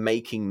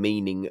making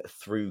meaning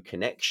through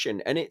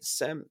connection. And it's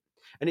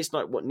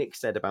like what Nick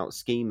said about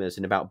schemas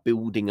and about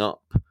building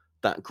up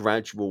that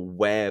gradual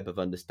web of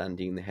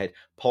understanding in the head.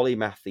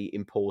 Polymathy,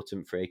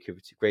 important for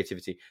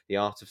creativity, the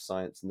art of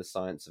science and the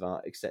science of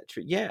art,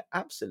 etc. Yeah,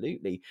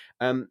 absolutely.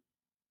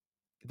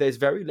 there's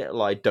very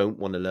little I don't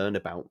want to learn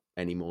about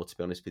anymore, to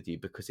be honest with you,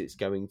 because it's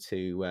going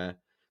to,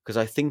 because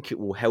I think it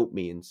will help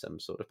me in some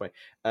sort of way.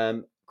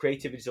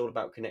 Creativity is all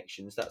about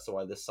connections. That's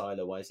why the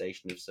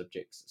siloization of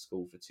subjects at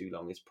school for too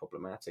long is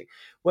problematic.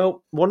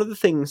 Well, one of the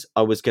things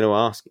I was going to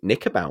ask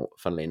Nick about,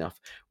 funnily enough,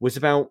 was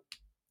about,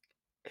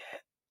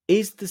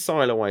 is the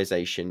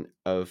siloization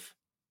of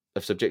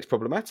subjects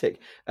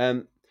problematic?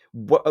 At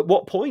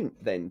what point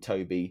then,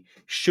 Toby,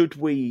 should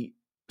we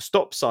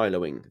stop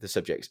siloing the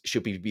subjects?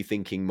 Should we be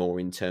thinking more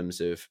in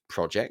terms of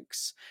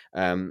projects?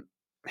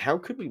 How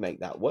could we make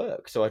that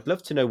work? So I'd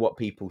love to know what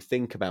people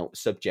think about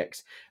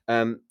subjects.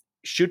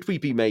 Should we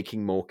be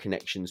making more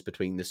connections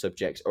between the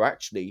subjects, or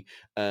actually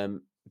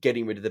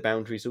getting rid of the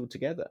boundaries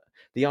altogether?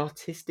 The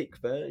artistic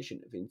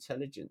version of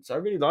intelligence. I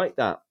really like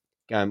that,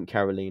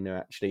 Carolina,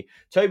 actually.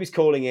 Toby's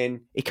calling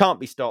in. He can't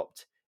be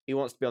stopped. He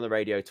wants to be on the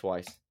radio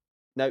twice.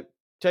 No,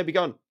 Toby,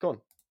 gone.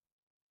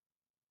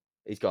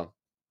 He's gone.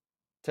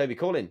 Toby,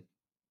 call in.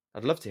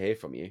 I'd love to hear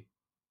from you.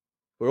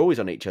 We're always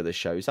on each other's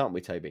shows, aren't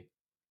we, Toby?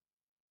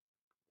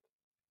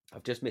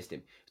 I've just missed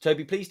him.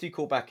 Toby, please do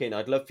call back in.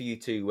 I'd love for you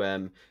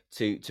to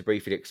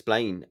briefly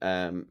explain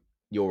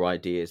your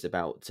ideas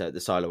about the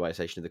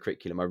siloization of the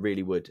curriculum. I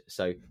really would.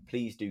 So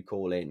please do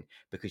call in,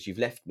 because you've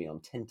left me on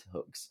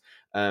tenterhooks.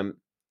 But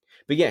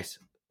yes,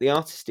 the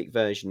artistic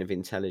version of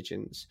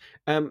intelligence.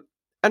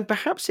 And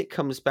perhaps it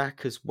comes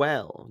back as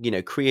well.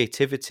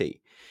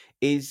 Creativity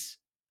is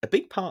a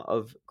big part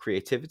of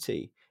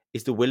creativity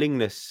is the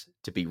willingness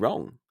to be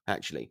wrong,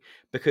 actually,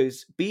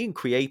 because being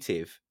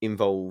creative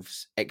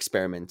involves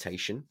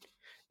experimentation,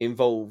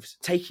 involves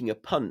taking a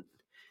punt.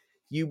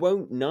 You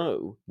won't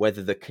know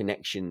whether the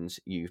connections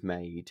you've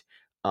made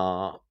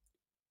are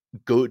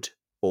good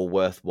or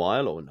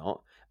worthwhile or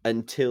not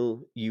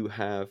until you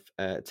have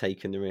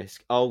taken the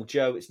risk. Oh,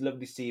 Joe, it's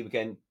lovely to see you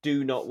again.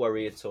 Do not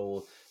worry at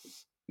all.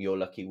 You're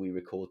lucky we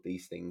record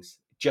these things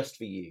just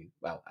for you.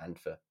 Well, and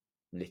for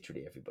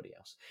literally everybody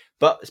else,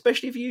 but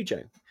especially for you,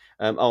 Joe.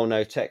 Oh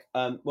no, tech.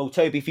 Well,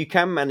 Toby, if you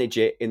can manage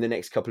it in the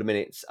next couple of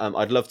minutes,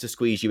 I'd love to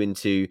squeeze you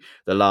into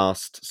the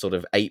last sort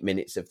of 8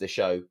 minutes of the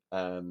show.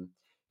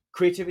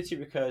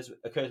 Creativity occurs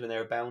when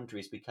there are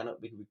boundaries. We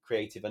cannot be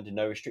creative under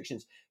no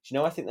restrictions. Do you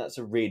know, I think that's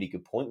a really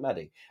good point,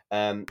 Maddie.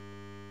 And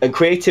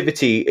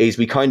creativity is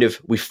we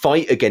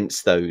fight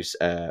against those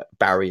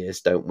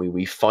barriers, don't we?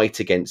 We fight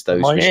against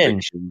those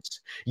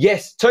restrictions.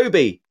 Yes,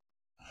 Toby.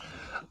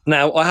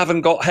 Now, I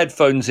haven't got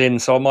headphones in,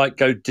 so I might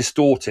go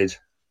distorted.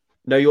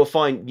 No, you're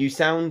fine. You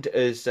sound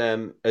as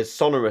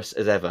sonorous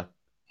as ever.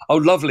 Oh,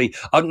 lovely.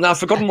 Now, I've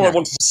forgotten what I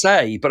wanted to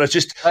say, but I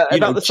just...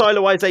 about the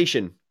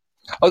siloization.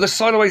 Oh, the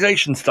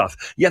siloization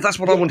stuff. Yeah, that's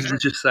what I wanted to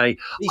just say.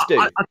 Please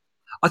do.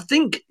 I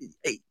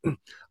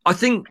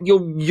think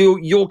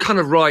you're kind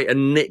of right,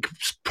 and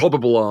Nick's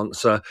probable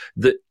answer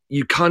that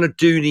you kind of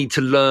do need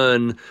to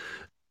learn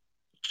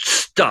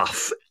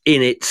stuff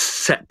in its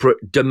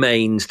separate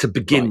domains to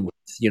begin with,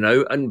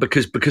 and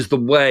because the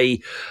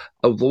way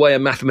a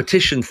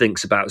mathematician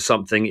thinks about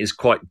something is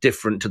quite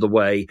different to the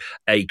way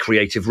a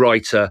creative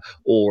writer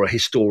or a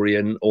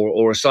historian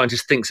or a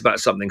scientist thinks about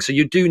something. So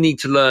you do need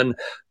to learn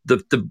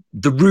the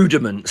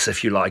rudiments,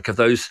 if you like, of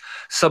those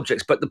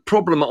subjects. But the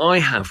problem I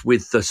have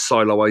with the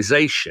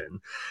siloization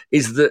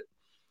is that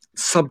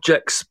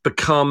subjects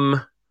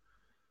become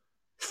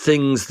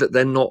things that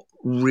they're not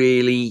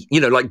really,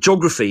 like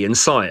geography and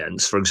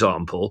science, for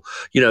example,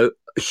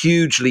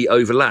 hugely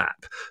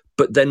overlap.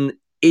 But then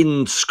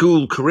in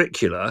school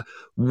curricula,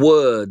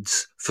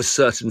 words for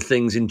certain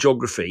things in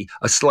geography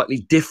are slightly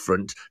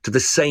different to the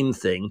same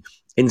thing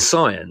in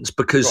science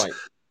because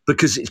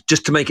it's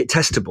just to make it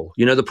testable.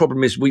 The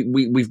problem is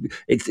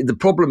the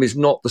problem is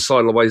not the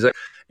siloization,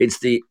 it's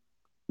the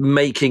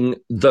making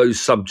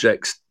those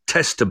subjects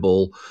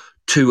testable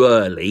too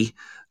early.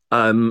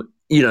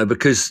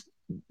 Because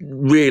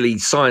really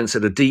science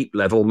at a deep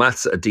level,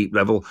 maths at a deep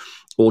level,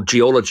 or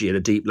geology at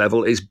a deep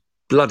level is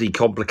bloody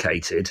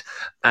complicated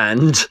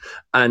and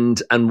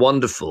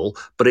wonderful,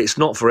 but it's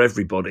not for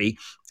everybody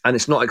and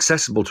it's not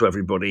accessible to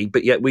everybody.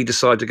 But yet we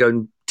decide to go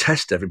and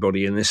test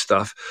everybody in this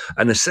stuff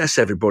and assess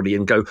everybody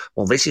and go,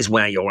 well, this is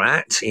where you're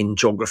at in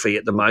geography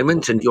at the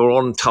moment and you're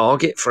on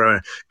target for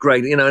a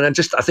grade, and I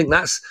think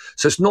that's,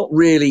 so it's not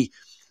really,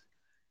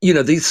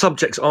 these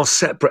subjects are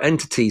separate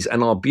entities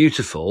and are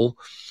beautiful.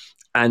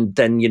 And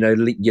then, your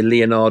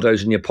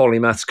Leonardos and your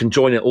polymaths can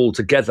join it all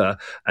together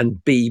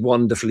and be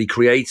wonderfully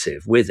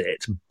creative with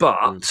it.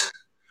 But,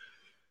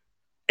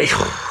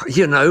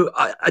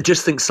 I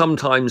just think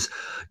sometimes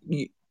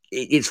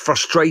it's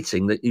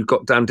frustrating that you've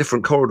got down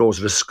different corridors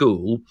at a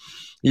school.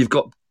 You've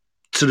got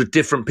sort of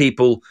different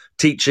people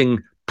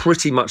teaching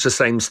pretty much the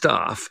same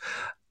stuff.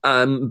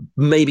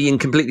 Maybe in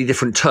completely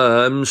different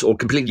terms or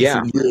completely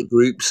different year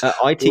groups.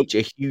 I teach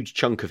a huge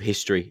chunk of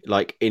history,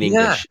 like in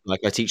English. Like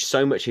I teach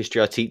so much history.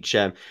 I teach,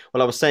 I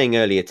was saying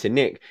earlier to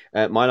Nick,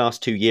 my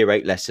last 2 year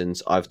 8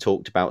 lessons, I've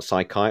talked about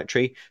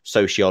psychiatry,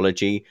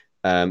 sociology,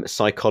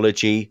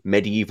 psychology,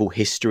 medieval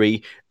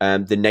history,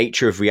 the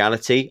nature of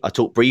reality. I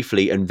talked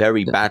briefly and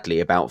very badly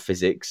about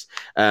physics.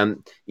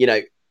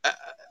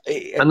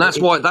 And that's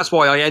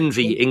why I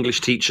envy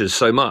English teachers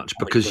so much,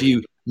 because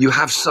you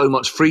have so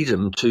much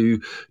freedom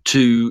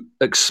to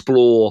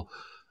explore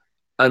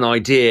an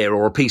idea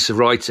or a piece of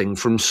writing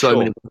from so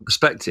many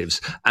perspectives,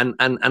 and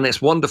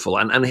it's wonderful.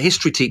 And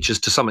history teachers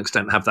to some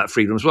extent have that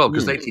freedom as well,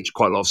 because they teach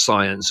quite a lot of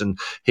science and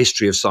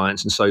history of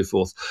science and so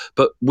forth.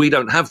 But we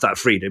don't have that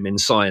freedom in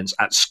science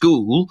at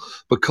school,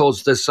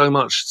 because there's so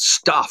much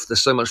stuff,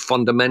 there's so much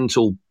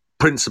fundamental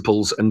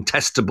principles and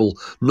testable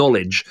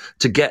knowledge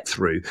to get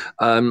through,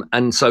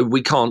 and so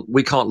we can't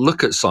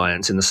look at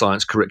science in the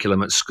science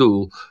curriculum at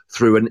school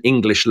through an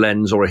English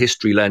lens or a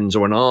history lens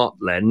or an art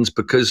lens,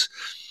 because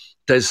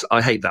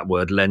I hate that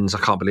word lens. I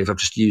can't believe I've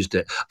just used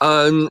it.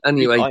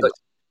 Anyway, but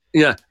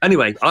yeah.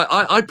 Anyway,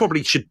 I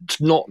probably should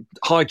not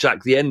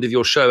hijack the end of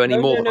your show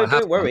anymore. No,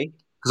 don't worry,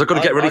 because I've got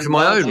to get ready for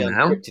my own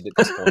now. At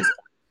this point.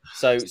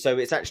 So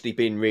it's actually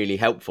been really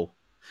helpful,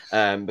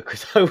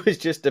 because I was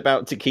just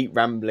about to keep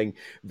rambling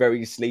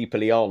very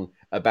sleepily on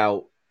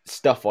about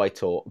stuff I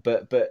taught,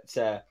 but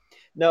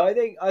no,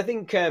 I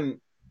think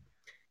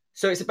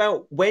so. It's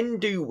about, when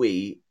do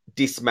we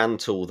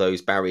dismantle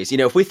those barriers?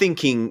 If we're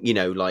thinking,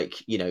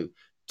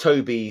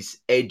 Toby's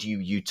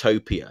Edu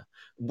Utopia,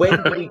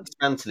 when do we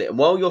dismantle it? And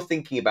while you're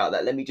thinking about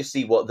that, let me just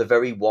see what the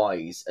very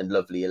wise and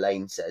lovely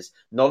Elaine says.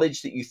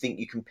 Knowledge that you think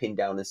you can pin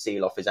down and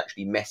seal off is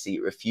actually messy.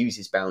 It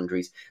refuses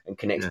boundaries and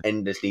connects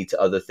endlessly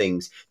to other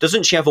things.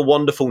 Doesn't she have a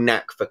wonderful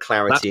knack for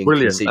clarity? That's and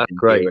brilliant. Precision? That's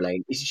great.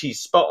 Elaine, she's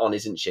spot on,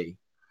 isn't she?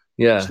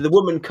 Yeah. So the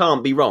woman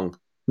can't be wrong.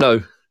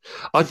 No,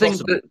 I think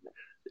that.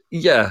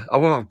 Yeah.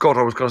 Oh God,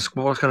 what was I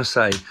going to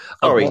say?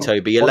 Sorry,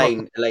 Toby.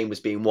 Elaine was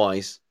being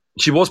wise.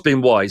 She was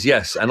being wise,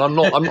 yes, and I'm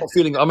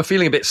feeling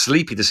a bit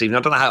sleepy this evening.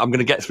 I don't know how I'm going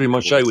to get through my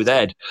show with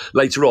Ed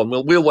later on.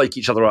 We'll wake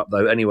each other up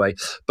though, anyway.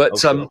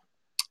 But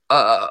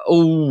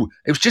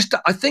it was just,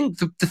 I think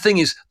the thing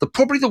is,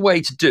 probably the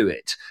way to do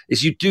it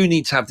is you do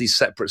need to have these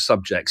separate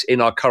subjects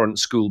in our current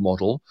school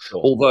model.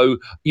 Sure. Although,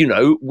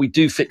 we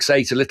do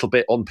fixate a little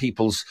bit on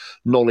people's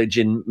knowledge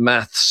in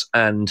maths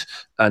and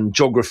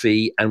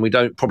geography, and we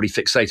don't probably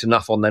fixate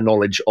enough on their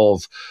knowledge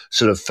of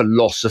sort of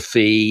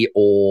philosophy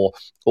or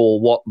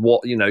what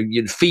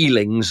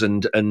feelings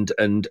and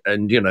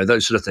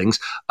those sort of things.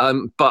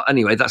 But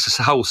anyway, that's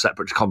a whole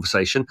separate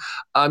conversation.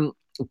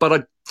 But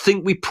I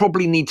think we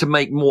probably need to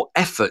make more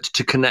effort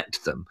to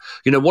connect them.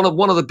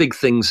 One of the big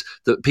things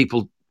that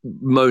people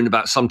moan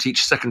about, some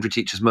secondary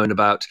teachers moan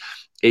about,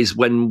 is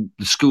when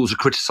the schools are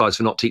criticised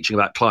for not teaching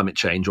about climate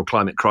change or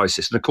climate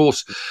crisis. And of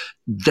course,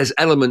 there's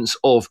elements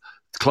of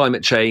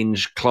climate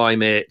change,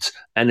 climate,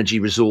 energy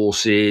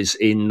resources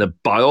in the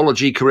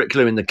biology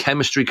curriculum, in the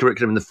chemistry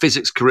curriculum, in the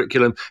physics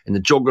curriculum, in the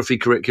geography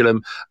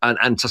curriculum,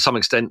 and to some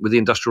extent with the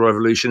Industrial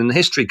Revolution in the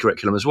history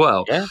curriculum as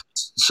well. Yeah.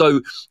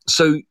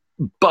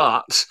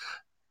 But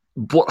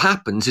what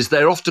happens is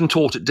they're often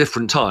taught at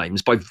different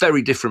times by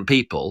very different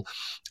people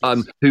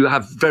who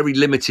have very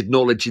limited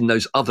knowledge in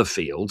those other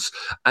fields,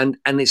 and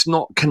it's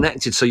not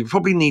connected. So you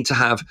probably need to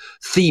have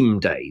theme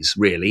days,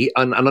 really.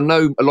 And I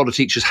know a lot of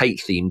teachers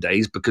hate theme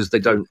days because they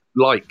don't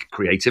like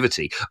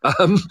creativity,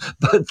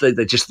 but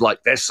they just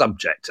like their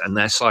subject and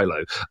their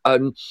silo.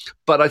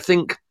 But I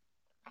think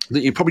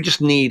that you probably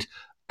just need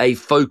a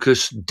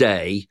focus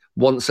day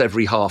once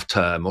every half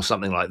term or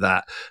something like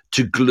that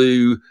to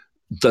glue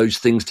those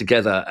things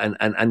together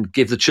and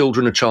give the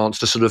children a chance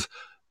to sort of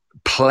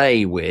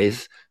play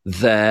with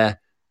their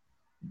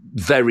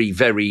very,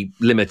 very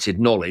limited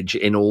knowledge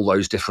in all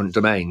those different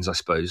domains, I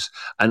suppose,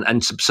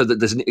 and so that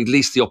there's at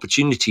least the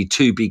opportunity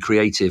to be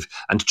creative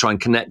and to try and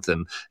connect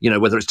them,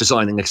 whether it's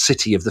designing a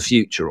city of the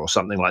future or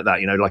something like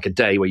that, like a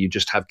day where you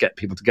just get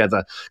people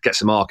together, get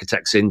some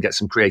architects in, get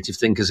some creative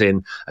thinkers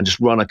in, and just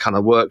run a kind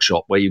of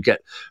workshop where you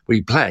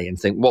play and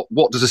think,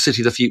 what does a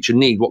city of the future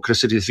need? What could a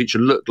city of the future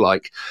look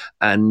like?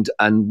 And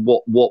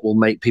what will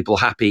make people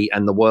happy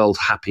and the world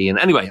happy? And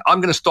anyway,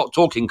 I'm going to stop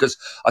talking because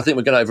I think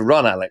we're going to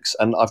overrun, Alex,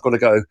 and I've got to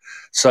go.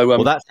 So,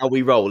 well, that's how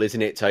we roll,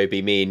 isn't it,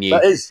 Toby? Me and you.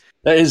 That is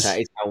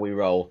how we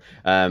roll.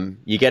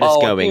 You get us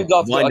going.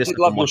 I did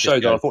love your show,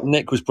 though. I thought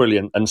Nick was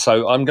brilliant, and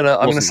so I'm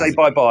gonna say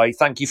bye.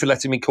 Thank you for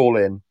letting me call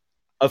in.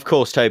 Of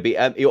course, Toby.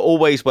 You're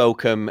always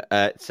welcome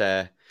at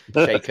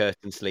Shake Earth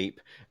and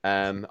Sleep.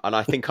 And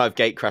I think I've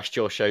gate crashed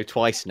your show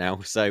twice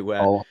now. So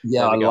I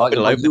like it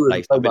all over the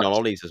place. I've been on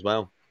Ollie's as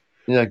well.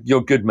 Yeah,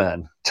 you're a good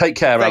man. Take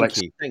care, Alex.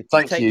 Thank you.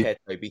 Take care,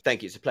 Toby.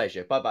 Thank you. It's a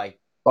pleasure. Bye.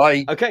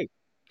 Bye. Okay.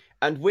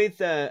 And with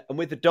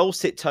the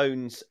dulcet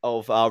tones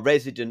of our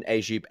resident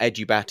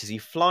Edubat as he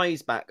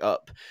flies back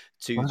up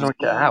to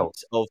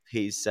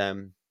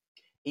the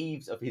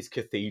eaves of his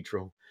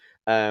cathedral,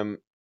 I'm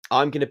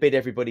going to bid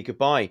everybody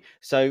goodbye.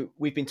 So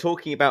we've been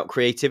talking about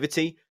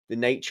creativity, the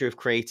nature of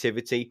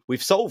creativity.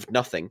 We've solved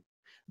nothing,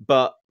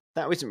 but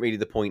that isn't really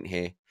the point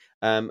here.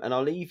 And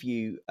I'll leave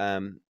you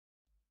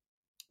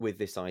with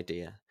this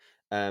idea.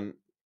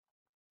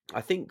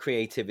 I think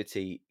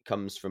creativity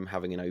comes from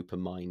having an open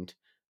mind,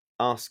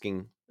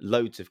 asking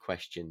loads of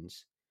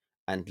questions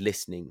and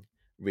listening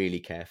really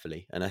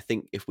carefully. And I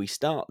think if we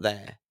start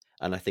there,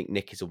 and I think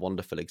Nick is a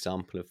wonderful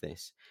example of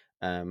this,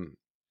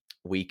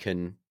 we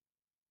can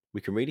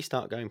we can really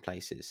start going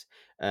places.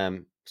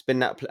 It's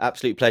been an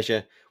absolute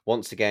pleasure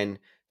once again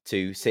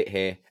to sit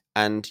here,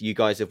 and you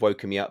guys have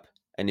woken me up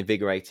and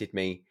invigorated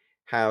me.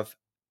 Have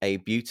a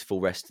beautiful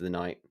rest of the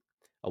night,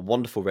 a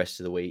wonderful rest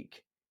of the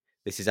week.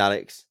 This is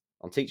Alex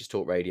on Teachers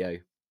Talk Radio.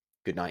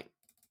 Good night.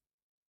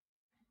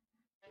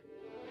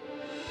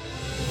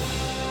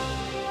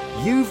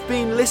 You've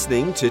been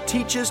listening to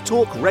Teachers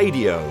Talk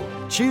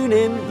Radio. Tune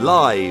in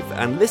live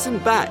and listen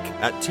back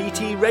at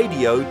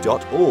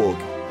ttradio.org.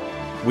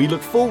 We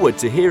look forward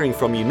to hearing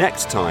from you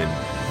next time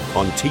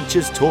on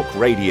Teachers Talk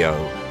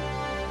Radio.